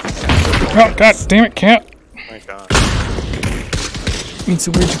still have to Oh, god damn it, cat! Oh my god.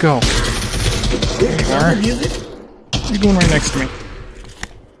 Mitsu, where'd you go? There you are. You're going right next to me.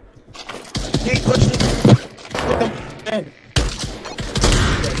 Keep pushing.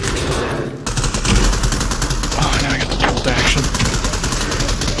 Oh, now I got the bolt action.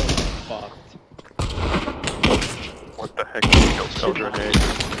 What the heck is a kill grenade?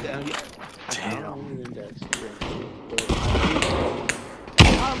 Damn.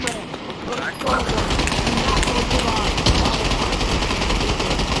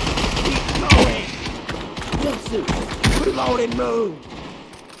 Reload and move.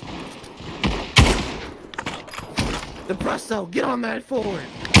 The Presto, get on that forward.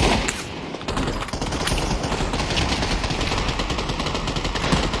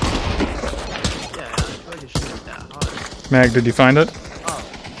 Mag, did you find it?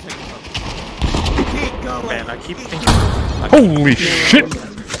 Man, I keep thinking. Holy shit! I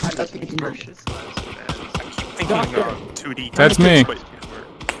keep thinking 2D. That's me. But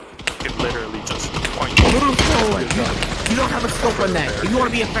it literally just point. Move forward. You don't have a scope on that. If you want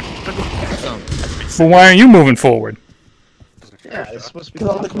to be effective, Well, why aren't you moving forward? yeah, it's supposed to be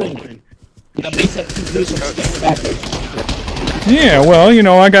on the clean. Yeah, well, you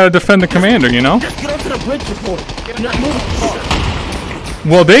know, I gotta defend the commander, you know? Just get onto the bridge report. You're not moving forward.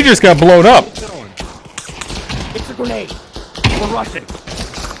 Well, they just got blowed up. It's a grenade. We're rushing.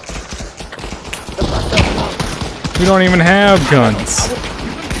 We don't even have guns.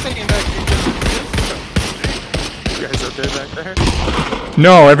 You guys okay back there?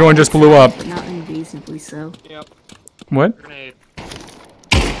 No, everyone just blew up. But not unreasonably so. Yep. What? Grenade.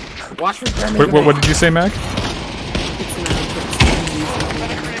 Watch for German. What did you say, Mag? It's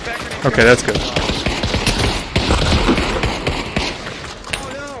not unreasonably. Okay, that's good.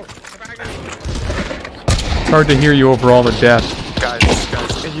 It's hard to hear you over all the death. Guys,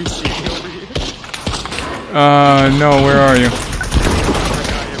 can you see me over here? No, where are you? I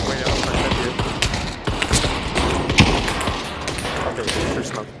got you way out my head here. Okay,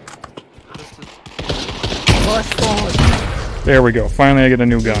 there's nothing. Push forward. There we go. Finally, I get a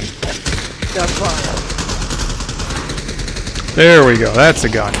new gun. That's fine. There we go. That's a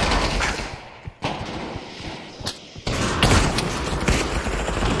gun.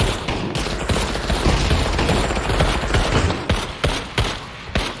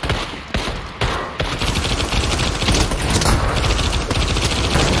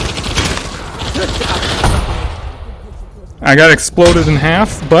 I got exploded in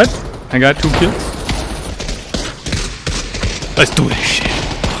half, but I got 2 kills. Let's do this shit.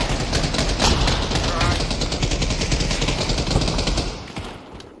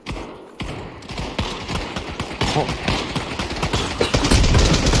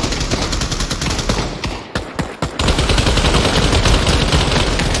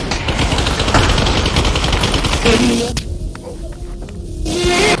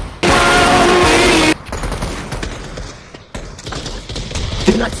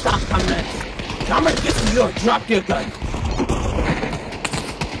 Do not stop, comrades. Comrades, get to your drop your gun.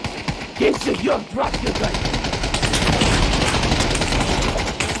 Get to your drop your gun.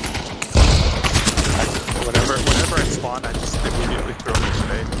 Whenever I spawn, I just immediately throw my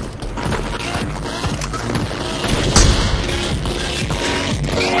grenade.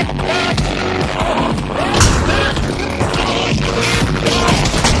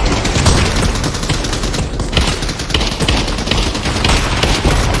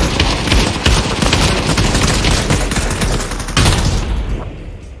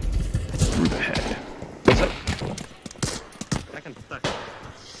 Through the head.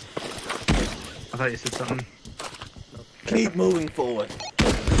 I thought you said something. Keep moving forward.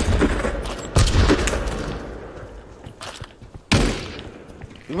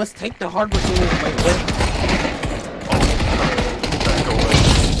 We must take the hardware tool away.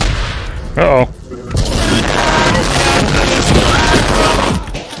 Uh-oh.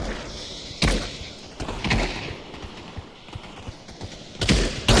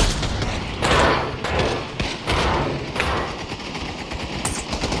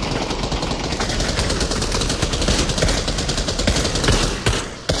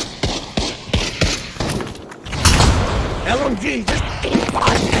 LMG, just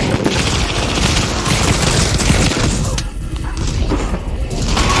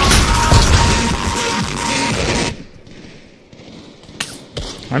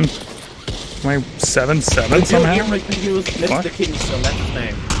Am I 7-7 But somehow? you use What? Mr. King, so that's his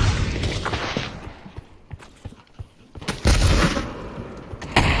name.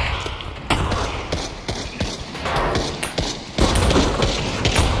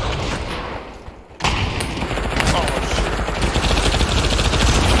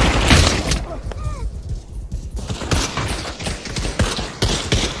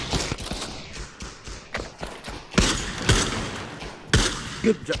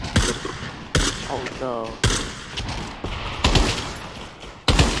 Good job. Oh no.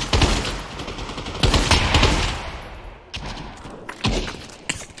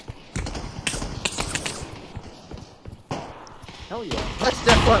 Hell yeah. Let's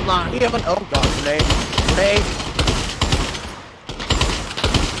that front line. We have an oh god, grenade. Grenade.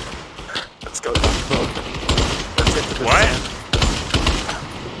 Let's go. Let's get to this. What?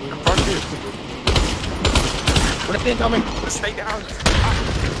 What is incoming? Stay down.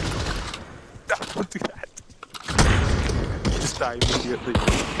 Don't do that. Just die immediately.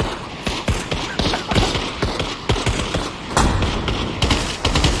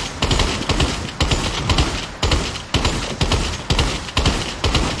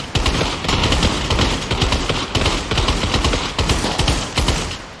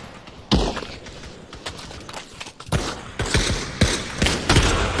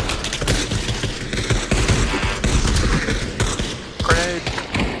 Grenade.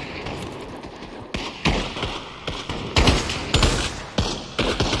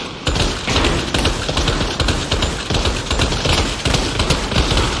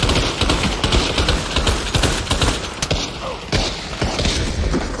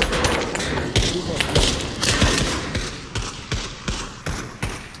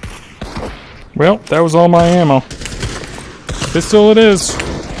 Well, that was all my ammo. Pistol it is.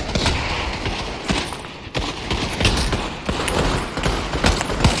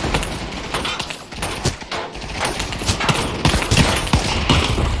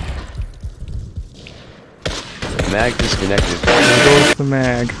 Mag disconnected. There goes the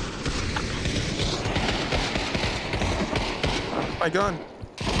mag. My gun.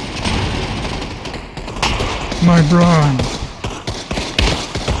 My bronze.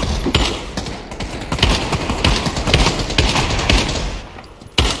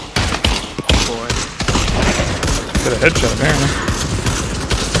 Boy. Got a headshot there.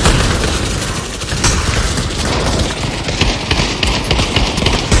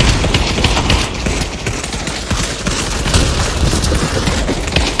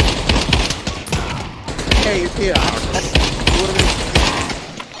 Hey, it's here.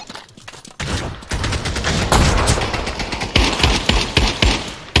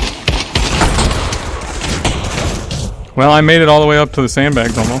 Well, I made it all the way up to the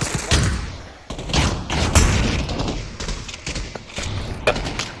sandbags almost.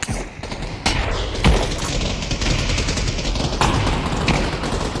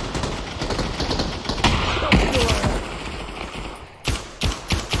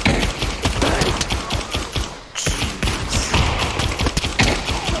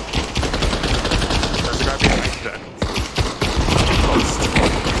 There's a guy behind that.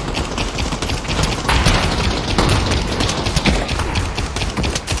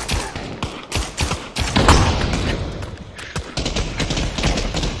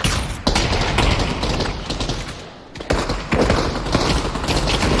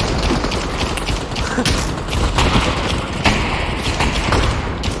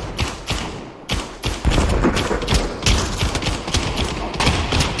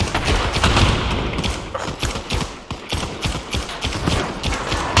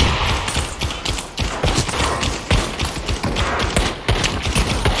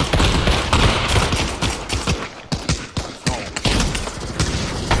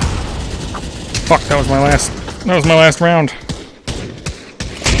 Fuck, that was my last round.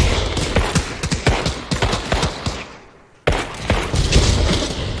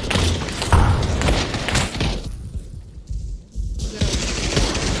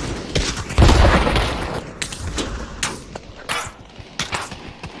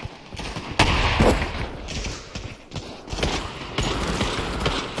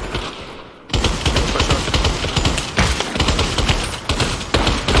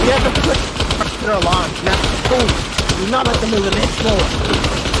 You have to put their alarms. Now, boom. Do not let them move an inch more.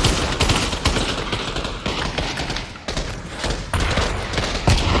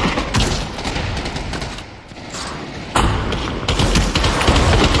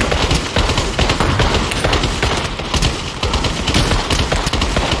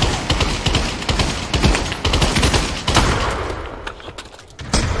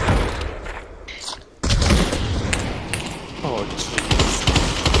 Oh,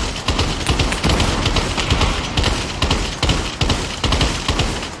 jeez.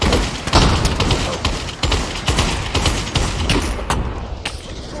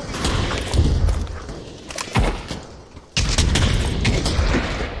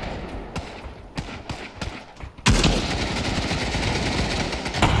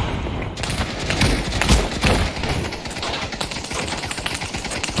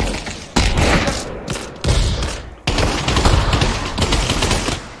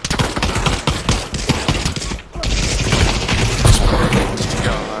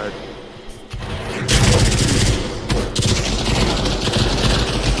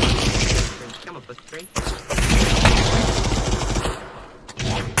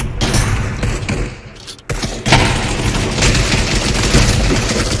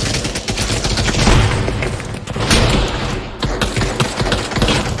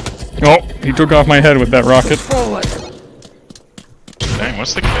 Oh, he took off my head with that rocket. Forward. Dang,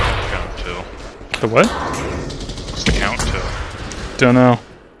 what's the count to? The what? What's the count to? Don't know.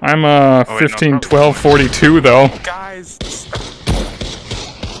 I'm wait, 15, no, 12, 42 though. Guys, stop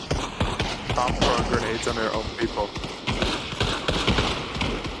throwing grenades on their own people.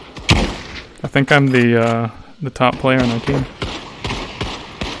 I think I'm the top player on our team.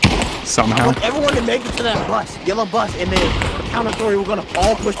 I Somehow. want everyone to make it to that bus, yellow bus, and then count of three, we're gonna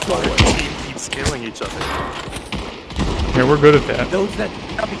all push forward. The team keeps killing each other. Yeah, we're good at that. Those that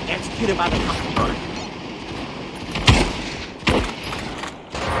are being executed by the Commodore.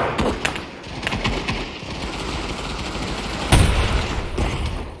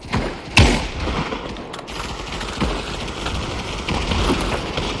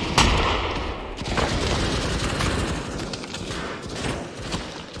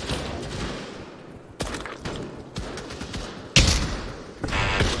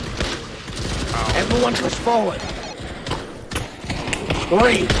 Everyone push forward. 3,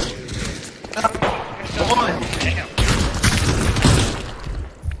 1.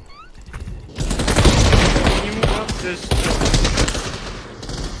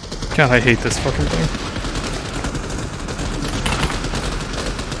 God, I hate this fucking thing.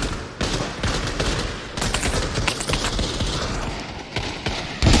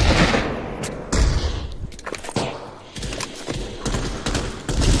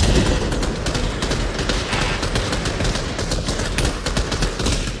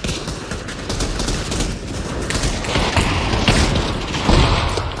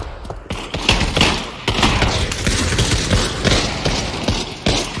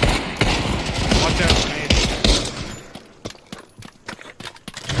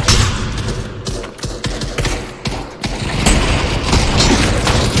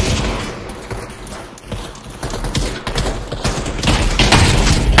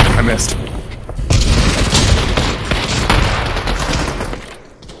 I missed.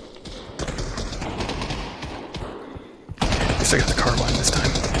 At least I got the carbine this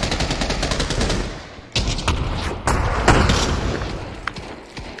time.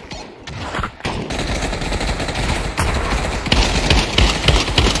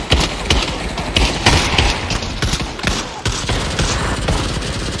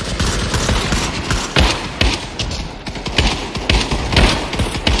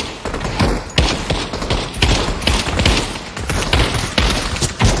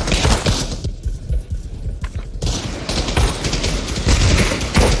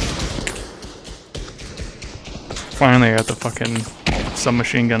 Finally, I got the fucking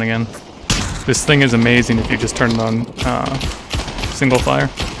submachine gun again. This thing is amazing if you just turn it on single fire.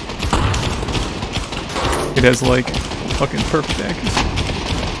 It has like fucking perfect accuracy.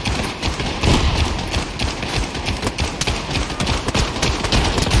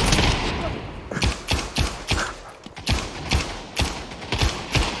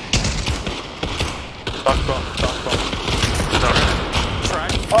 Duck bump, duck bump.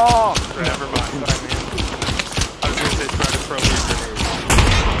 Track. Oh! Never mind. I was gonna say try to throw me a grenade.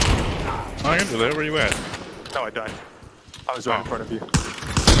 I can do that. Where you at? No, I died. I was right in front of you.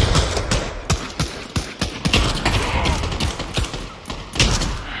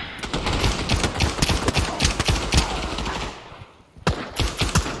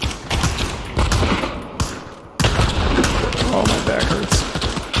 Oh, my back hurts.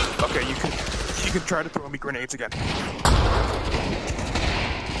 Okay, you can try to throw me grenades again.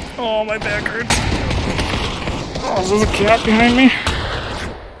 Oh, my back hurts. Oh, is there a cat behind me?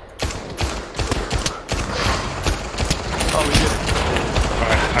 Oh, we did it.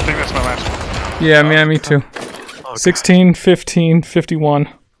 Alright, I think that's my last one. Yeah, man, me too. Okay. 16, 15, 51.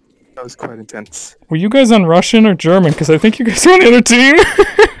 That was quite intense. Were you guys on Russian or German? Because I think you guys are on the other team.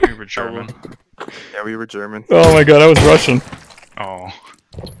 We were German. Yeah, we were German. Oh my god, I was Russian. Oh.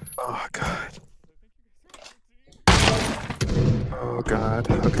 Oh god. Oh god.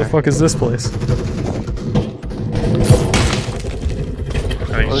 Okay. What the fuck is this place?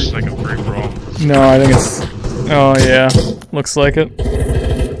 I think it's just like a free for all. No, I think it's... Oh yeah, looks like it.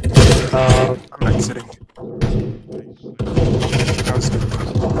 I'm exiting. That was good.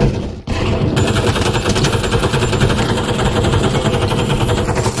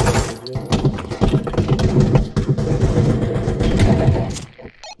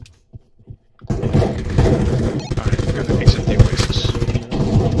 Alright, I'm gonna exit the Oasis.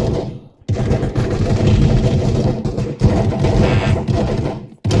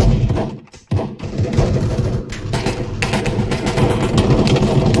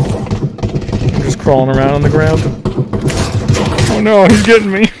 I'm just crawling around on the ground. Oh no, he's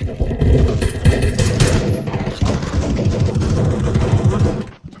getting me.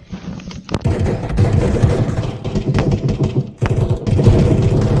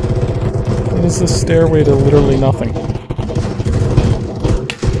 this stairway to literally nothing?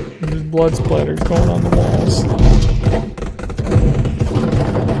 There's blood splatters going on the walls.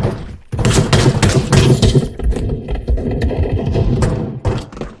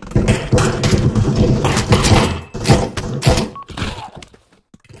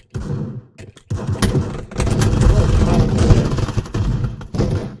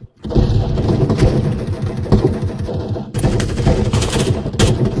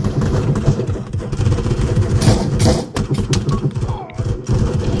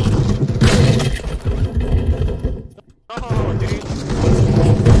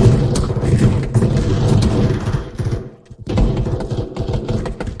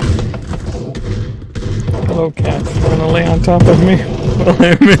 Hello, cat. You wanna lay on top of me while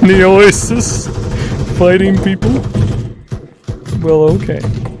I'm in the oasis fighting people? Well, okay.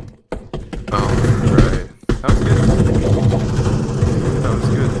 Oh, right. That was good. That was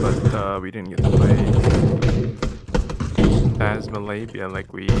good, but we didn't get to play Phasmalabia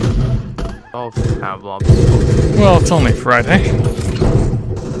like we all have lots. Well, it's only Friday.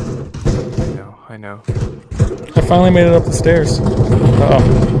 I know. I finally made it up the stairs.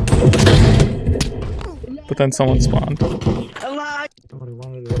 Uh-oh. But then someone spawned. Hello,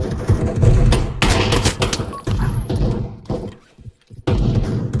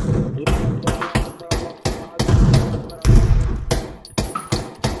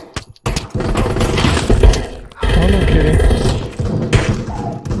 kitty.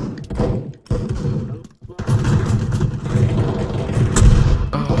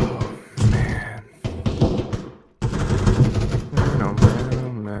 Oh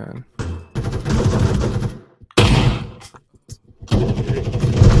man.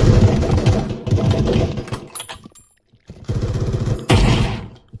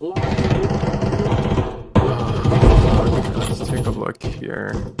 Let's take a look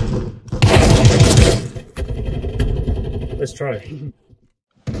here. Let's try.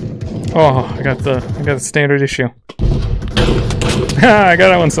 Oh, I got a standard issue. I got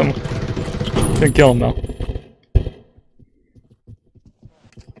that one somewhere. Didn't kill him though.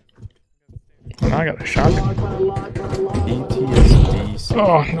 Now I got a shotgun. PTSD.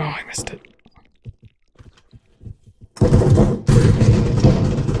 Oh no, I missed it.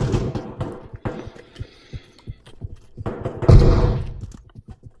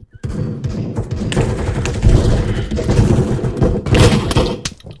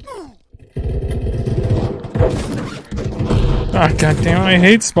 Ah, goddamn! I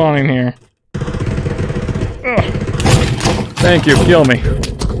hate spawning here. Ugh. Thank you, kill me.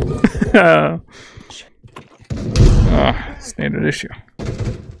 Standard issue.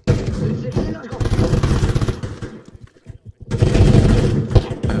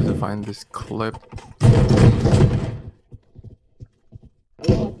 I have to find this clip.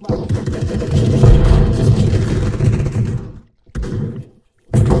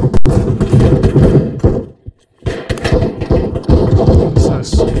 What's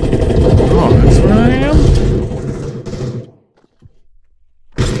this? Oh, that's where I am?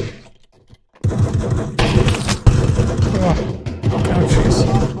 Oh, jeez.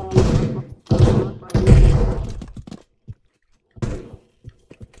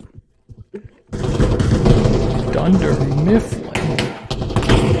 Dunder Mifflin.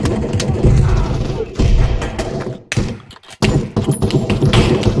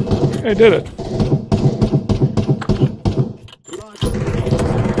 I did it.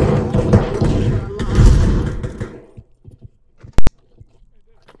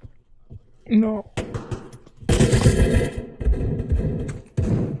 No.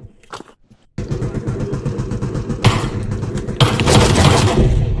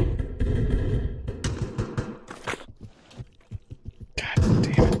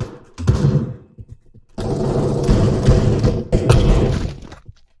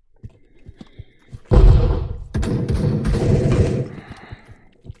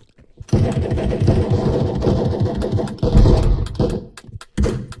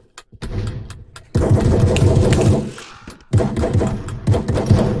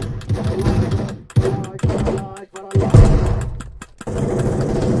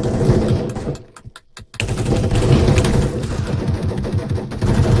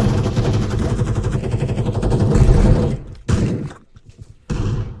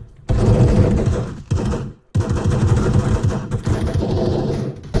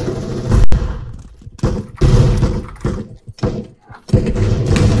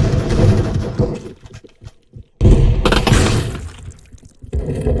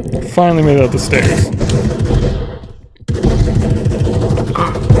 Finally made it up the stairs.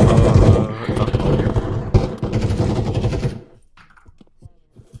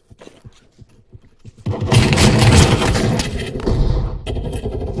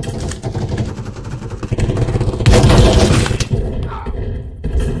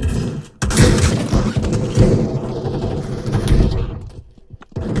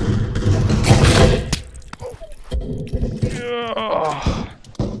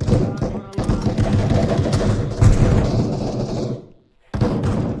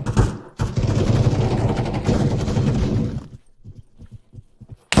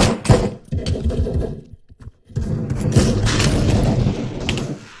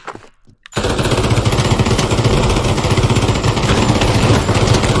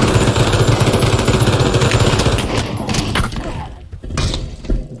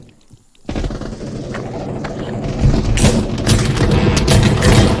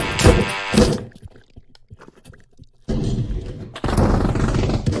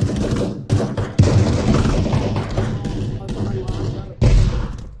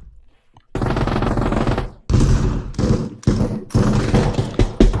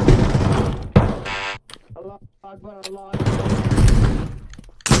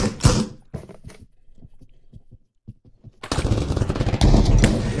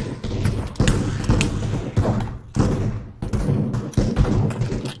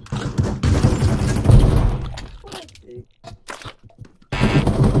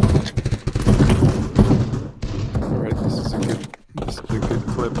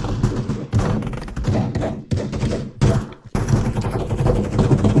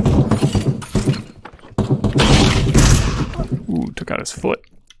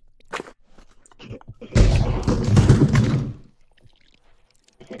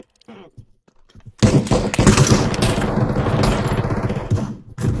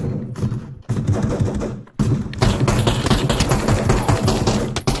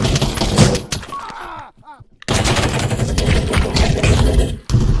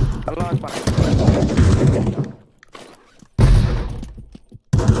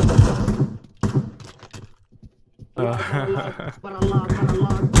 There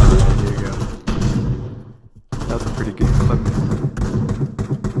you go. That was a pretty good clip.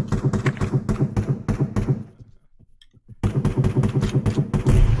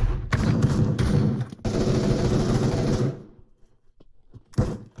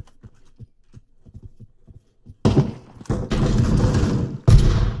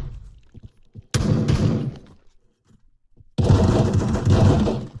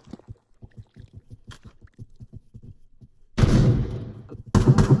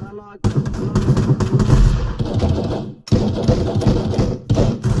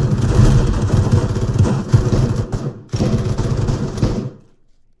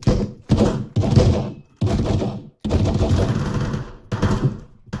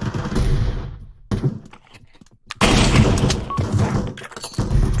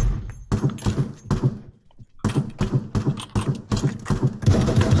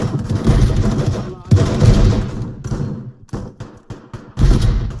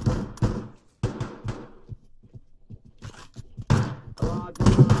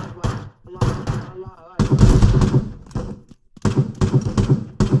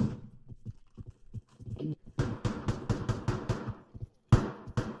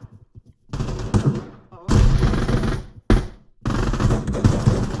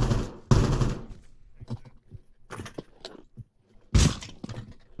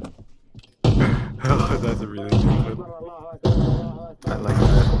 Oh, that's a really good clip. I like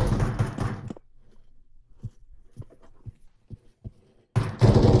that.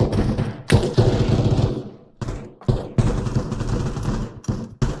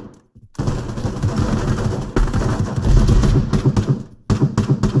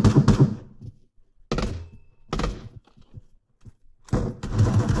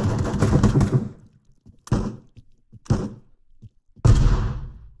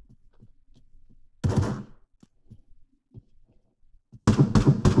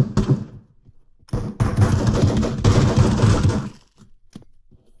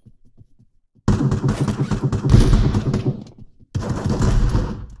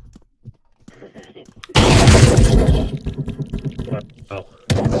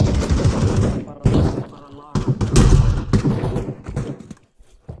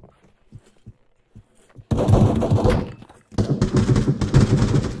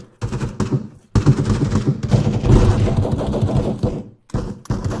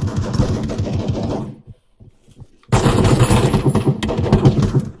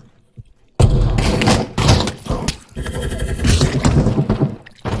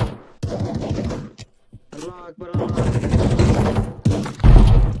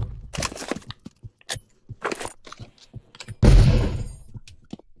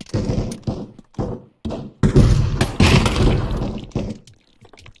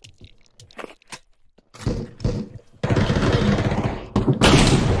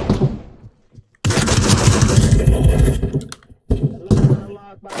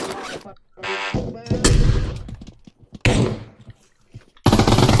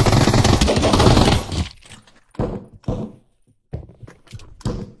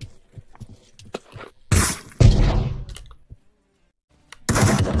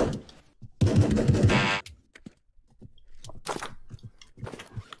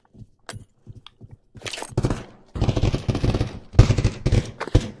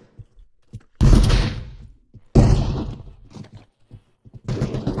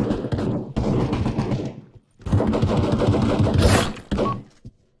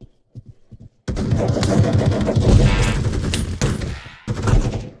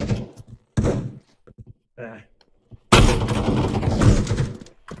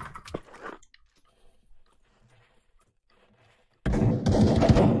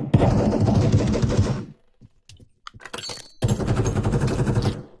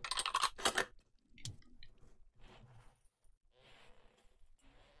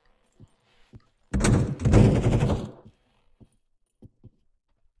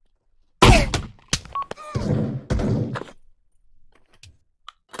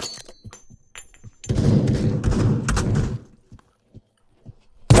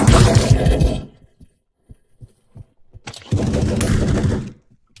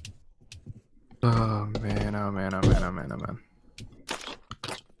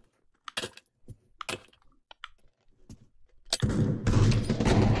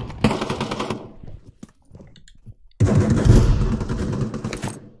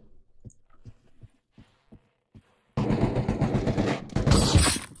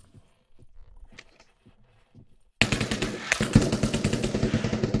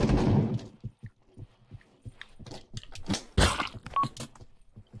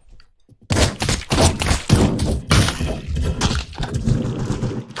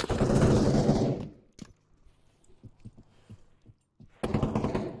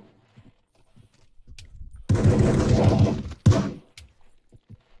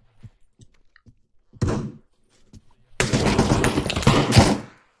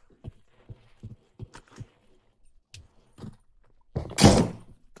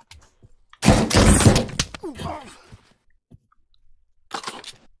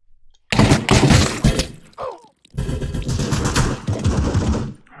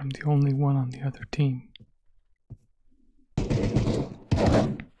 I'm the only one on the other team.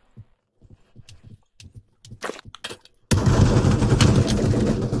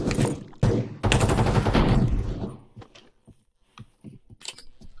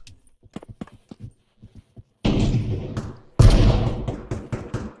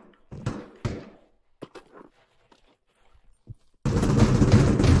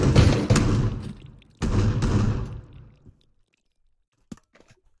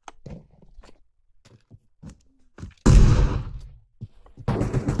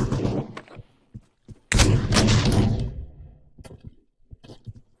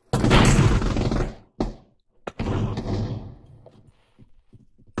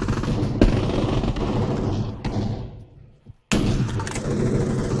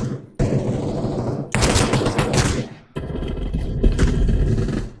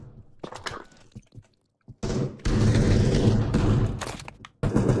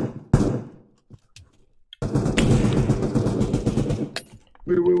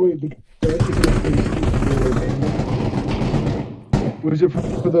 Wait. Was it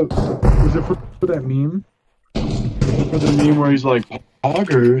for that meme? For the meme where he's like,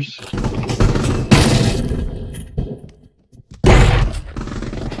 poggers.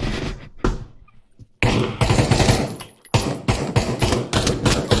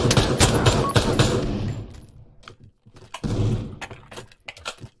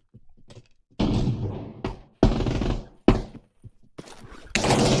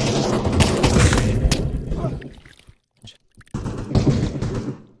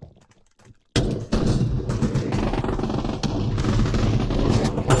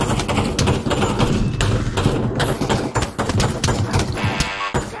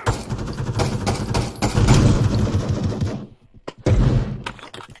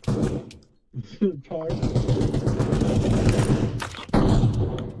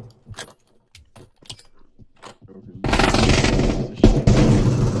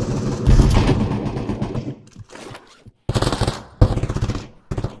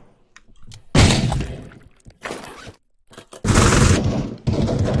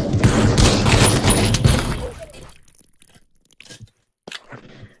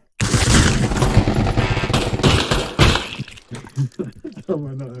 Oh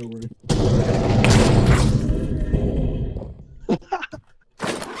my god, that worked.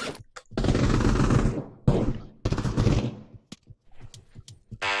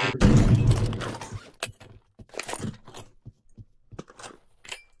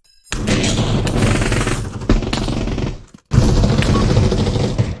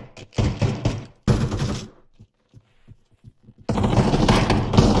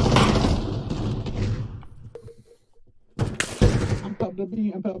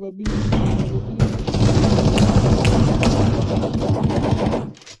 I'm Papa B.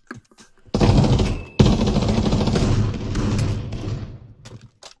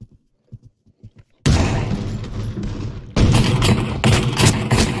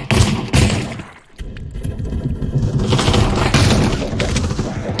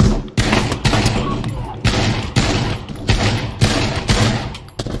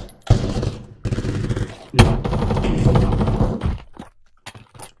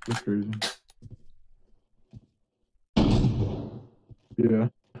 That's crazy. Yeah.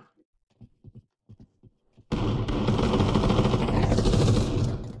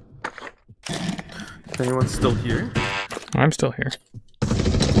 Is anyone still here? I'm still here.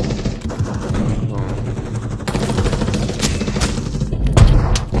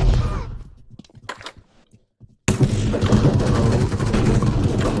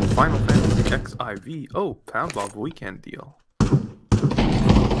 Final Fantasy XIV. Oh, Pound Bob weekend deal.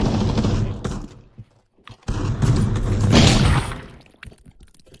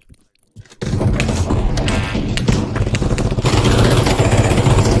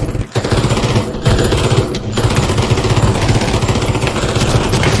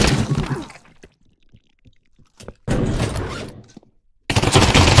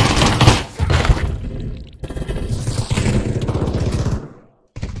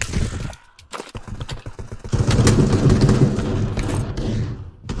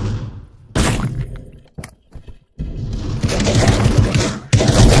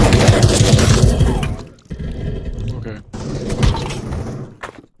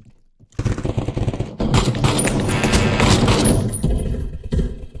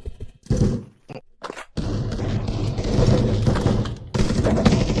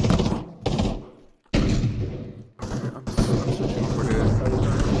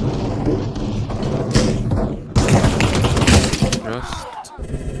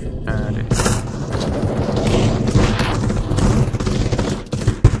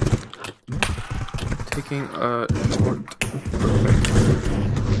 making a short.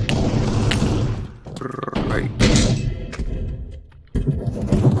 Right.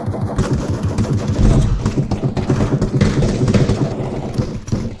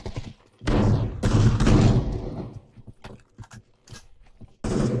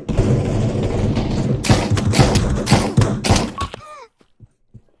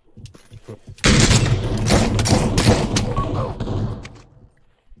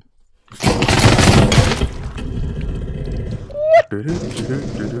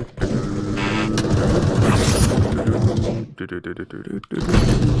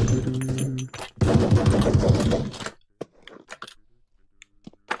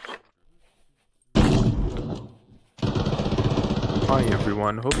 Hi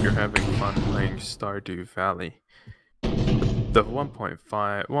everyone, hope you're having fun playing Stardew Valley. The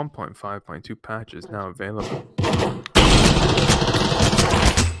 1.5.2 patch is now available.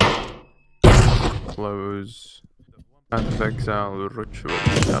 Close. Path of Exile Ritual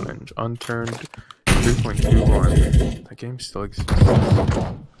Challenge Unturned 3.21. The game still exists.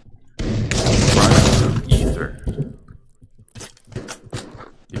 Rise of Ether.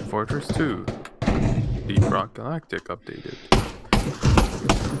 Deep Fortress 2. Deep Rock Galactic updated.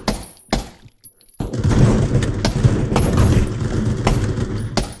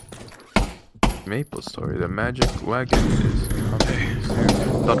 Maple Story, the magic wagon is coming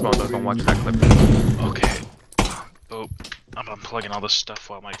soon. Dot.com, watch that clip. Okay. Oh, I'm unplugging all this stuff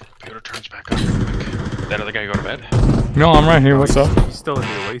while my computer turns back on real quick. That other guy go to bed? No, I'm right here. What's up? He's still in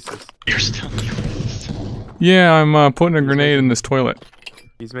the Oasis. You're still in the Oasis. Yeah, I'm putting a grenade in this toilet.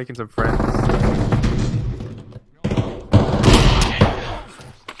 He's making some friends.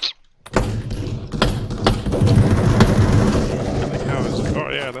 Oh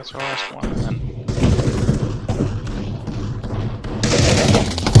yeah, that's our last one. Then.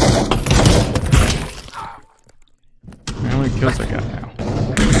 How many kills I got now?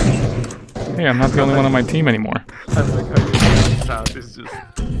 Hey, I'm not the only one on my team anymore. I like how your sound is just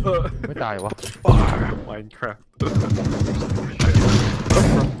Minecraft.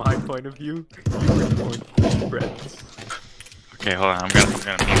 From my point of view, you were going friends. Okay, hold on. I'm gonna mute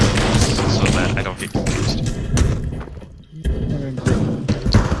this so that I don't get confused.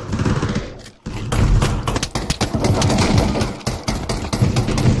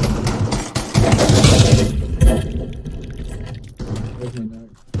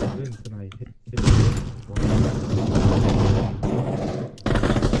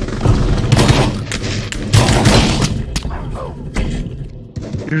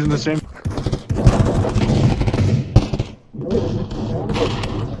 Using the same.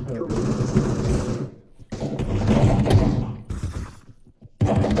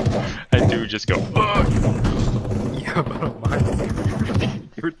 I do just go. Yeah, but on mine,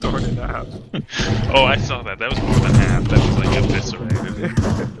 you were torn in half. Oh, I saw that. That was more than half. That was like eviscerated.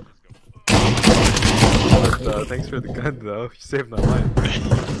 But, thanks for the gun, though. You saved my life.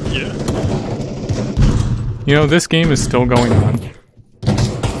 Yeah. You know, this game is still going on.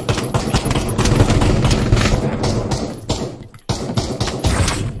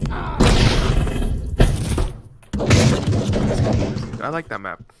 I like that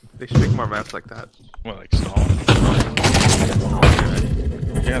map. They should make more maps like that. What, like Stalin?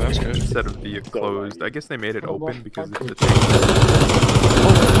 Yeah, that's good. Instead of the closed. I guess they made it open because it's the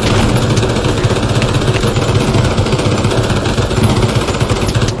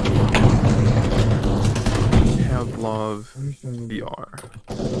Have love VR.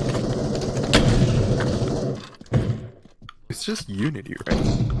 It's just Unity, right?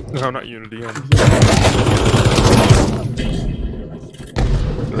 No, not Unity.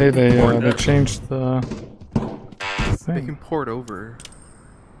 Hey, they changed the thing. They can port over.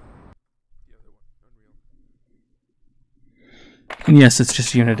 Yes, it's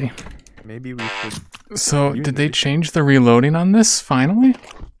just Unity. Maybe we should. So, Unity. did they change the reloading on this finally?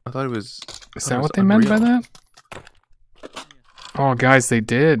 I thought it was. Is that what they meant by that? Oh, guys, they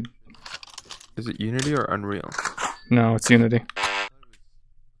did. Is it Unity or Unreal? No, it's Unity.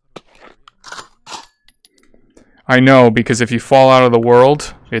 I know, because if you fall out of the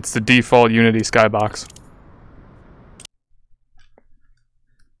world, it's the default Unity skybox.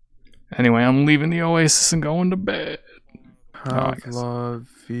 Anyway, I'm leaving the Oasis and going to bed. Have love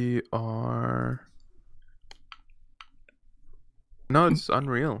VR. No, it's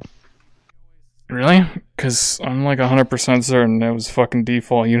Unreal. Really? Because I'm like 100% certain it was fucking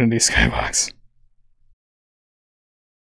default Unity skybox.